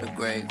don't fear the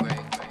grave.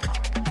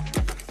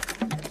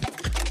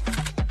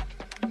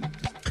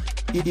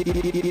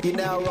 You're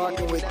now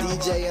rocking with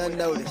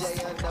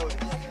DJ-Unnoticed.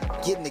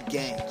 Get in the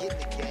game.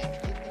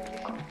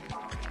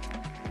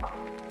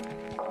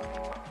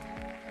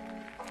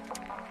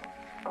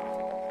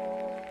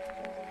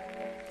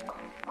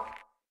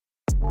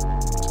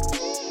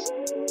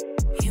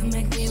 You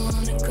make me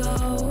wanna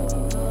go,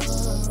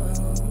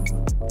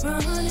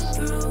 running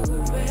through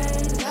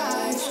red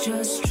lights,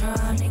 just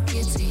trying to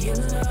get to your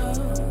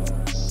love.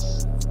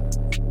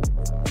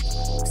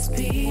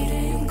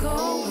 Speeding,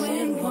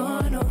 going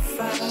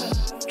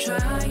 105,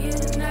 trying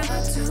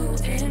not to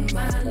end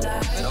my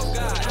life.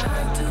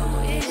 I'd do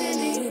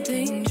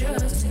anything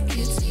just to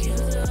get to your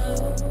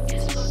love.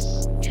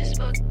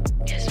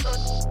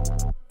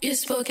 You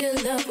spoke your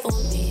love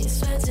on me,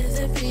 sweat to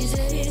the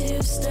PJs,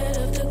 you stirred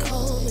up the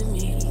cold in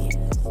me.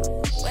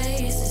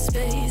 Waste the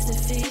space that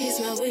feeds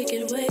my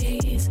wicked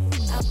ways.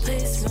 I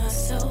placed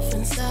myself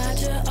inside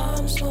your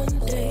arms one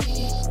day.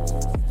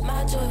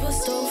 My joy was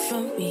stole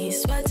from me,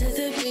 sweat to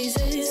the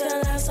breezes,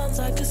 that last sounds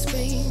like a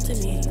scream to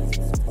me.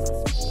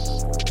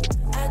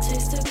 I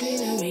taste the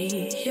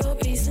greenery, your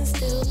peace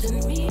instilled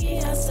in me,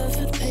 I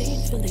suffered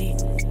painfully.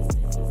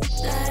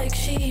 Like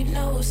sheep,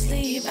 no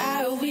sleep,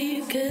 I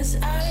weep, cause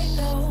I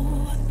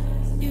know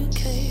you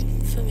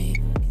came for me.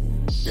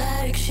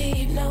 Like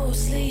sheep, no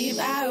sleep,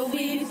 I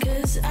weep,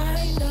 cause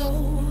I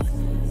know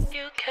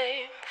you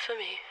came for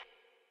me.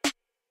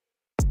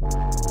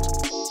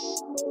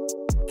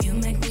 You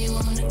make me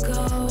wanna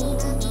go,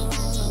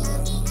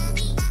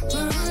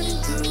 running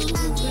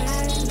through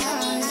red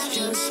lights,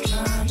 just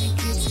trying to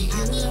get to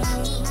your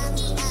love.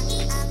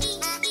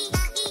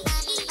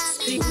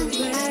 Speak with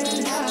red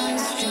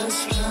lights, just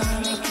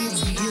trying to get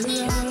to your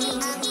love.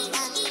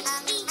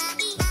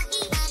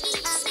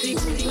 Speak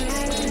with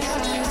red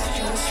lights,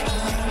 just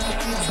trying to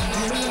get to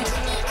your love.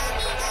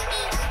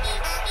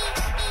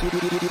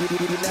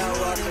 You're now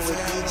rocking with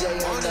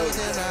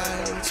DJ-Unnoticed.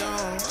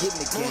 Get in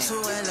the game. Move to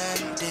LA,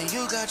 then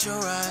you got your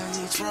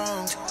rights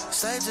wrong.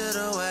 Slave to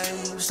the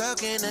wave,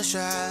 stuck in the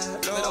shadow.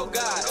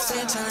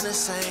 Same time the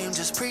same,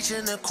 just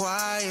preaching the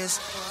choirs.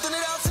 Then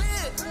it all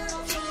flip.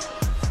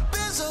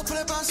 Benzo pull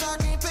up outside,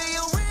 can't pay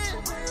your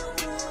rent.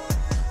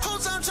 Whole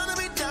time trying to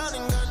be down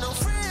and got no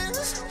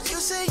friends. You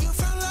say you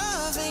found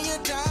love in your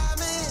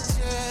diamonds,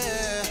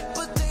 yeah.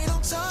 But they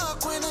don't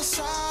talk when it's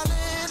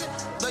silent.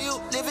 Though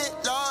you live it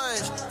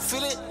large,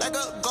 feel it like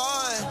a god.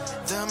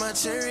 The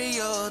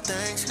material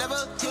things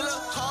never heal a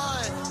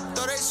heart.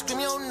 Though they scream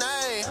your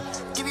name,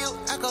 give you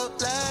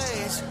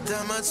accolades.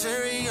 The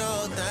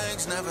material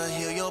things never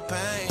heal your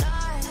pain.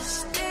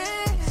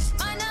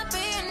 Might not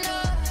be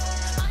enough,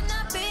 might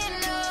not be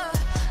enough.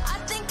 I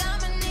think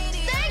I'm an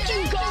idiot. Thank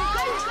you, go.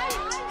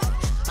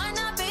 Might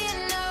not be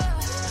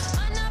enough,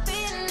 might not be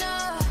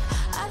enough.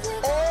 I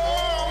think I'm an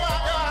idiot.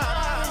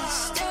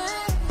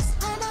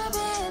 Might not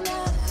be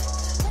enough,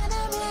 might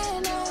not be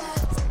enough.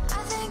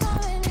 I think I'm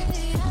an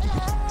idiot.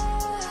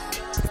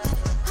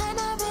 Might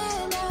not be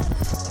enough,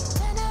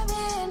 might not be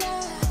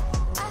enough.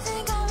 I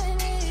think I'm an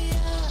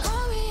idiot.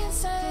 Call me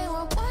insane,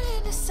 what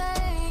wanted to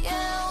say?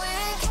 Yeah, we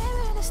came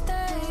here to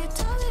stay,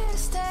 told me to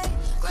stay.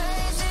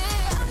 Crazy,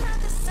 I'm not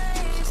the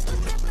same.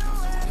 Look at the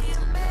way you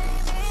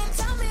made me.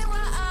 Tell me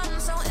why I'm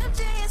so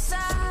empty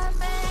inside,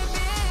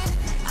 baby.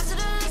 I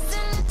should've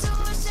listened to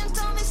intuition,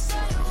 told me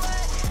stay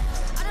away.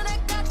 I know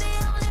that God the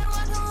only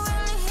one who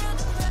really healed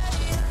the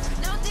pain.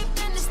 Now deep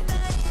in the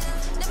state,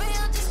 never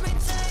healed, just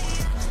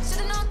maintain.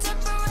 Should've known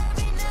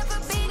temporary, never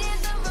be the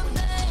end of a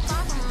day.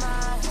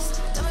 Compromise,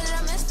 tell me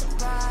that I missed the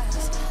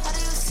prize. How do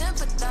you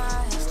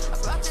sympathize? I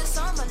brought this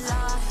on my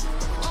life.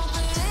 Won't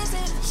be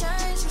easy to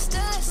change, but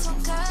still it's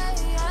okay.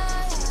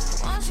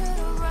 Want you to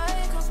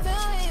break, or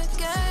feel me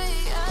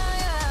again.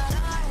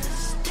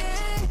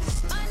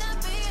 Might not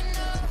be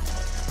enough,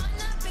 might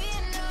not be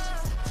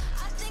enough.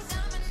 I think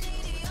I'm an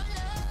idiot.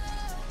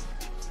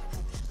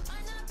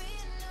 Might not be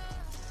enough.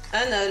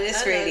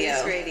 Unnoticed Radio.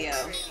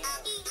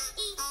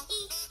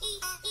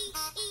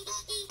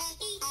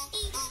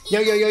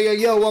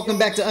 Yo, welcome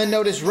back to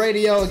Unnoticed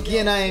Radio.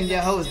 Again, I am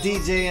your host,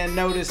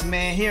 DJ-Unnoticed,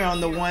 man, here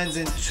on the ones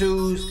and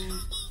twos.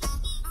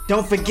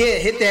 Don't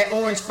forget, hit that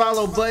orange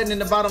follow button in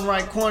the bottom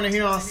right corner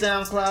here on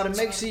SoundCloud, and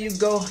make sure you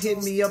go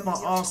hit me up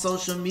on all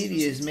social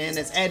medias, man.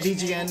 That's at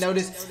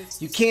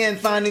DJ-Unnoticed. You can't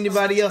find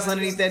anybody else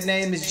underneath that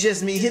name. It's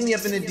just me. Hit me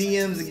up in the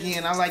DMs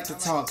again. I like to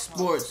talk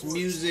sports,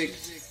 music,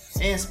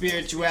 and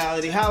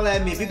spirituality. Holla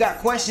at me. If you got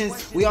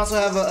questions, we also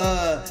have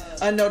a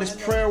Unnoticed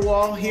prayer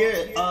wall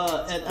here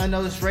at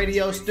Unnoticed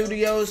Radio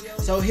Studios.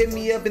 So hit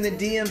me up in the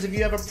DMs if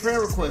you have a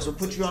prayer request. We'll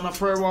put you on our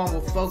prayer wall and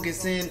we'll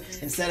focus in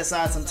and set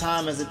aside some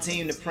time as a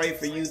team to pray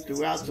for you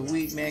throughout the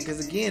week, man.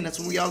 Because again, that's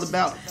what we all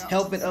about.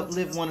 Helping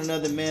uplift one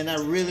another, man. I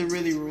really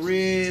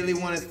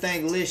want to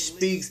thank Lish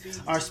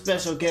Speaks, our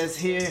special guest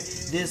here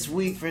this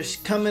week, for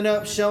coming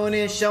up, showing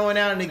in, showing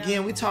out. And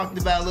again, we talked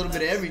about a little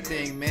bit of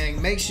everything,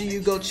 man. Make sure you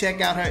go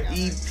check out her her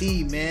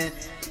EP, man.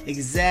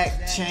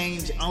 Exact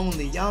Change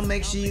Only. Y'all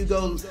make sure you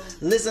go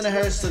listen to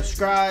her,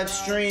 subscribe,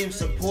 stream,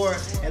 support,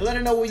 and let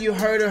her know where you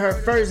heard of her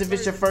first if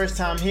it's your first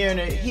time hearing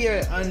it here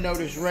at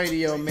Unnoticed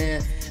Radio,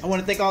 man. I want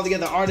to thank all the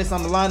other artists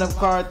on the lineup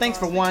card. Thanks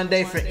for One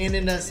Day for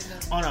ending us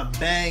on a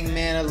bang,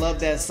 man. I love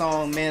that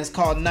song, man. It's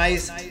called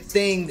Nice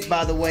Things,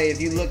 by the way,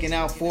 if you're looking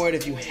out for it,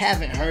 if you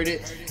haven't heard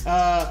it.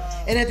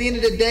 And at the end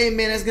of the day,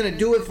 man, that's going to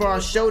do it for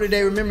our show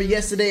today. Remember,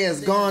 yesterday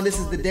is gone. This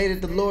is the day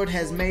that the Lord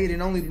has made,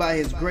 and only by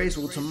His grace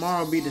will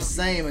tomorrow be the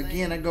same.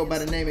 Again, I go by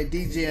the name of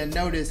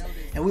DJ-Unnoticed,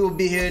 and we will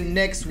be here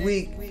next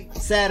week,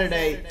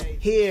 Saturday,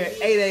 here,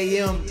 8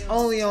 a.m.,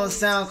 only on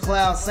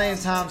SoundCloud, same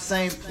time,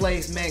 same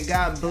place, man.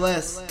 God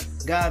bless.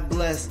 God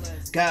bless.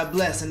 God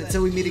bless. And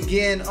until we meet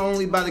again,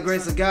 only by the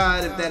grace of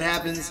God, if that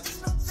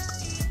happens,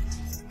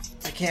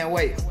 I can't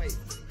wait.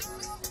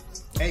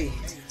 Hey,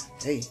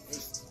 hey,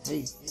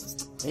 hey,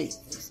 hey.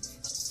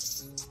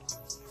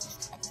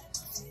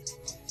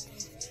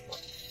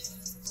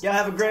 Y'all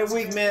have a great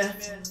week, man.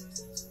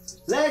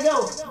 Let it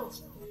go.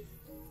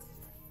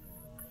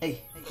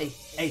 Hey, hey,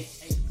 hey.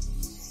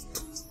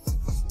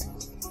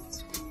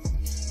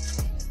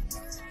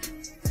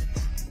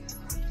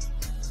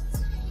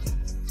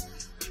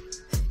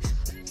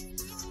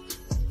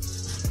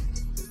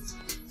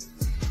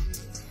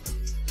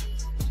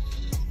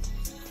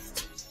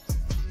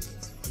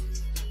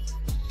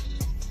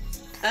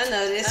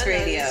 Unnoticed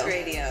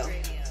Radio.